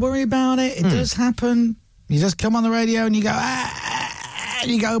happens. Don't worry about it. It does happen. You just come on the radio and you go, and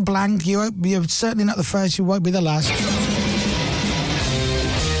you go blank. You're certainly not the first. You won't be the last.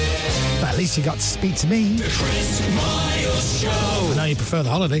 But at least you got to speak to me. The Chris Miles Show. I know you prefer the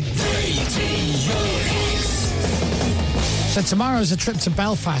holiday. Radio X. So tomorrow's a trip to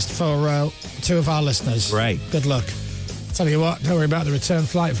Belfast for two of our listeners. Great. Good luck. Tell you what, don't worry about the return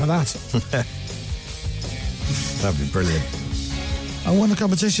flight for that. That'd be brilliant. I won the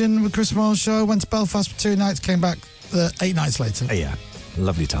competition with Chris Moyle Show, went to Belfast for 2 nights, came back 8 nights later. Oh, yeah.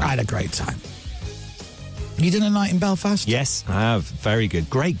 Lovely time. I had a great time. You did a night in Belfast? Yes, I have. Very good.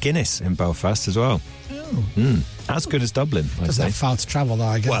 Great Guinness in Belfast as well. Oh. As good as Dublin, I'd Doesn't say. have far to travel, though,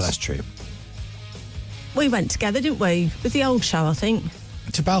 I guess. Well, that's true. We went together, didn't we? With the old show, I think.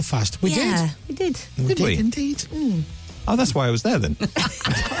 To Belfast. We yeah, did. we did. We did, we? indeed. Oh, that's why I was there then. I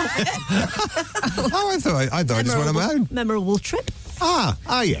thought I just went on my own. Memorable trip.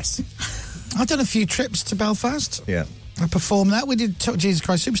 Ah, yes. I've done a few trips to Belfast. Yeah. I performed that. We did Jesus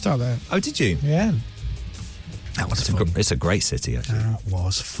Christ Superstar there. Oh, did you? Yeah. That was fun. It's a great city, actually. That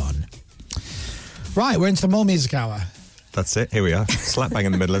was fun. Right, we're into the More Music Hour. That's it. Here we are. Slap bang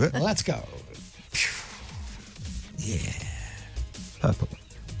in the middle of it. Let's go. Yeah. Purple.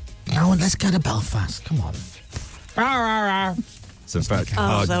 Oh, and let's go to Belfast. Come on. So in fact,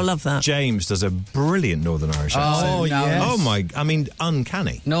 they'll love that. James does a brilliant Northern Irish accent. Oh, yes. Oh, my. I mean,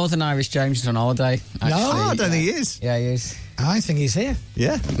 uncanny. Northern Irish James is on holiday. Actually. No, I don't think he is. Yeah, he is. I think he's here.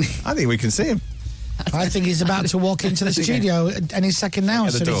 Yeah. I think we can see him. I think he's about to walk into the studio any second now.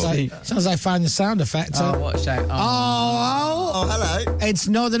 As At the soon as I find the sound effect. Oh, what a shame. Oh, hello. It's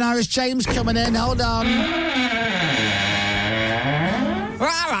Northern Irish James coming in. Hold on.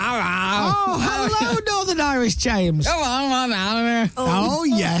 Oh, hello, Northern Irish James. Come on, Alan. Oh,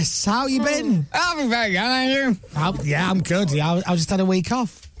 yes. How you been? I've been very good, and you? Oh, yeah, I'm good. Yeah, I just had a week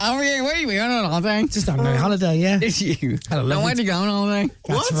off. Oh, yeah, where are you going on holiday? Just on a holiday, yeah. Did you? Had a lovely- where'd you go on holiday?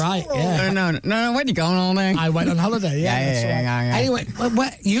 That's right, yeah. No, where'd you go on holiday? I went on holiday, yeah. that's right. yeah. Anyway,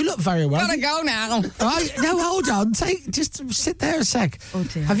 you look very well. Gotta go now. No, hold on. Just sit there a sec. Oh,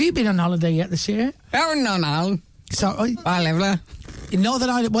 dear. Have you been on holiday yet this year? No, no. So, I live there. in Northern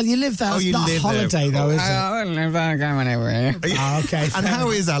Ireland. Well, you live there. It's you not a live holiday, there. though, is it? I live there, go anywhere. Oh, okay. And how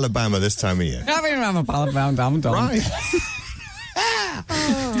is Alabama this time of year? I've been around the Alabama, I'm done. Right.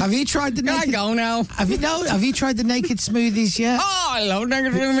 Have you tried the naked... Can I go now? Have you tried the naked smoothies yet? Oh, I love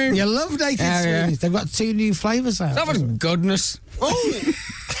naked smoothies. You love naked smoothies. Yeah. They've got 2 new flavours out. That was goodness. Oh!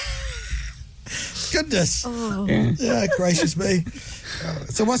 Goodness. Oh. Yeah, gracious me.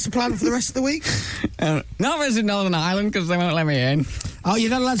 So what's the plan for the rest of the week? Not visit Northern Ireland because they won't let me in. Oh,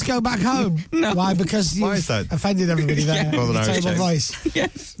 you're not allowed to go back home? No. Why? Because you've is that? offended everybody there. Yeah. Northern Irish Terrible James. voice.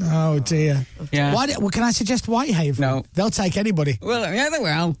 Yes. Oh, dear. Yeah. Well, can I suggest Whitehaven? No. They'll take anybody. Well, yeah, they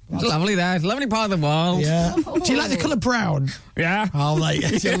will. It's lovely there. It's a lovely part of the world. Yeah. Do you like the colour brown? Yeah. Oh,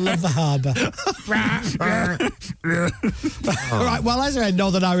 mate, you'll love the harbour. Right, well, there's a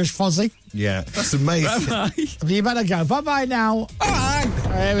Northern Irish Fozzie. Yeah, that's amazing. Bye-bye. You better go. Bye-bye now. Bye.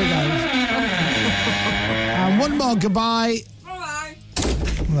 There we go. And one more goodbye. Bye.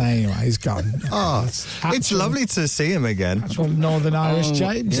 There you are. He's gone. Oh, it's Actual- lovely to see him again. That's from Northern Irish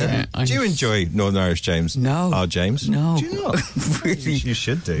James. Yeah. Do you enjoy Northern Irish James? No. Our James? No. Do you not? Really? You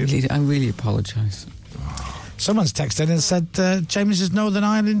should do. I really apologise. Someone's texted and said James's Northern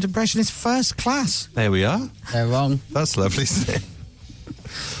Ireland impression is first class. There we are. They're wrong. That's lovely, isn't it?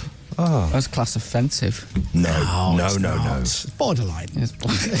 Oh. That's class offensive. No. Borderline. Yes.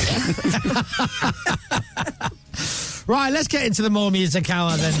 Right, let's get into the more music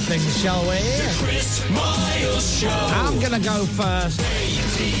hour then things, shall we? Chris Miles Show. I'm going to go first.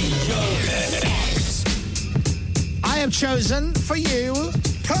 I have chosen for you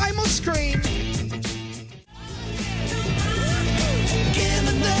Primal Scream.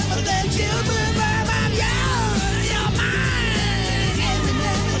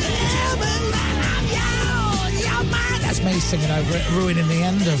 That's me singing over it, ruining the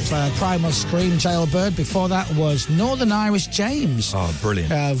end of Primal Scream, Jailbird. Before that was Northern Irish James. Oh,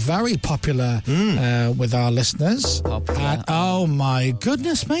 brilliant. Very popular with our listeners. Popular. Oh, my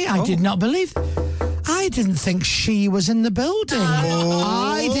goodness me. I did not believe... I didn't think she was in the building.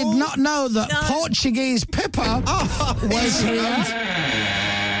 I did not know that Portuguese Pippa was here.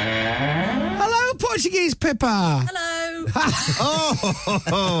 Hello, Portuguese Pippa. Hello.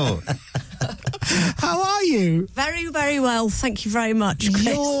 Oh. How are you? Very, very well. Thank you very much,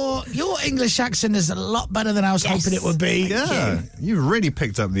 Chris. Your English accent is a lot better than I was hoping it would be. Yeah. You've really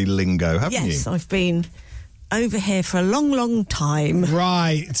picked up the lingo, haven't Yes, you? I've been over here for a long, long time.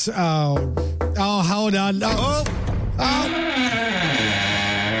 Right. Oh, hold on.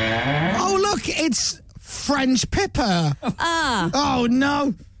 Oh, look, it's French Pippa. Oh,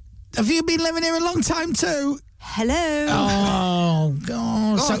 no. Have you been living here a long time too? Hello. Oh,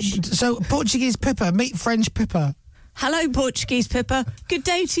 God. So Portuguese Pippa, meet French Pippa. Hello, Portuguese Pippa. Good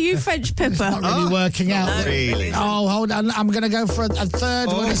day to you, French Pippa. Not really working out. No. Really? Oh, hold on. I'm going to go for a third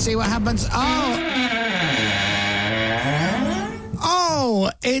one to see what happens. Oh,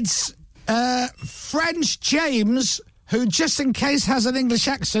 it's French James, who, just in case has an English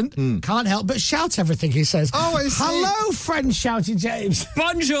accent, can't help but shout everything he says. Oh, I see. Hello, French shouted James.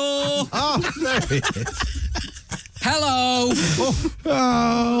 Bonjour. Oh, there he is. Hello.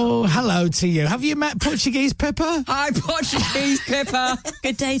 Oh, hello to you. Have you met Portuguese Pippa? Hi, Portuguese Pippa.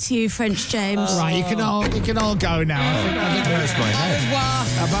 Good day to you, French James. Right, you can all go now. I think Where's my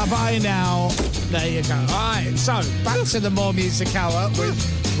head? bye-bye now. There you go. All right, so back to the more music hour with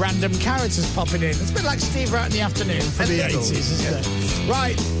random characters popping in. It's a bit like Steve Wright in the afternoon from the 80s, isn't it?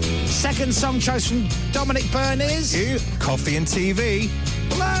 Right, second song choice from Dominic Byrne is... Coffee and TV.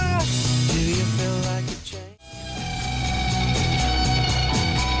 Hello. Do you feel like a change?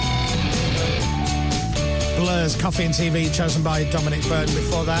 Blur's Coffee and TV, chosen by Dominic Byrne.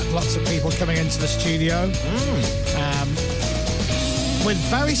 Before that, lots of people coming into the studio with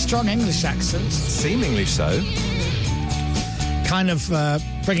very strong English accents. Seemingly so. Kind of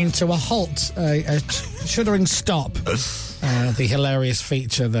bringing to a halt, a shuddering stop, the hilarious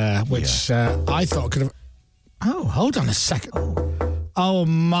feature there, which I thought could have... Oh, hold on a second. Oh,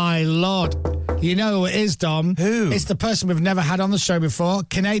 my Lord. You know who it is, Dom? Who? It's the person we've never had on the show before,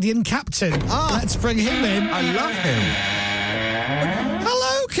 Canadian Captain. Let's bring him in. I love him.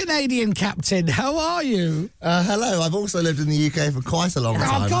 Hello, Canadian captain. How are you? Hello. I've also lived in the UK for quite a long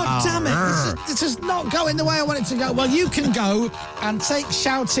time. Oh, God damn it. This is not going the way I want it to go. Well, you can go and take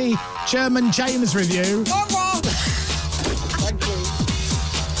shouty German James with you. Thank you.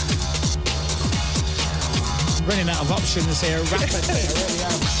 Running out of options here, rapidly. I really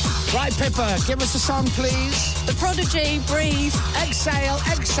am. Right, Pippa, give us a song, please. The Prodigy, Breathe. Exhale,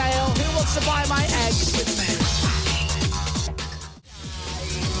 exhale. Who wants to buy my eggs?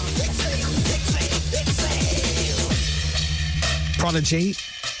 Prodigy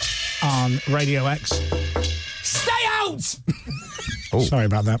on Radio X. Stay out! Sorry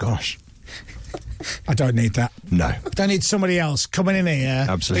about that. Gosh. I don't need that. No. I don't need somebody else coming in here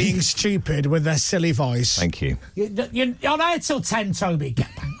Absolutely. being stupid with their silly voice. Thank you. You're on air till 10, Toby.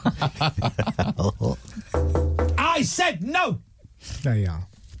 I said no. There you are.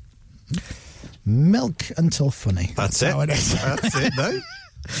 Milk until funny. That's it. How it is. That's it, though.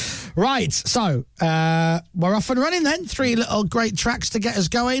 Right, so we're off and running then. 3 little great tracks to get us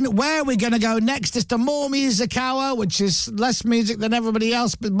going. Where are we going to go next? It's the More Music Hour, which is less music than everybody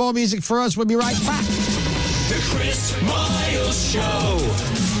else, but more music for us. We'll be right back. The Chris Miles Show.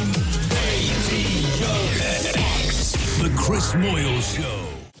 Radio X. The Chris Moyle Show.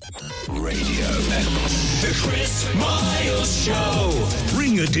 Radio X. The Chris Miles Show.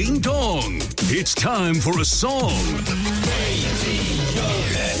 Ring a ding dong. It's time for a song.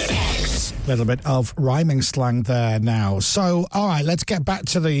 A little bit of rhyming slang there now. So, all right, let's get back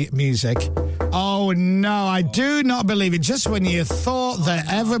to the music. Oh, no, I do not believe it. Just when you thought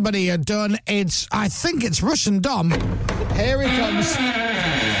that everybody had done, I think it's Russian Dom. Here he comes.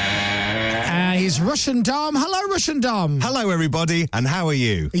 He's Russian Dom. Hello, Russian Dom. Hello, everybody, and how are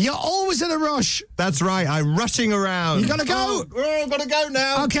you? You're always in a rush. That's right, I'm rushing around. You gotta go? Oh, gotta go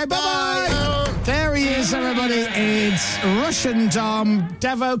now. Okay, bye-bye. There he is, everybody. It's Russian Dom.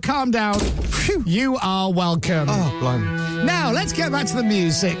 Devo, calm down. Phew, you are welcome. Oh, blimey. Now, let's get back to the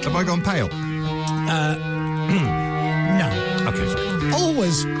music. Have I gone pale? No. Okay, fine.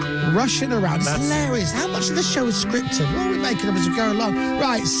 Always rushing around. It's hilarious. How much of the show is scripted? What are we making up as we go along?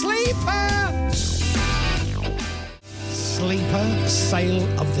 Right, Sleeper! Sleeper, Sale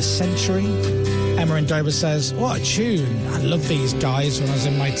of the Century. Emma in Dover says, what a tune. I love these guys when I was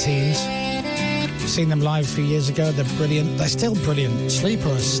in my teens. Seen them live a few years ago. They're brilliant. They're still brilliant. Sleeper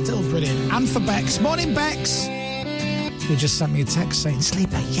is still brilliant. And for Bex. Morning, Bex. Who just sent me a text saying,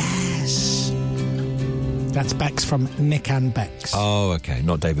 Sleeper, yes. That's Bex from Nick and Bex. Oh, okay.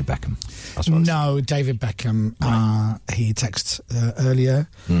 Not David Beckham. That's what No, David Beckham. Right. He texted earlier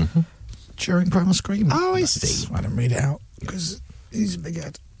during Primal Scream. Oh, I see. I didn't read it out because he's a big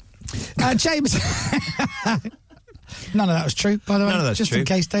head. James. None of that was true, by the way. None of that's just true. in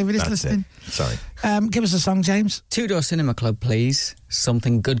case David is That's listening. it. Sorry. Give us a song, James. Two Door Cinema Club, please.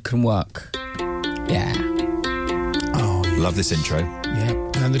 Something Good Can Work. Yeah. Oh, love this intro. Yeah.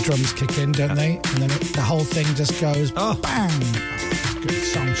 And then the drums kick in, don't they? And then the whole thing just goes bang. Good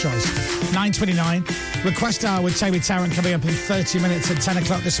song choice. 9:29. Request Hour with Toby Tarrant coming up in 30 minutes at 10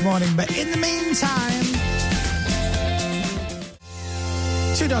 o'clock this morning. But in the meantime,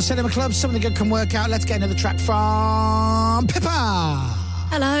 Two Door Cinema Club, something good can work out. Let's get another track from Pippa.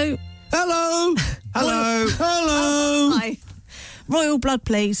 Hello. Hello. Hello. Hello. Hi. Royal Blood,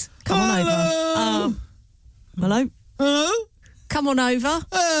 please. Come on over. Hello. Hello. Come on over.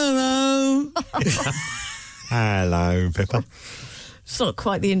 Hello. Hello, Pippa. It's not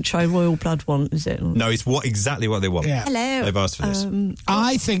quite the intro Royal Blood want, is it? No, it's exactly what they want. Yeah. Hello. They've asked for this.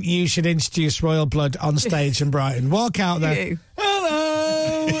 I think you should introduce Royal Blood on stage in Brighton. Walk out there. You.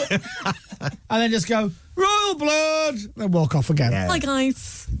 Hello. And then just go, Royal Blood. Then walk off again. Yeah. Hi,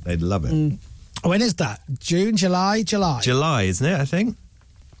 guys. They'd love it. When is that? June, July? July, isn't it, I think?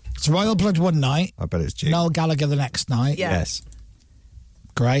 It's Royal Blood one night. I bet it's June. Noel Gallagher the next night. Yeah. Yes.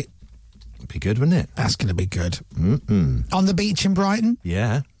 Great. It'd be good, wouldn't it? That's going to be good. Mm-mm. On the beach in Brighton?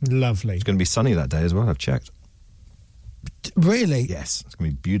 Yeah. Lovely. It's going to be sunny that day as well, I've checked. Really? Yes, it's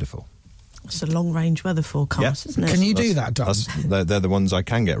going to be beautiful. It's a long-range weather forecast, isn't it? Can you do that, Dom? They're the ones I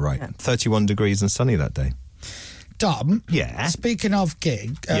can get right. Yeah. 31 degrees and sunny that day. Dom? Yeah? Speaking of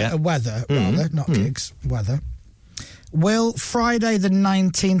Yeah. weather, rather, not gigs, weather. Will Friday the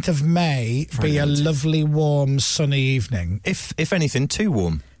 19th of May be a lovely, warm, sunny evening? If anything, too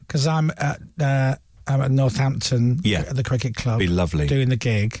warm. Because I'm at Northampton at the cricket club. Be lovely. Doing the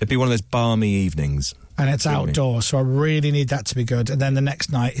gig. It'd be one of those balmy evenings. And it's outdoors, so I really need that to be good. And then the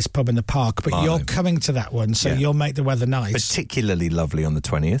next night is pub in the park. But Marlow. you're coming to that one, so Yeah. you'll make the weather nice. Particularly lovely on the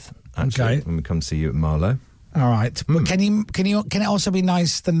 20th, actually, Okay. when we come see you at Marlow. All right. But can it also be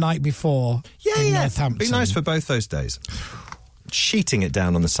nice the night before in Northampton? Be nice for both those days. sheeting it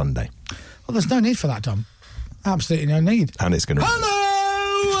down on the Sunday. Well, there's no need for that, Dom. Absolutely no need. And it's going to... Hello!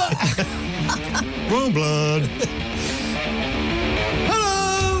 Wrong blood.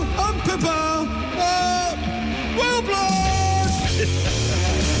 Hello! I'm Pippa! Well blood!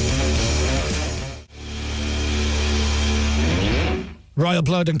 Royal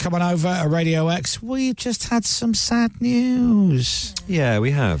Blood and coming over at Radio X. We've just had some sad news. Yeah,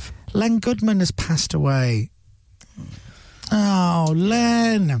 we have. Len Goodman has passed away. Oh,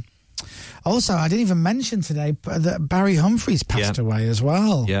 Len. Also, I didn't even mention today that Barry Humphries passed away as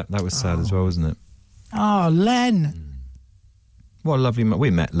well. Yeah, that was sad as well, wasn't it? Oh, Len. What a lovely man.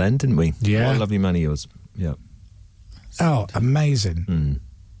 We met Len, didn't we? Yeah. What a lovely man he was. Yeah. Oh, amazing.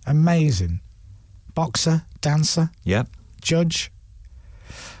 Amazing. Boxer, dancer. Yeah. Judge.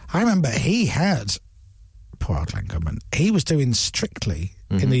 I remember he had, poor old Len Goodman, he was doing Strictly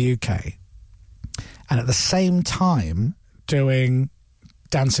in the UK and at the same time doing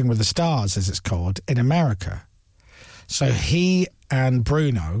Dancing with the Stars, as it's called, in America. So he and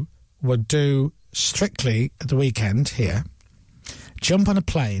Bruno would do Strictly at the weekend here, jump on a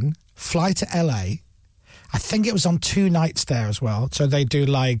plane, fly to LA. I think it was on 2 nights there as well. So they do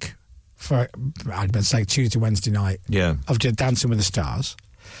like, for I'd been saying Tuesday, Wednesday night of Dancing with the Stars.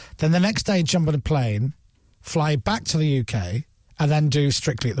 Then the next day, jump on a plane, fly back to the UK, and then do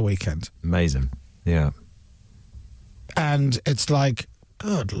Strictly at the weekend. Amazing. Yeah. And it's like,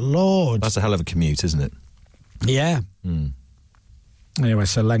 good Lord. That's a hell of a commute, isn't it? Yeah. Anyway,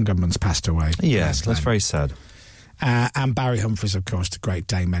 so Len Goodman's passed away. Yes, that's very sad. And Barry Humphries, of course, the great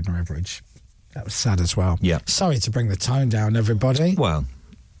Dame Edna Everage. That was sad as well. Yeah. Sorry to bring the tone down, everybody. Well,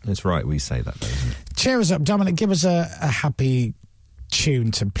 it's right we say that, though, isn't it? Cheer us up, Dominic. Give us a happy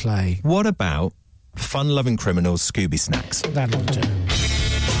tune to play. What about Fun-Loving Criminals Scooby Snacks? That'll do.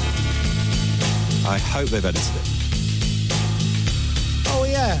 I hope they've edited it. Oh,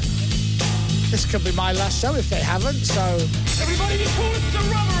 yeah. This could be my last show if they haven't, so... Everybody report to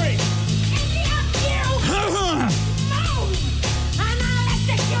robbery!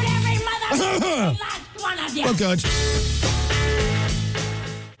 Well, good.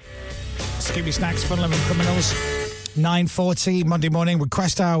 Scooby Snacks, Fun-Loving Criminals. 9:40 Monday morning.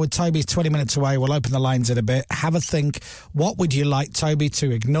 Request hour with Toby's 20 minutes away. We'll open the lines in a bit. Have a think. What would you like Toby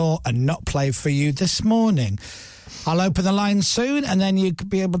to ignore and not play for you this morning? I'll open the lines soon, and then you could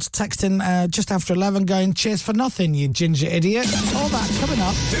be able to text in just after 11 going, cheers for nothing, you ginger idiot. All that coming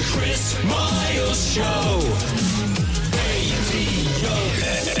up. The Chris Miles Show. Radio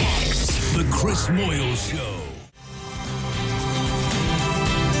X. The Chris Moyle Show.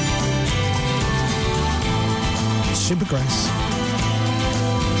 Supergrass.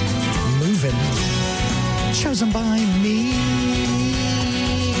 Moving. Chosen by me.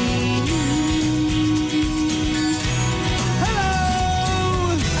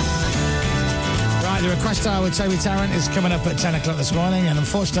 The request hour with Toby Tarrant is coming up at 10 o'clock this morning, and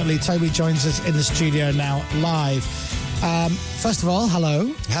unfortunately Toby joins us in the studio now live. First of all,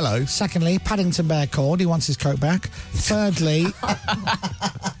 hello. Hello. Secondly, Paddington Bear called. He wants his coat back. Thirdly,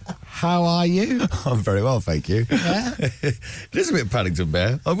 how are you? I'm very well, thank you. Yeah? It is a bit Paddington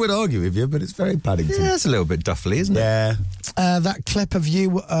Bear. I would argue with you, but it's very Paddington. Yeah, it's a little bit duffly, isn't it? Yeah. That clip of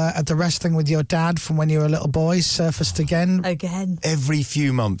you at the wrestling with your dad from when you were a little boy surfaced again. Every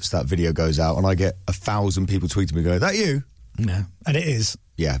few months that video goes out and I get 1,000 people tweeting me going, that you? No. And it is.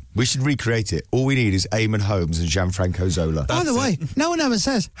 Yeah. We should recreate it. All we need is Eamon Holmes and Gianfranco Zola. By the way, no one ever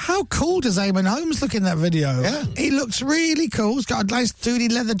says, how cool does Eamon Holmes look in that video? Yeah. He looks really cool. He's got a nice duty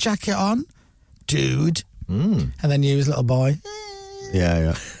leather jacket on. Dude. And then you as little boy.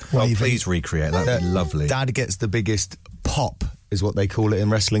 Yeah. Well, please recreate. That'd be lovely. Dad gets the biggest pop, is what they call it in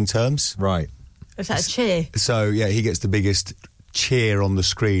wrestling terms. Right. Is that a cheer? So, yeah, he gets the biggest cheer on the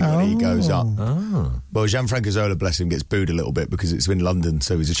screen when he goes up. Oh. Well, Gianfranco Zola, bless him, gets booed a little bit because it's in London,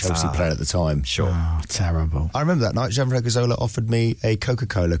 so he's a Chelsea player at the time. Sure. Oh, terrible. I remember that night Gianfranco Zola offered me a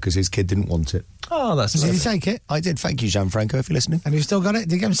Coca-Cola because his kid didn't want it. Oh, that's Did you take it? I did. Thank you, Gianfranco, if you're listening. And you still got it?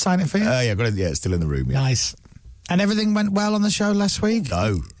 Did you get him to sign it for you? Yeah, got it. Yeah, it's still in the room. Yeah. Nice. And everything went well on the show last week?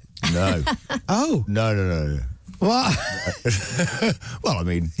 No. Oh. No. What? Well, I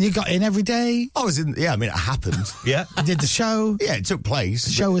mean... You got in every day? I was in... Yeah, I mean, it happened. Yeah. You did the show? Yeah, it took place.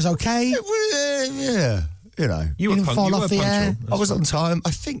 The show was okay? Yeah, you know. You didn't fall off the air? I was on time. I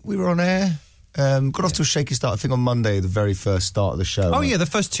think we were on air. Got off to a shaky start, I think, on Monday, the very first start of the show. Oh, yeah, the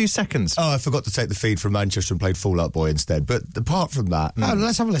first 2 seconds. Oh, I forgot to take the feed from Manchester and played Fall Out Boy instead. But apart from that... Oh,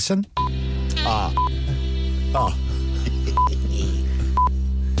 let's have a listen.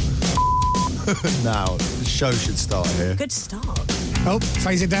 Now, the show should start here. Good start. Oh,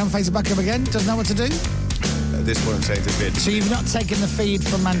 phase it down, phase it back up again. Doesn't know what to do? at this point I'm saying to Vin. So you've not taken the feed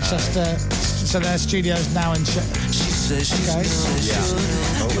from Manchester, so their studio's now in... Okay. Yeah.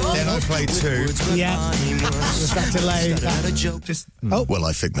 Then I played 2. Yeah. Was that delay? Well,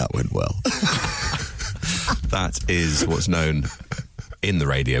 I think that went well. That is what's known in the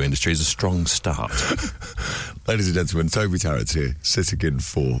radio industry as a strong start. Ladies and gentlemen, Toby Tarrant here, sitting in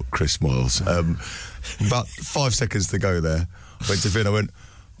for Chris Moyles. About 5 seconds to go there. I went to Vin, I went,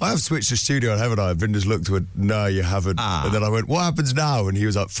 I have switched the studio, haven't I? Vin just looked and went, no, you haven't. And then I went, what happens now? And he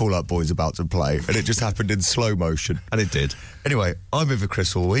was like, Fall Out Boy's about to play. And it just happened in slow motion. And it did. Anyway, I'm in for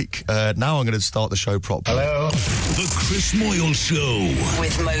Chris all week. Now I'm going to start the show properly. Hello. The Chris Moyles Show.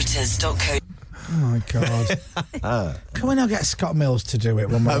 With Motors.co. Oh, my God. Can we not get Scott Mills to do it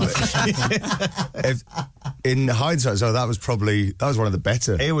one more? In hindsight, so that was one of the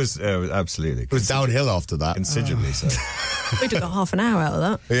better. It was absolutely. It was downhill after that. Considerably so. We'd have got half an hour out of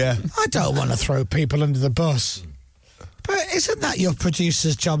that. Yeah. I don't want to throw people under the bus. But isn't that your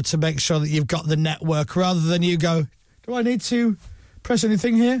producer's job to make sure that you've got the network rather than you go, do I need to press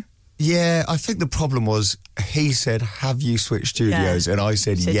anything here? Yeah, I think the problem was he said, have you switched studios? Yeah. And I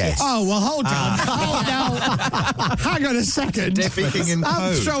said yes. Oh, well, hold on. Hold on. Hang on a second.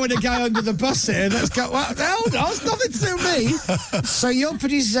 I'm throwing a guy under the bus here. Let's go. Well, hold on. It's nothing to do with me. So your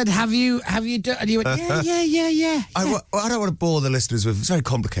producer said, have you done... And you went, yeah. I don't want to bore the listeners with... It's very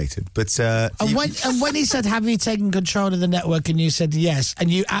complicated, but... And when he said, have you taken control of the network? And you said yes,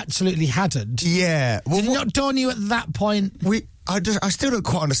 and you absolutely hadn't. Yeah. Well, did it not dawn you at that point? I still don't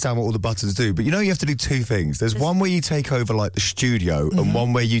quite understand what all the buttons do, but you have to do 2 things. There's one where you take over, like, the studio, and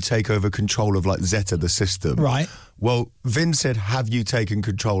one where you take over control of, like, Zeta, the system. Right. Well, Vin said, have you taken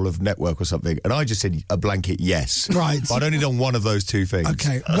control of network or something? And I just said a blanket yes. Right. But I'd only done one of those 2 things.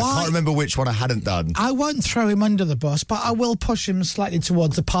 Okay. I can't remember which one I hadn't done. I won't throw him under the bus, but I will push him slightly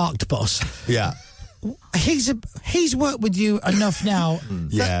towards the parked bus. Yeah. He's worked with you enough now.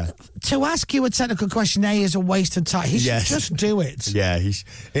 Yeah. To ask you a technical question, is a waste of time. He should just do it. Yeah.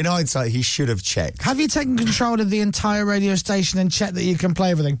 In hindsight, he should have checked. Have you taken control of the entire radio station and checked that you can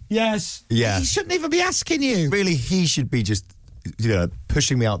play everything? Yes. Yeah. He shouldn't even be asking you. Really, he should be just,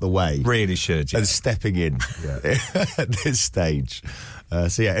 pushing me out the way. Really should. Yeah. And stepping in at this stage.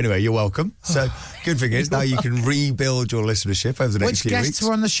 Anyway, you're welcome. So, good thing is, now you can rebuild your listenership over the next few weeks. Which guests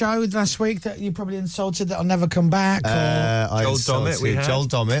were on the show last week that you probably insulted that'll never come back? Joel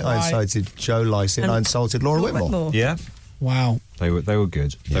Dommett. I insulted Joe Lyson. I insulted Laura Whitmore. Yeah. Wow. They were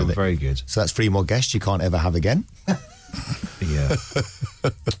good. They were very good. So that's 3 more guests you can't ever have again. Yeah.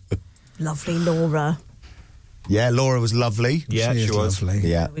 Lovely Laura. Yeah, Laura was lovely. Yeah, she was. Lovely.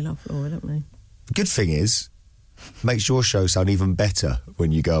 Yeah. We love Laura, don't we? Good thing is, makes your show sound even better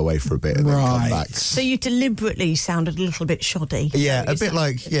when you go away for a bit and then come back. So you deliberately sounded a little bit shoddy. Yeah, a bit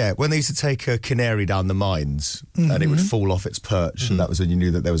like, when they used to take a canary down the mines and it would fall off its perch and that was when you knew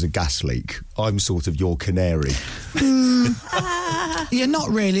that there was a gas leak. I'm sort of your canary. You're not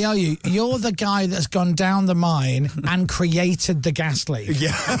really, are you? You're the guy that's gone down the mine and created the gas leak.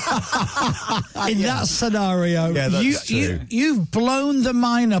 Yeah. In that scenario, yeah, that's true. You've blown the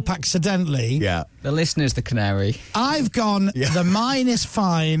mine up accidentally. Yeah. The listener's the canary. I've gone, the mine is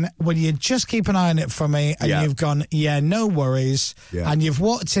fine. Will you just keep an eye on it for me? And you've gone, no worries. Yeah. And you've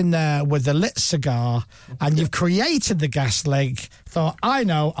walked in there with a lit cigar and you've created the gas leak. Thought, I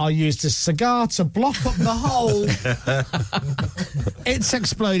know, I'll use this cigar to block up the hole. It's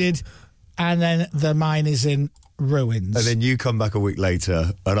exploded, and then the mine is in ruins. And then you come back a week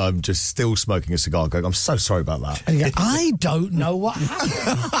later, and I'm just still smoking a cigar, going, I'm so sorry about that. And you go, I don't know what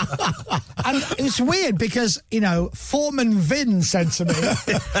happened. And it's weird because, Foreman Vin said to me,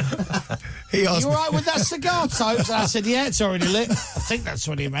 he asked, you all right with that cigar, Tobes? And I said, yeah, it's already lit. I think that's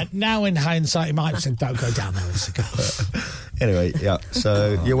what he meant. Now, in hindsight, he might have said, don't go down there with a cigar. Anyway,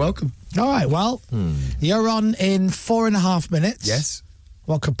 so you're welcome. All right, well, you're on in 4.5 minutes. Yes.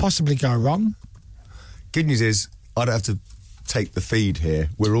 What could possibly go wrong? Good news is, I don't have to take the feed here.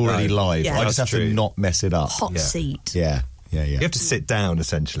 We're already live. Yeah. I just have to not mess it up. Hot seat. Yeah. You have to sit down,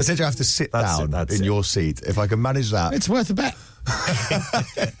 essentially. Essentially, I have to sit down in your seat. If I can manage that. It's worth a bet.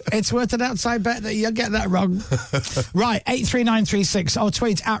 It's worth an outside bet that you'll get that wrong. Right, 83936 or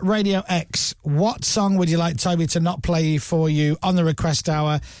tweet at Radio X. What song would you like Toby to not play for you on the request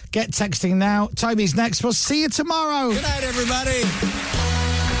hour? Get texting now. Toby's next. We'll see you tomorrow. Good night, everybody.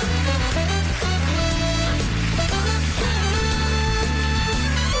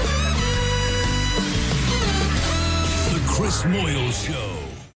 The Chris Moyles Show.